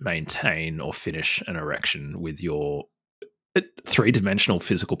maintain or finish an erection with your three-dimensional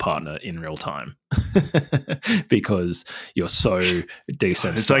physical partner in real time because you're so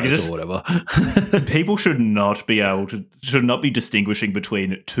desensitized or whatever. People should not be distinguishing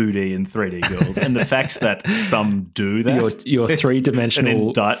between 2D and 3D girls, and the fact that some do that, your three-dimensional an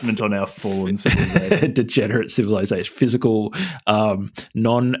indictment on our fallen civilization, degenerate civilization, physical,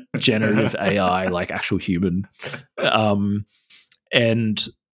 non-generative AI, like actual human, and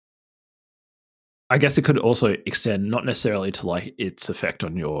I guess it could also extend not necessarily to like its effect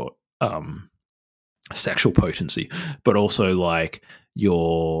on your sexual potency, but also like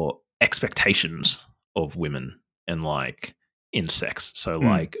your expectations of women and like in sex. So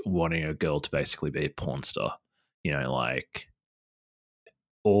like wanting a girl to basically be a porn star, you know, like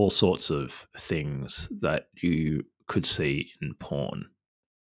all sorts of things that you could see in porn,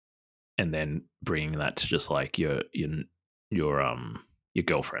 and then bringing that to just like your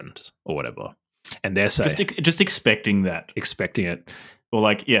girlfriend or whatever. And they're saying just expecting it, or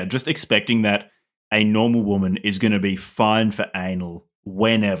like just expecting that a normal woman is going to be fine for anal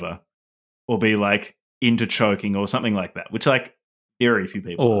whenever, or be like into choking or something like that, which like very few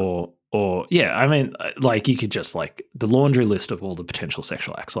people or I mean, like you could just like the laundry list of all the potential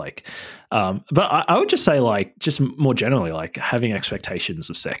sexual acts, like but I would just say like just more generally like having expectations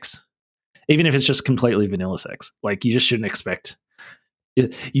of sex, even if it's just completely vanilla sex, like you just shouldn't expect.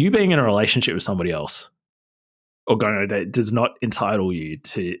 You being in a relationship with somebody else or going on a date does not entitle you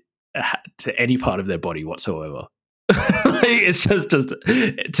to any part of their body whatsoever. It's just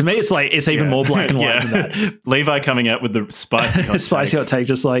to me, it's like it's even more black and white than that. Levi coming out with the spicy hot take.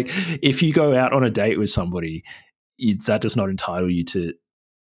 Just like if you go out on a date with somebody, that does not entitle you to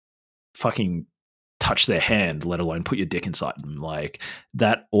fucking touch their hand, let alone put your dick inside them. Like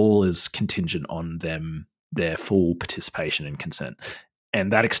that all is contingent on them, their full participation and consent.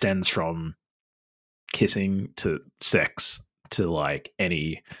 And that extends from kissing to sex to like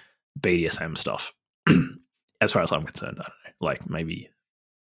any BDSM stuff. As far as I'm concerned, I don't know. Like maybe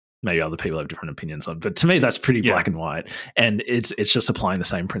other people have different opinions on, but to me that's pretty black and white. And it's just applying the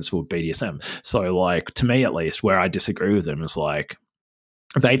same principle of BDSM. So like to me at least, where I disagree with them is like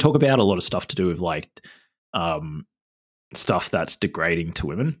they talk about a lot of stuff to do with like stuff that's degrading to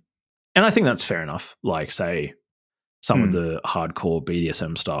women. And I think that's fair enough. Like say some of the hardcore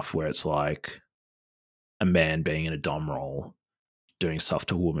BDSM stuff where it's like a man being in a dom role doing stuff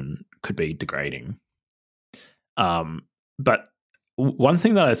to a woman could be degrading. But one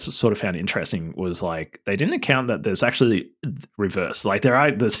thing that I sort of found interesting was like they didn't account that there's actually reverse. Like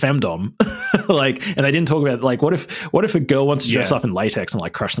there's femdom, like, and they didn't talk about like what if a girl wants to dress up in latex and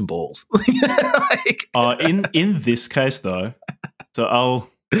like crush some balls. Like, in this case though, so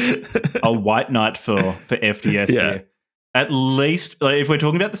I'll white knight for FDS here. At least, like, if we're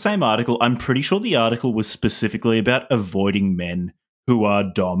talking about the same article, I'm pretty sure the article was specifically about avoiding men who are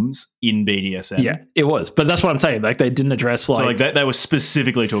doms in BDSM. Yeah, it was. But that's what I'm saying. Like, they didn't address, like... So, like, they were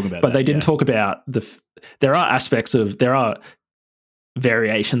specifically talking about but they didn't talk about there are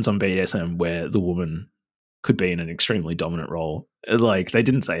variations on BDSM where the woman could be in an extremely dominant role. Like, they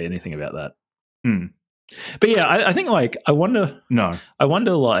didn't say anything about that. But yeah, I think, like, I wonder,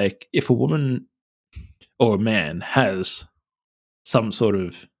 like, if a woman or a man has some sort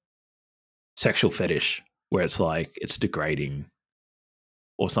of sexual fetish where it's like it's degrading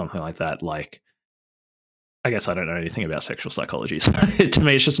or something like that. Like, I guess I don't know anything about sexual psychology. So to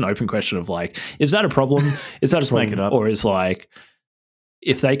me, it's just an open question of like, is that a problem? Is that a problem? Make it up. Or is like,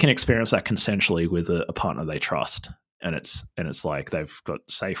 if they can experience that consensually with a partner they trust, and it's like they've got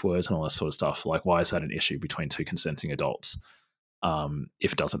safe words and all that sort of stuff, like why is that an issue between two consenting adults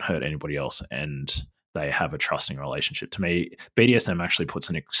if it doesn't hurt anybody else and they have a trusting relationship? To me, BDSM actually puts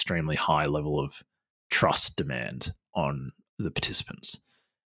an extremely high level of trust demand on the participants.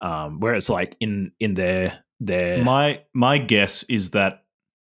 Where it's like in their my guess is that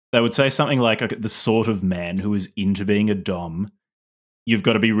they would say something like, okay, the sort of man who is into being a dom, you've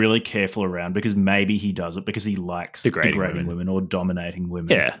got to be really careful around because maybe he does it because he likes degrading women or dominating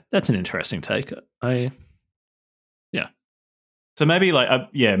women. Yeah, that's an interesting take. So maybe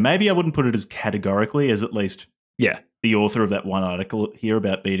maybe I wouldn't put it as categorically as at least the author of that one article here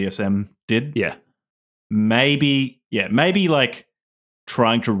about BDSM did. Yeah. Maybe like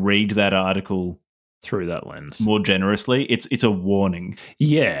trying to read that article through that lens more generously. It's a warning.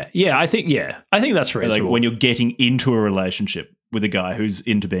 Yeah, I think that's reasonable. Like when you're getting into a relationship with a guy who's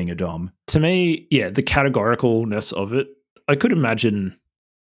into being a dom. To me, the categoricalness of it, I could imagine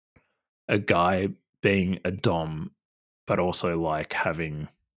a guy being a dom, but also like having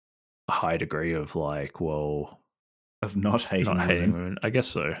a high degree of of not hating women. I guess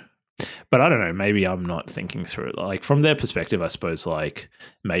so. But I don't know, maybe I'm not thinking through it. Like from their perspective, I suppose like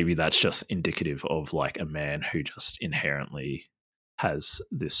maybe that's just indicative of like a man who just inherently has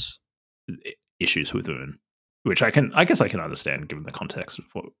this issues with women, which I guess I can understand given the context of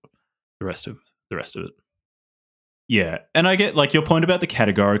what the rest of it. Yeah, and I get like your point about the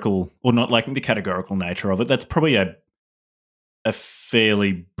categorical or not liking the categorical nature of it. That's probably a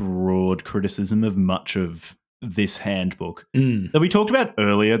fairly broad criticism of much of this handbook that we talked about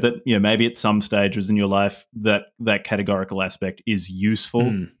earlier, that maybe at some stages in your life that categorical aspect is useful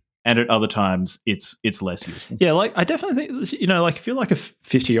and at other times it's less useful. Yeah, like I definitely think like if you're like a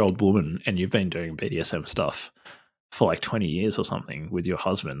 50-year-old woman and you've been doing BDSM stuff for like 20 years or something with your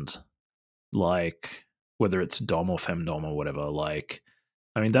husband, like whether it's dom or femdom or whatever, like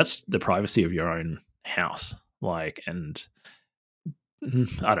I mean that's the privacy of your own house, like, and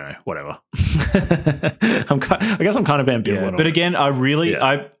I don't know, whatever. I guess I'm kind of ambivalent. Yeah, but again, I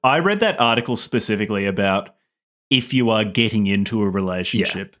read that article specifically about if you are getting into a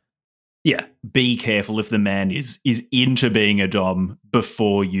relationship. Yeah. Be careful if the man is into being a dom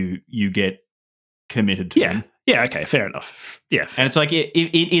before you get committed to him. Yeah, okay, fair enough. Yeah. And it's like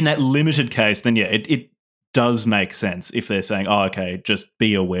in that limited case, then it does make sense if they're saying, "Oh, okay, just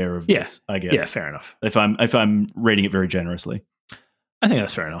be aware of this," I guess. Yeah, fair enough. If I'm reading it very generously. I think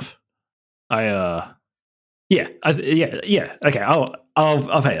that's fair enough. Okay. I'll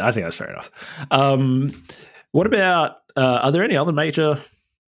pay. I think that's fair enough. What about? Are there any other major?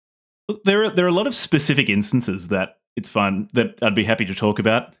 There are a lot of specific instances that it's fun that I'd be happy to talk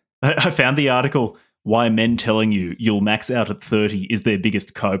about. I found the article "Why Men Telling You You'll Max Out at 30 Is Their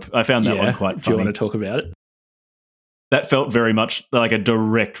Biggest Cope." I found that one quite funny. Do you want to talk about it? That felt very much like a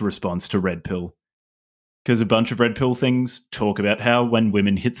direct response to Red Pill. Because a bunch of Red Pill things talk about how when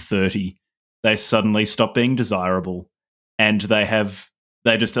women hit 30, they suddenly stop being desirable and they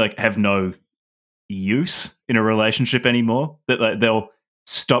just like have no use in a relationship anymore. That like, they'll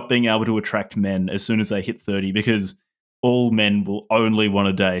stop being able to attract men as soon as they hit 30 because all men will only want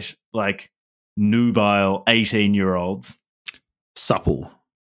to date like nubile 18-year-olds. Supple.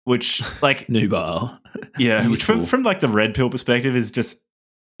 Which like nubile. Yeah, which from like the Red Pill perspective is just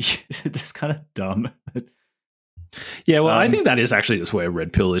kind of dumb. Yeah, well, I think that is actually just where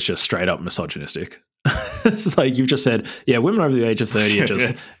Red Pill is just straight up misogynistic. It's like you've just said, women over the age of 30 are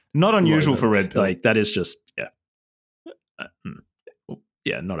just not unusual for Red Pill. Like that is just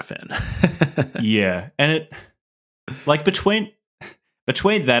not a fan. Yeah, and it like between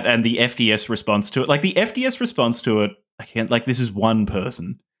that and the FDS response to it, like the FDS response to it, I can't like this is one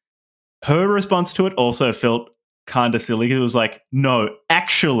person. Her response to it also felt kind of silly. It was like, no,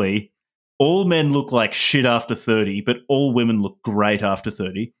 actually, all men look like shit after 30, but all women look great after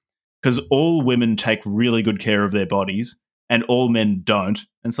 30 because all women take really good care of their bodies and all men don't.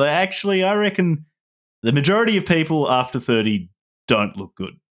 And so actually, I reckon the majority of people after 30 don't look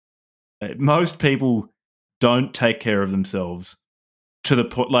good. Most people don't take care of themselves to the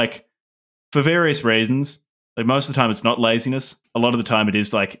point, like, for various reasons. Like most of the time it's not laziness. A lot of the time it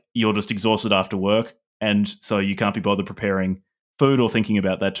is like you're just exhausted after work and so you can't be bothered preparing food or thinking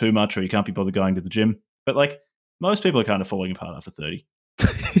about that too much, or you can't be bothered going to the gym. But like most people are kind of falling apart after 30.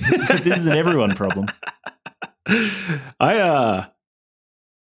 This is an everyone problem. I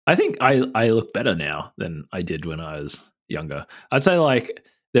think I look better now than I did when I was younger. I'd say like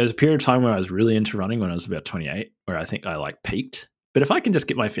there was a period of time where I was really into running when I was about 28, where I think I like peaked. But if I can just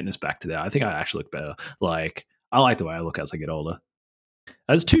get my fitness back to there, I think I actually look better. Like, I like the way I look as I get older.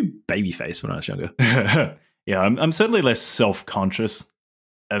 I was too baby faced when I was younger. Yeah, I'm certainly less self-conscious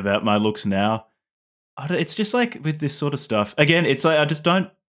about my looks now. It's just like with this sort of stuff. Again, it's like I just don't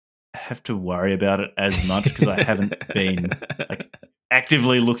have to worry about it as much because I haven't been like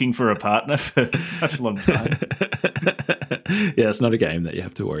actively looking for a partner for such a long time. Yeah, it's not a game that you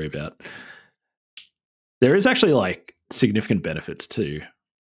have to worry about. There is actually like significant benefits to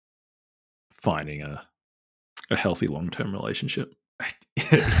finding a healthy long-term relationship.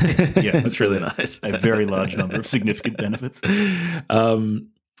 Yeah, that's really nice. A very large number of significant benefits.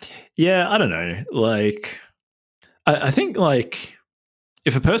 Yeah, I don't know. Like, I think like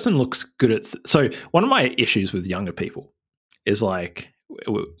if a person looks good at so one of my issues with younger people is like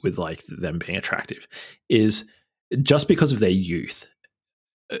with like them being attractive is just because of their youth,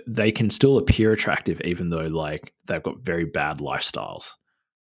 they can still appear attractive even though like they've got very bad lifestyles.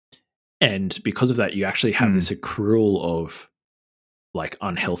 And because of that, you actually have this accrual of like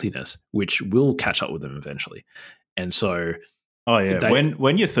unhealthiness, which will catch up with them eventually. And so, oh yeah,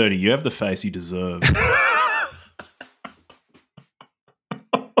 when you're 30, you have the face you deserve.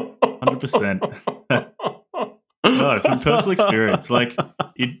 100%. No, from personal experience, like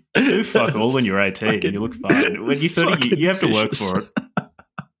you do fuck all when you're 18 and you look fine. When you're 30, you have to work for it.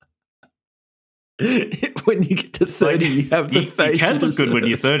 When you get to 30, you have the face. You can look good when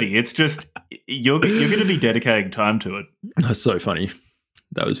you're 30. It's just you're going to be dedicating time to it. That's so funny.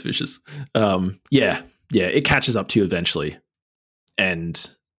 That was vicious. Yeah, it catches up to you eventually, and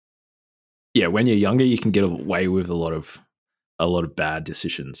yeah, when you're younger, you can get away with a lot of bad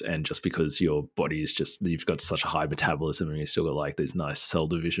decisions, and just because your body is just you've got such a high metabolism and you still got like this nice cell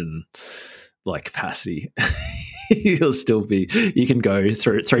division like capacity. You'll still be, you can go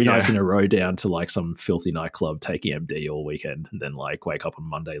through three nights in a row down to like some filthy nightclub taking MD all weekend and then like wake up on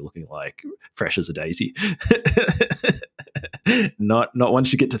Monday looking like fresh as a daisy. Not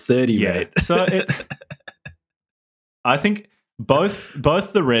once you get to 30, mate. So I think both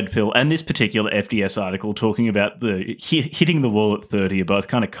the red pill and this particular FDS article talking about the hitting the wall at 30 are both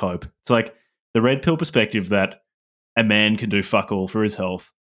kind of cope. It's like the red pill perspective that a man can do fuck all for his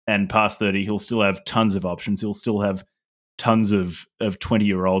health, and past 30, he'll still have tons of options. He'll still have tons of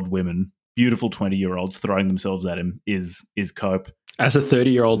 20-year-old women, beautiful 20-year-olds throwing themselves at him is cope. As a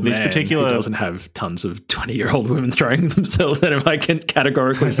 30-year-old man who doesn't have tons of 20-year-old women throwing themselves at him, I can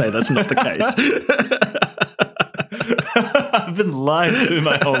categorically say that's not the case. I've been lied to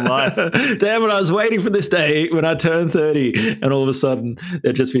my whole life. Damn it, I was waiting for this day when I turned 30 and all of a sudden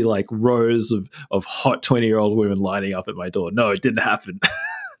there'd just be like rows of hot 20-year-old women lining up at my door. No, it didn't happen.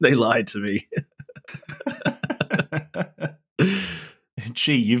 They lied to me.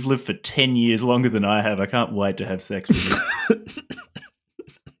 Gee, you've lived for 10 years longer than I have. I can't wait to have sex with you.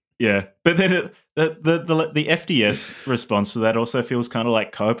 Yeah. But then the FDS response to that also feels kind of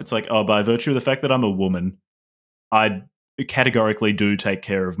like cope. It's like, oh, by virtue of the fact that I'm a woman, I categorically do take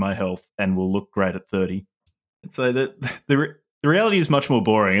care of my health and will look great at 30. So the reality is much more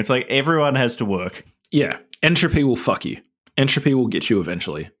boring. It's like everyone has to work. Yeah. Entropy will fuck you. Entropy will get you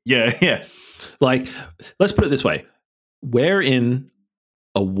eventually. Yeah. Like, let's put it this way. We're in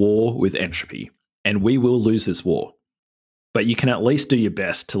a war with entropy and we will lose this war. But you can at least do your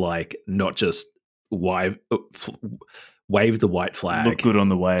best to like not just wave the white flag. Look good on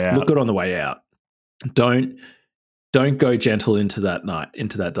the way out. Look good on the way out. Don't go gentle into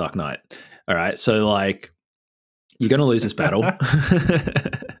that dark night. All right. So like you're going to lose this battle.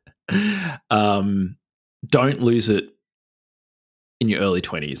 Don't lose it in your early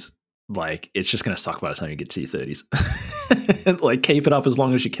 20s. Like it's just going to suck by the time you get to your 30s. Like keep it up as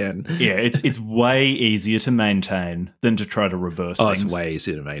long as you can. Yeah, it's way easier to maintain than to try to reverse things. It's way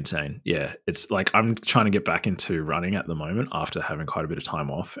easier to maintain. Yeah, it's like I'm trying to get back into running at the moment after having quite a bit of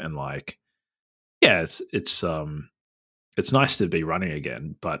time off, and like, yeah, it's nice to be running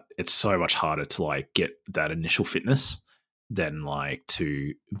again, but it's so much harder to like get that initial fitness than like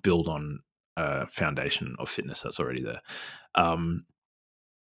to build on a foundation of fitness that's already there.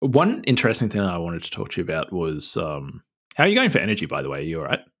 One interesting thing I wanted to talk to you about was how are you going for energy, by the way? Are you all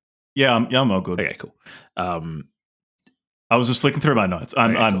right? Yeah, I'm all good. Okay, cool. I was just flicking through my notes.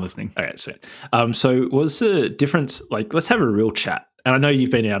 I'm listening. Okay, sweet. So what's the difference? Like, let's have a real chat. And I know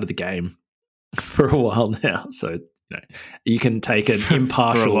you've been out of the game for a while now, so you can take an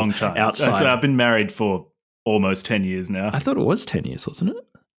impartial for a long time. Outside. So I've been married for almost 10 years now. I thought it was 10 years, wasn't it?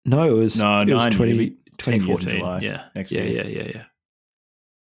 No, it was 2014. July. Yeah, next year. Yeah.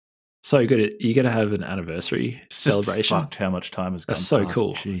 So good. You're going to have an anniversary celebration. Fucked how much time has gone That's so past.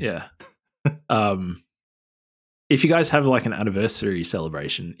 cool. Jeez. Yeah. If you guys have like an anniversary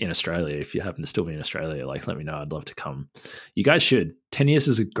celebration in Australia, if you happen to still be in Australia, like let me know. I'd love to come. You guys should. 10 years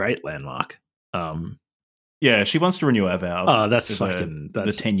is a great landmark. Yeah, she wants to renew our vows. Oh, that's fucking the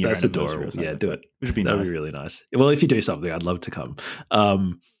 10-year That's adorable. Yeah, do it. Which would be nice. That'd be really nice. Well, if you do something, I'd love to come.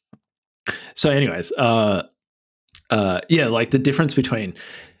 So anyways, like the difference between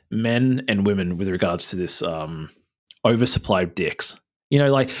men and women with regards to this oversupply of dicks. You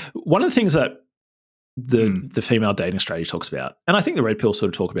know, like one of the things that the female dating strategy talks about, and I think the red pill sort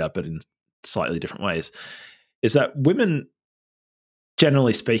of talk about, but in slightly different ways, is that women,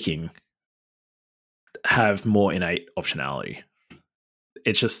 generally speaking, have more innate optionality.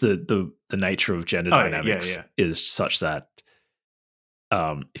 It's just the nature of gender dynamics is such that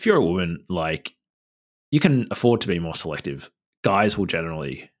if you're a woman, like you can afford to be more selective. Guys will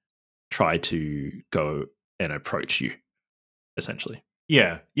generally try to go and approach you, essentially.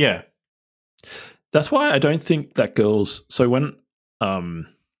 Yeah, yeah. That's why I don't think that girls. So when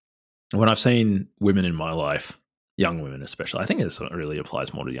I've seen women in my life, young women especially, I think this really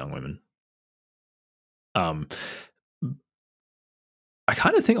applies more to young women. I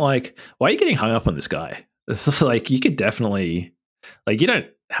kind of think like, why are you getting hung up on this guy? It's just like you could definitely, like, you don't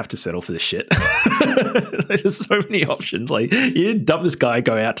have to settle for this shit. There's so many options. Like, you dump this guy,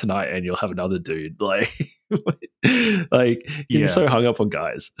 go out tonight, and you'll have another dude. Like, you're so hung up on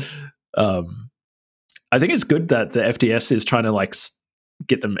guys. I think it's good that the FDS is trying to like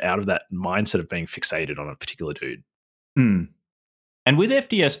get them out of that mindset of being fixated on a particular dude. And with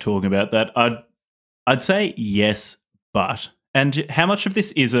FDS talking about that, I'd say yes, but. And how much of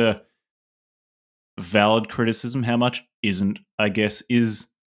this is a valid criticism, how much isn't, I guess, is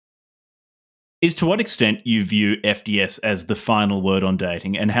to what extent you view FDS as the final word on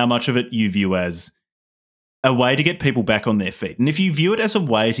dating, and how much of it you view as a way to get people back on their feet. And if you view it as a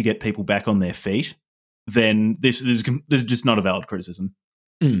way to get people back on their feet, then this is just not a valid criticism.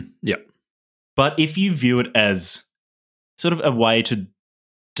 Yeah. But if you view it as sort of a way to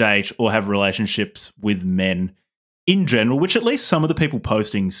date or have relationships with men in general, which at least some of the people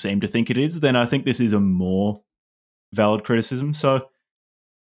posting seem to think it is, then I think this is a more valid criticism. So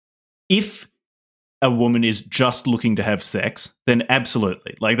if a woman is just looking to have sex, then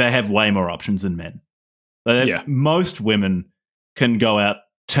absolutely. Like, they have way more options than men. Most women can go out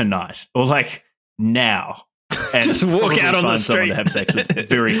tonight or like now and just walk out on the street to have sex with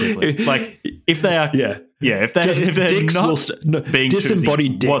very quickly. Like, if they are, if they're dicks not being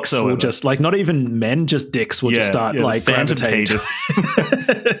disembodied dicks whatsoever, will just like, not even men, just dicks will just start like gravitating.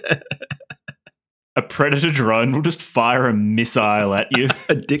 A predator drone will just fire a missile at you,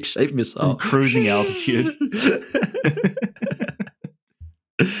 a dick-shaped missile, cruising altitude.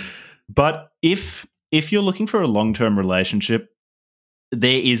 But if you're looking for a long-term relationship,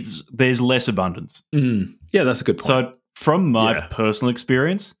 there's less abundance. Yeah, that's a good point. So from my personal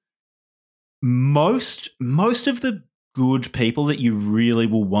experience, most of the good people that you really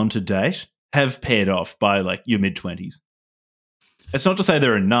will want to date have paired off by like your mid-20s. It's not to say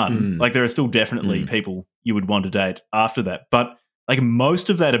there are none. Like, there are still definitely people you would want to date after that. But like, most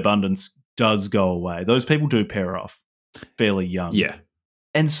of that abundance does go away. Those people do pair off fairly young. Yeah.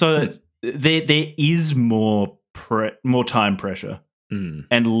 And so there is more time pressure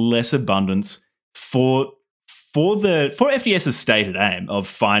and less abundance for FDS's stated aim of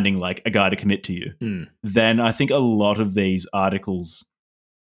finding like a guy to commit to you than I think a lot of these articles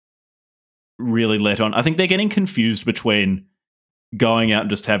really let on. I think they're getting confused between going out and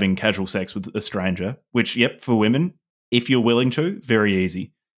just having casual sex with a stranger, which, for women, if you're willing to, very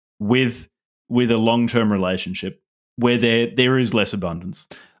easy. With a long-term relationship where there is less abundance.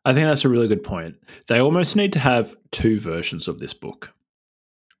 I think that's a really good point. They almost need to have two versions of this book.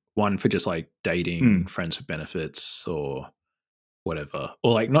 One for just like dating, friends with benefits, or whatever.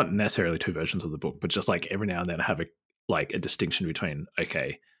 Or like, not necessarily two versions of the book, but just like every now and then have a distinction between,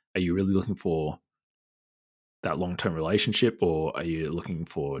 okay, are you really looking for that long-term relationship, or are you looking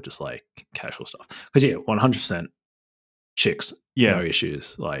for just like casual stuff? Because 100% chicks, no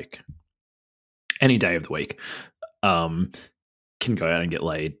issues, like any day of the week, can go out and get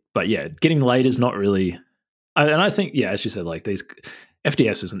laid. But getting laid is not really, and I think as you said, like, these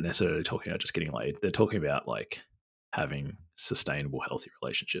FDS isn't necessarily talking about just getting laid. They're talking about like having sustainable, healthy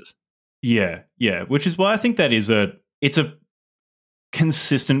relationships. Which is why I think that it's a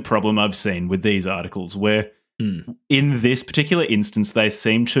consistent problem I've seen with these articles, where in this particular instance, they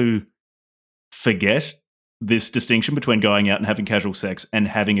seem to forget this distinction between going out and having casual sex and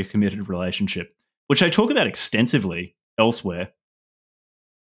having a committed relationship, which I talk about extensively elsewhere.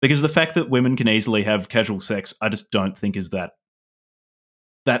 Because the fact that women can easily have casual sex, I just don't think is that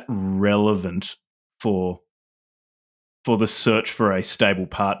relevant for the search for a stable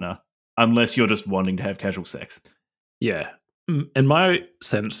partner, unless you're just wanting to have casual sex. Yeah. And my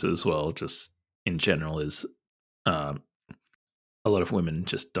sense as well, just in general, is a lot of women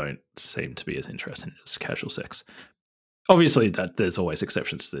just don't seem to be as interested in just casual sex. Obviously, that there's always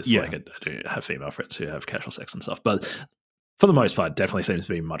exceptions to this. Yeah. Like, I do have female friends who have casual sex and stuff, but for the most part, definitely seems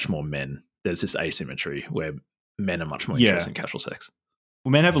to be much more men. There's this asymmetry where men are much more interested in casual sex.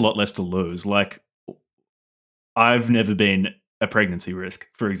 Well, men have a lot less to lose. Like, I've never been a pregnancy risk,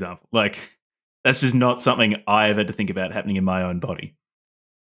 for example. Like, that's just not something I've had to think about happening in my own body.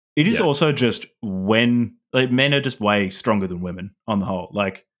 It is also just when men are just way stronger than women on the whole.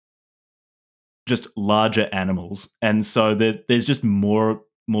 Like, just larger animals, and so there's just more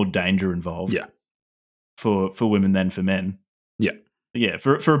danger involved. Yeah, for women than for men. Yeah,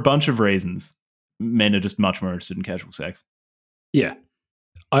 for a bunch of reasons, men are just much more interested in casual sex. Yeah,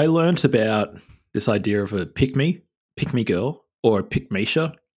 I learnt about this idea of a pick-me girl, or a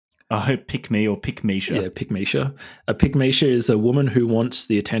pick-mesha. Pick-me or pick-mesha. Yeah, pick-mesha. A pick-mesha is a woman who wants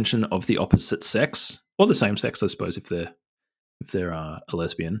the attention of the opposite sex, or the same sex, I suppose, if they're a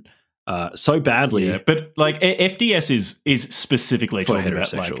lesbian. So badly, yeah, but like FDS is specifically for talking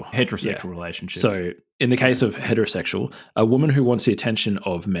heterosexual, about like heterosexual relationships. So in the case of heterosexual, a woman who wants the attention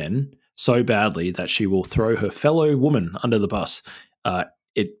of men so badly that she will throw her fellow woman under the bus.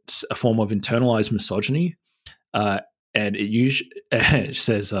 It's a form of internalized misogyny, and it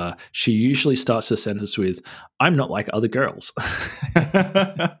says she usually starts her sentence with, "I'm not like other girls."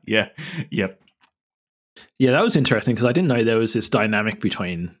 Yeah, yep. Yeah, that was interesting because I didn't know there was this dynamic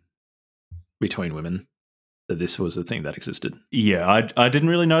between women, that this was a thing that existed. Yeah, I didn't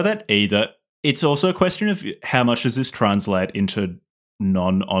really know that either. It's also a question of how much does this translate into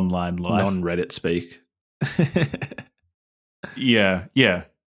non-online life, non-Reddit speak. Yeah.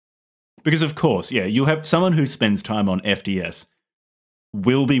 Because of course, you have someone who spends time on FDS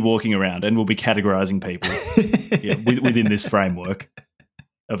will be walking around and will be categorizing people within this framework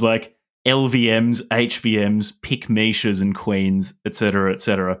of like LVMs, HVMs, pick-meshas and queens, etc.,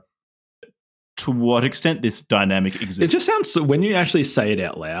 etc. To what extent this dynamic exists? It just sounds, when you actually say it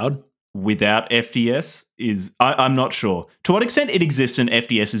out loud, without FDS is, I'm not sure. To what extent it exists and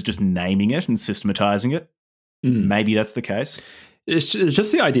FDS is just naming it and systematizing it. Maybe that's the case. It's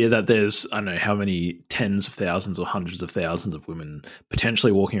just the idea that there's, I don't know how many tens of thousands or hundreds of thousands of women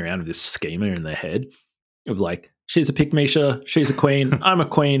potentially walking around with this schema in their head of like, she's a pick-mesha, she's a queen, I'm a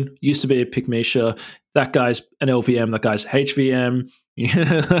queen, used to be a pick-mesha, that guy's an LVM, that guy's HVM.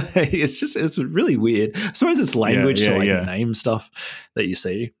 It's really weird. I suppose it's language to name stuff that you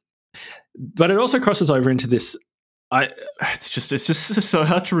see. But it also crosses over into this. It's just so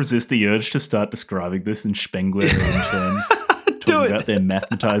hard to resist the urge to start describing this in Spenglerian terms. Talking about their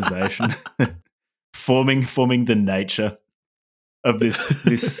mathematization, forming the nature of this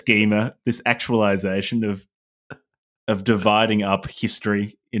schema, this actualization of dividing up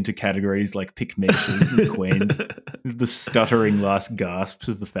history into categories like pick-meshas and queens, the stuttering last gasps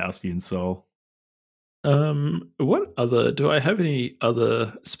of the Faustian soul. What other, do I have any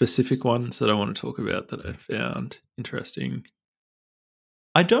other specific ones that I want to talk about that I found interesting?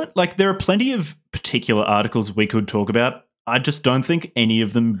 I don't, like, there are plenty of particular articles we could talk about. I just don't think any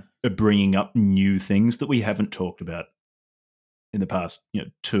of them are bringing up new things that we haven't talked about in the past,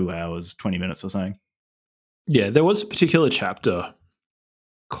 2 hours, 20 minutes or something. Yeah, there was a particular chapter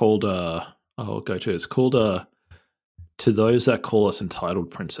called, I'll go to, it's called To Those That Call Us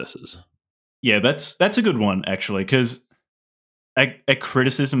Entitled Princesses. Yeah, that's a good one, actually, because a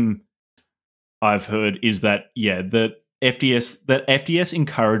criticism I've heard is that, that FDS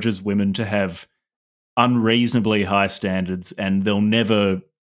encourages women to have unreasonably high standards, and they'll never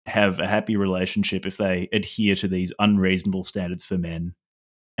have a happy relationship if they adhere to these unreasonable standards for men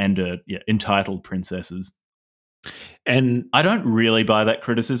and entitled princesses. And I don't really buy that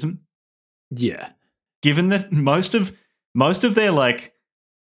criticism. Yeah. Given that most of their like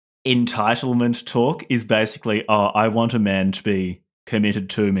entitlement talk is basically, I want a man to be committed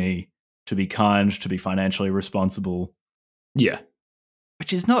to me, to be kind, to be financially responsible. Yeah.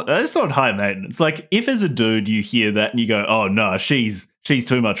 Which is that's not high maintenance. Like, if as a dude you hear that and you go, oh no, she's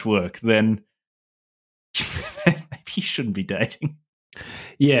too much work, then maybe you shouldn't be dating.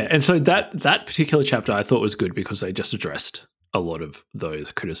 Yeah, and so that particular chapter I thought was good because they just addressed a lot of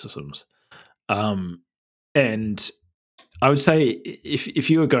those criticisms. And I would say if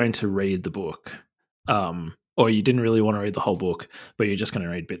you were going to read the book, or you didn't really want to read the whole book, but you're just going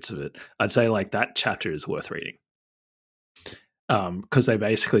to read bits of it, I'd say like that chapter is worth reading. Because they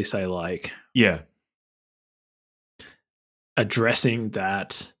basically say like, addressing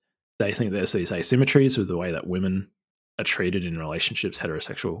that they think there's these asymmetries with the way that women are treated in relationships,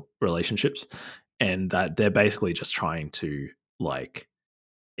 heterosexual relationships, and that they're basically just trying to like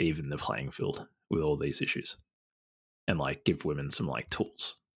even the playing field with all these issues and like give women some like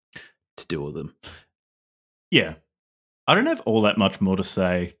tools to deal with them. Yeah. I don't have all that much more to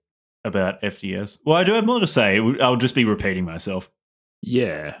say about FDS. Well, I do have more to say. I'll just be repeating myself.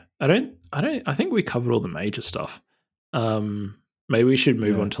 Yeah, I think we covered all the major stuff. Maybe we should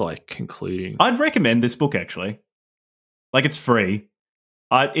move on to like concluding. I'd recommend this book actually. Like, it's free.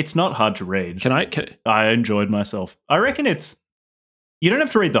 It's not hard to read. I enjoyed myself. I reckon you don't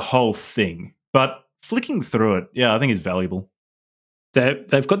have to read the whole thing, but flicking through it, yeah, I think is valuable.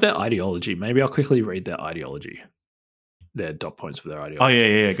 They've got their ideology. Maybe I'll quickly read their ideology. Their dot points for their ideology. Oh,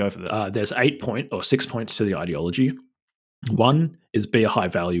 yeah, go for that. There's 6 points to the ideology. 1 is be a high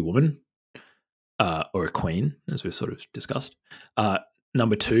value woman, or a queen, as we've sort of discussed.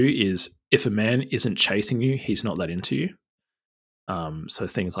 Number 2 is if a man isn't chasing you, he's not that into you. So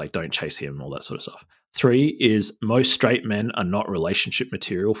things like don't chase him, all that sort of stuff. 3 is most straight men are not relationship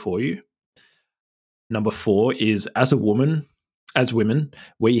material for you. Number 4 is as women,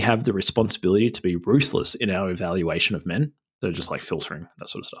 we have the responsibility to be ruthless in our evaluation of men. So just like filtering, that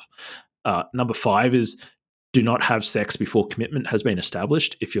sort of stuff. Number 5 is do not have sex before commitment has been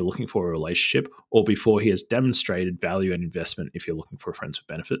established if you're looking for a relationship, or before he has demonstrated value and investment if you're looking for friends with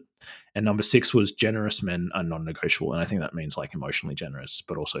benefit. And number 6 was generous men are non-negotiable. And I think that means like emotionally generous,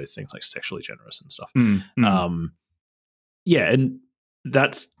 but also things like sexually generous and stuff. Yeah, and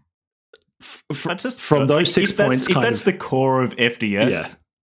that's from those 6 points. If that's the core of FDS,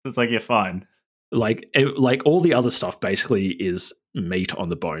 it's like, you're fine. Like all the other stuff basically is meat on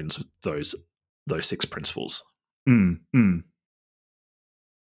the bones of those 6 principles. And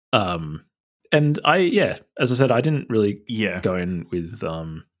as I said, I didn't really go in with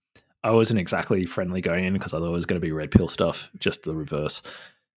I wasn't exactly friendly going in because I thought it was going to be red pill stuff, just the reverse.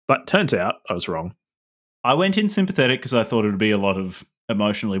 But turns out I was wrong. I went in sympathetic because I thought it would be a lot of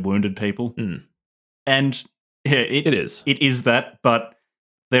emotionally wounded people. And yeah, it is that, but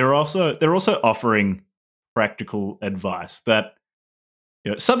they're also offering practical advice that,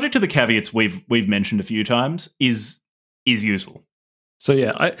 subject to the caveats we've mentioned a few times, is useful. So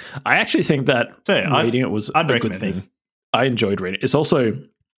yeah, I actually think that reading it was a good thing. This. I enjoyed reading it. It's also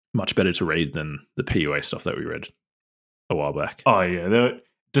much better to read than the PUA stuff that we read a while back. Oh yeah,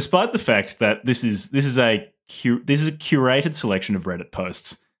 despite the fact that this is a curated selection of Reddit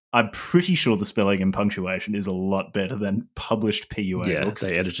posts, I'm pretty sure the spelling and punctuation is a lot better than published PUA books.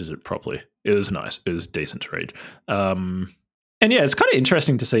 They edited it properly. It was nice. It was decent to read. And yeah, it's kind of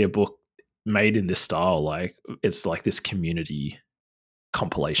interesting to see a book made in this style. Like, it's like this community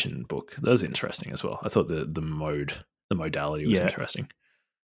compilation book. That was interesting as well. I thought the modality was interesting.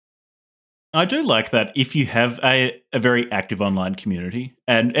 I do like that if you have a very active online community,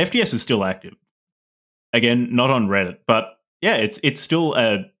 and FDS is still active. Again, not on Reddit, but yeah, it's still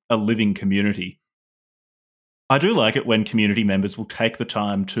a living community. I do like it when community members will take the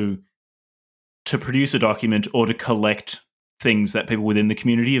time to produce a document or to collect things that people within the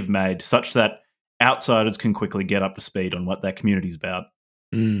community have made, such that outsiders can quickly get up to speed on what that community is about.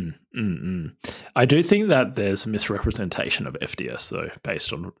 I do think that there's a misrepresentation of FDS, though,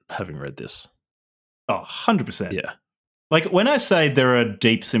 based on having read this. Oh, 100%. Yeah. Like, when I say there are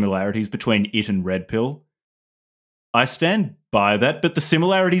deep similarities between it and Red Pill, I stand by that, but the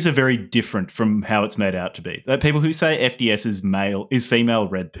similarities are very different from how it's made out to be. People who say FDS is female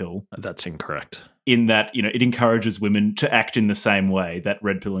Red Pill. That's incorrect. In that, it encourages women to act in the same way that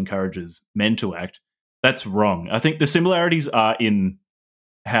Red Pill encourages men to act. That's wrong. I think the similarities are in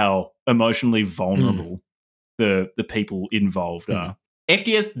how emotionally vulnerable the people involved are.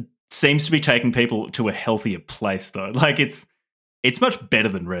 FDS seems to be taking people to a healthier place, though. Like, it's much better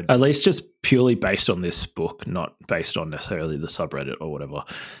than Red Pill. At least just purely based on this book, not based on necessarily the subreddit or whatever.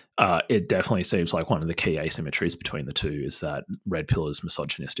 It definitely seems like one of the key asymmetries between the two is that Red Pill is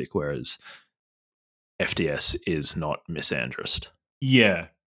misogynistic, whereas FDS is not misandrist. Yeah.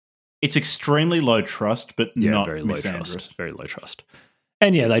 It's extremely low trust, but not very misandrist. Low trust, very low trust.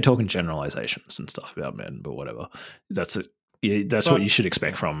 And yeah, they talk in generalizations and stuff about men, but whatever. That's what you should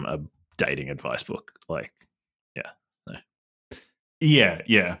expect from a dating advice book. Like, Yeah.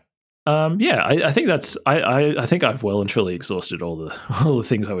 I think that's. I think I've well and truly exhausted all the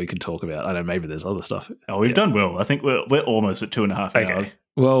things that we could talk about. I know maybe there's other stuff. Oh, we've done well. I think we're almost at 2.5 hours.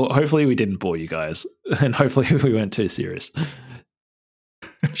 Well, hopefully we didn't bore you guys, and hopefully we weren't too serious.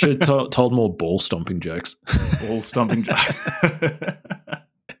 Should have told more ball stomping jokes. Ball stomping jokes.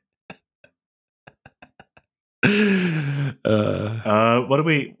 What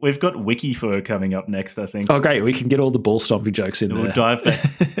do we've got Wiki for coming up next, I think. Oh, great. We can get all the ball stomping jokes in there. We'll dive back.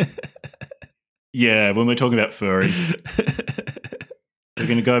 Yeah, when we're talking about furries. We're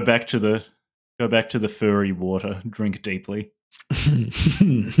going to go back to the furry water, drink deeply.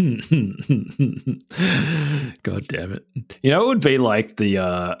 God damn it. You know, it would be like the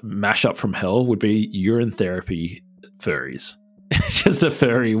mashup from hell would be urine therapy furries. Just a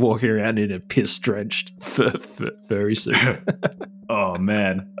furry walking around in a piss-drenched furry suit. Oh,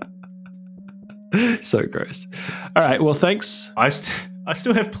 man. So gross. All right, well, thanks. I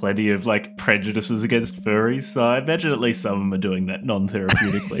still have plenty of like prejudices against furries, so I imagine at least some of them are doing that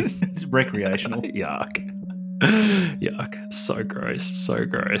non-therapeutically. It's recreational. Yuck. Yuck. So gross. So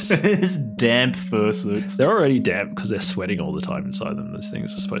gross. It's damp fursuits. They're already damp because they're sweating all the time inside them. Those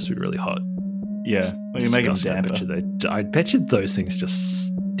things are supposed to be really hot. Yeah. Well, you make them damper. I bet you those things just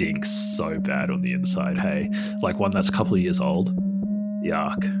stink so bad on the inside, hey? Like one that's a couple of years old.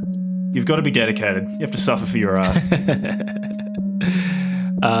 Yuck. You've got to be dedicated. You have to suffer for your art.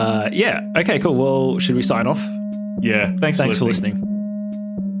 Yeah. Okay, cool. Well, should we sign off? Yeah. Thanks for listening.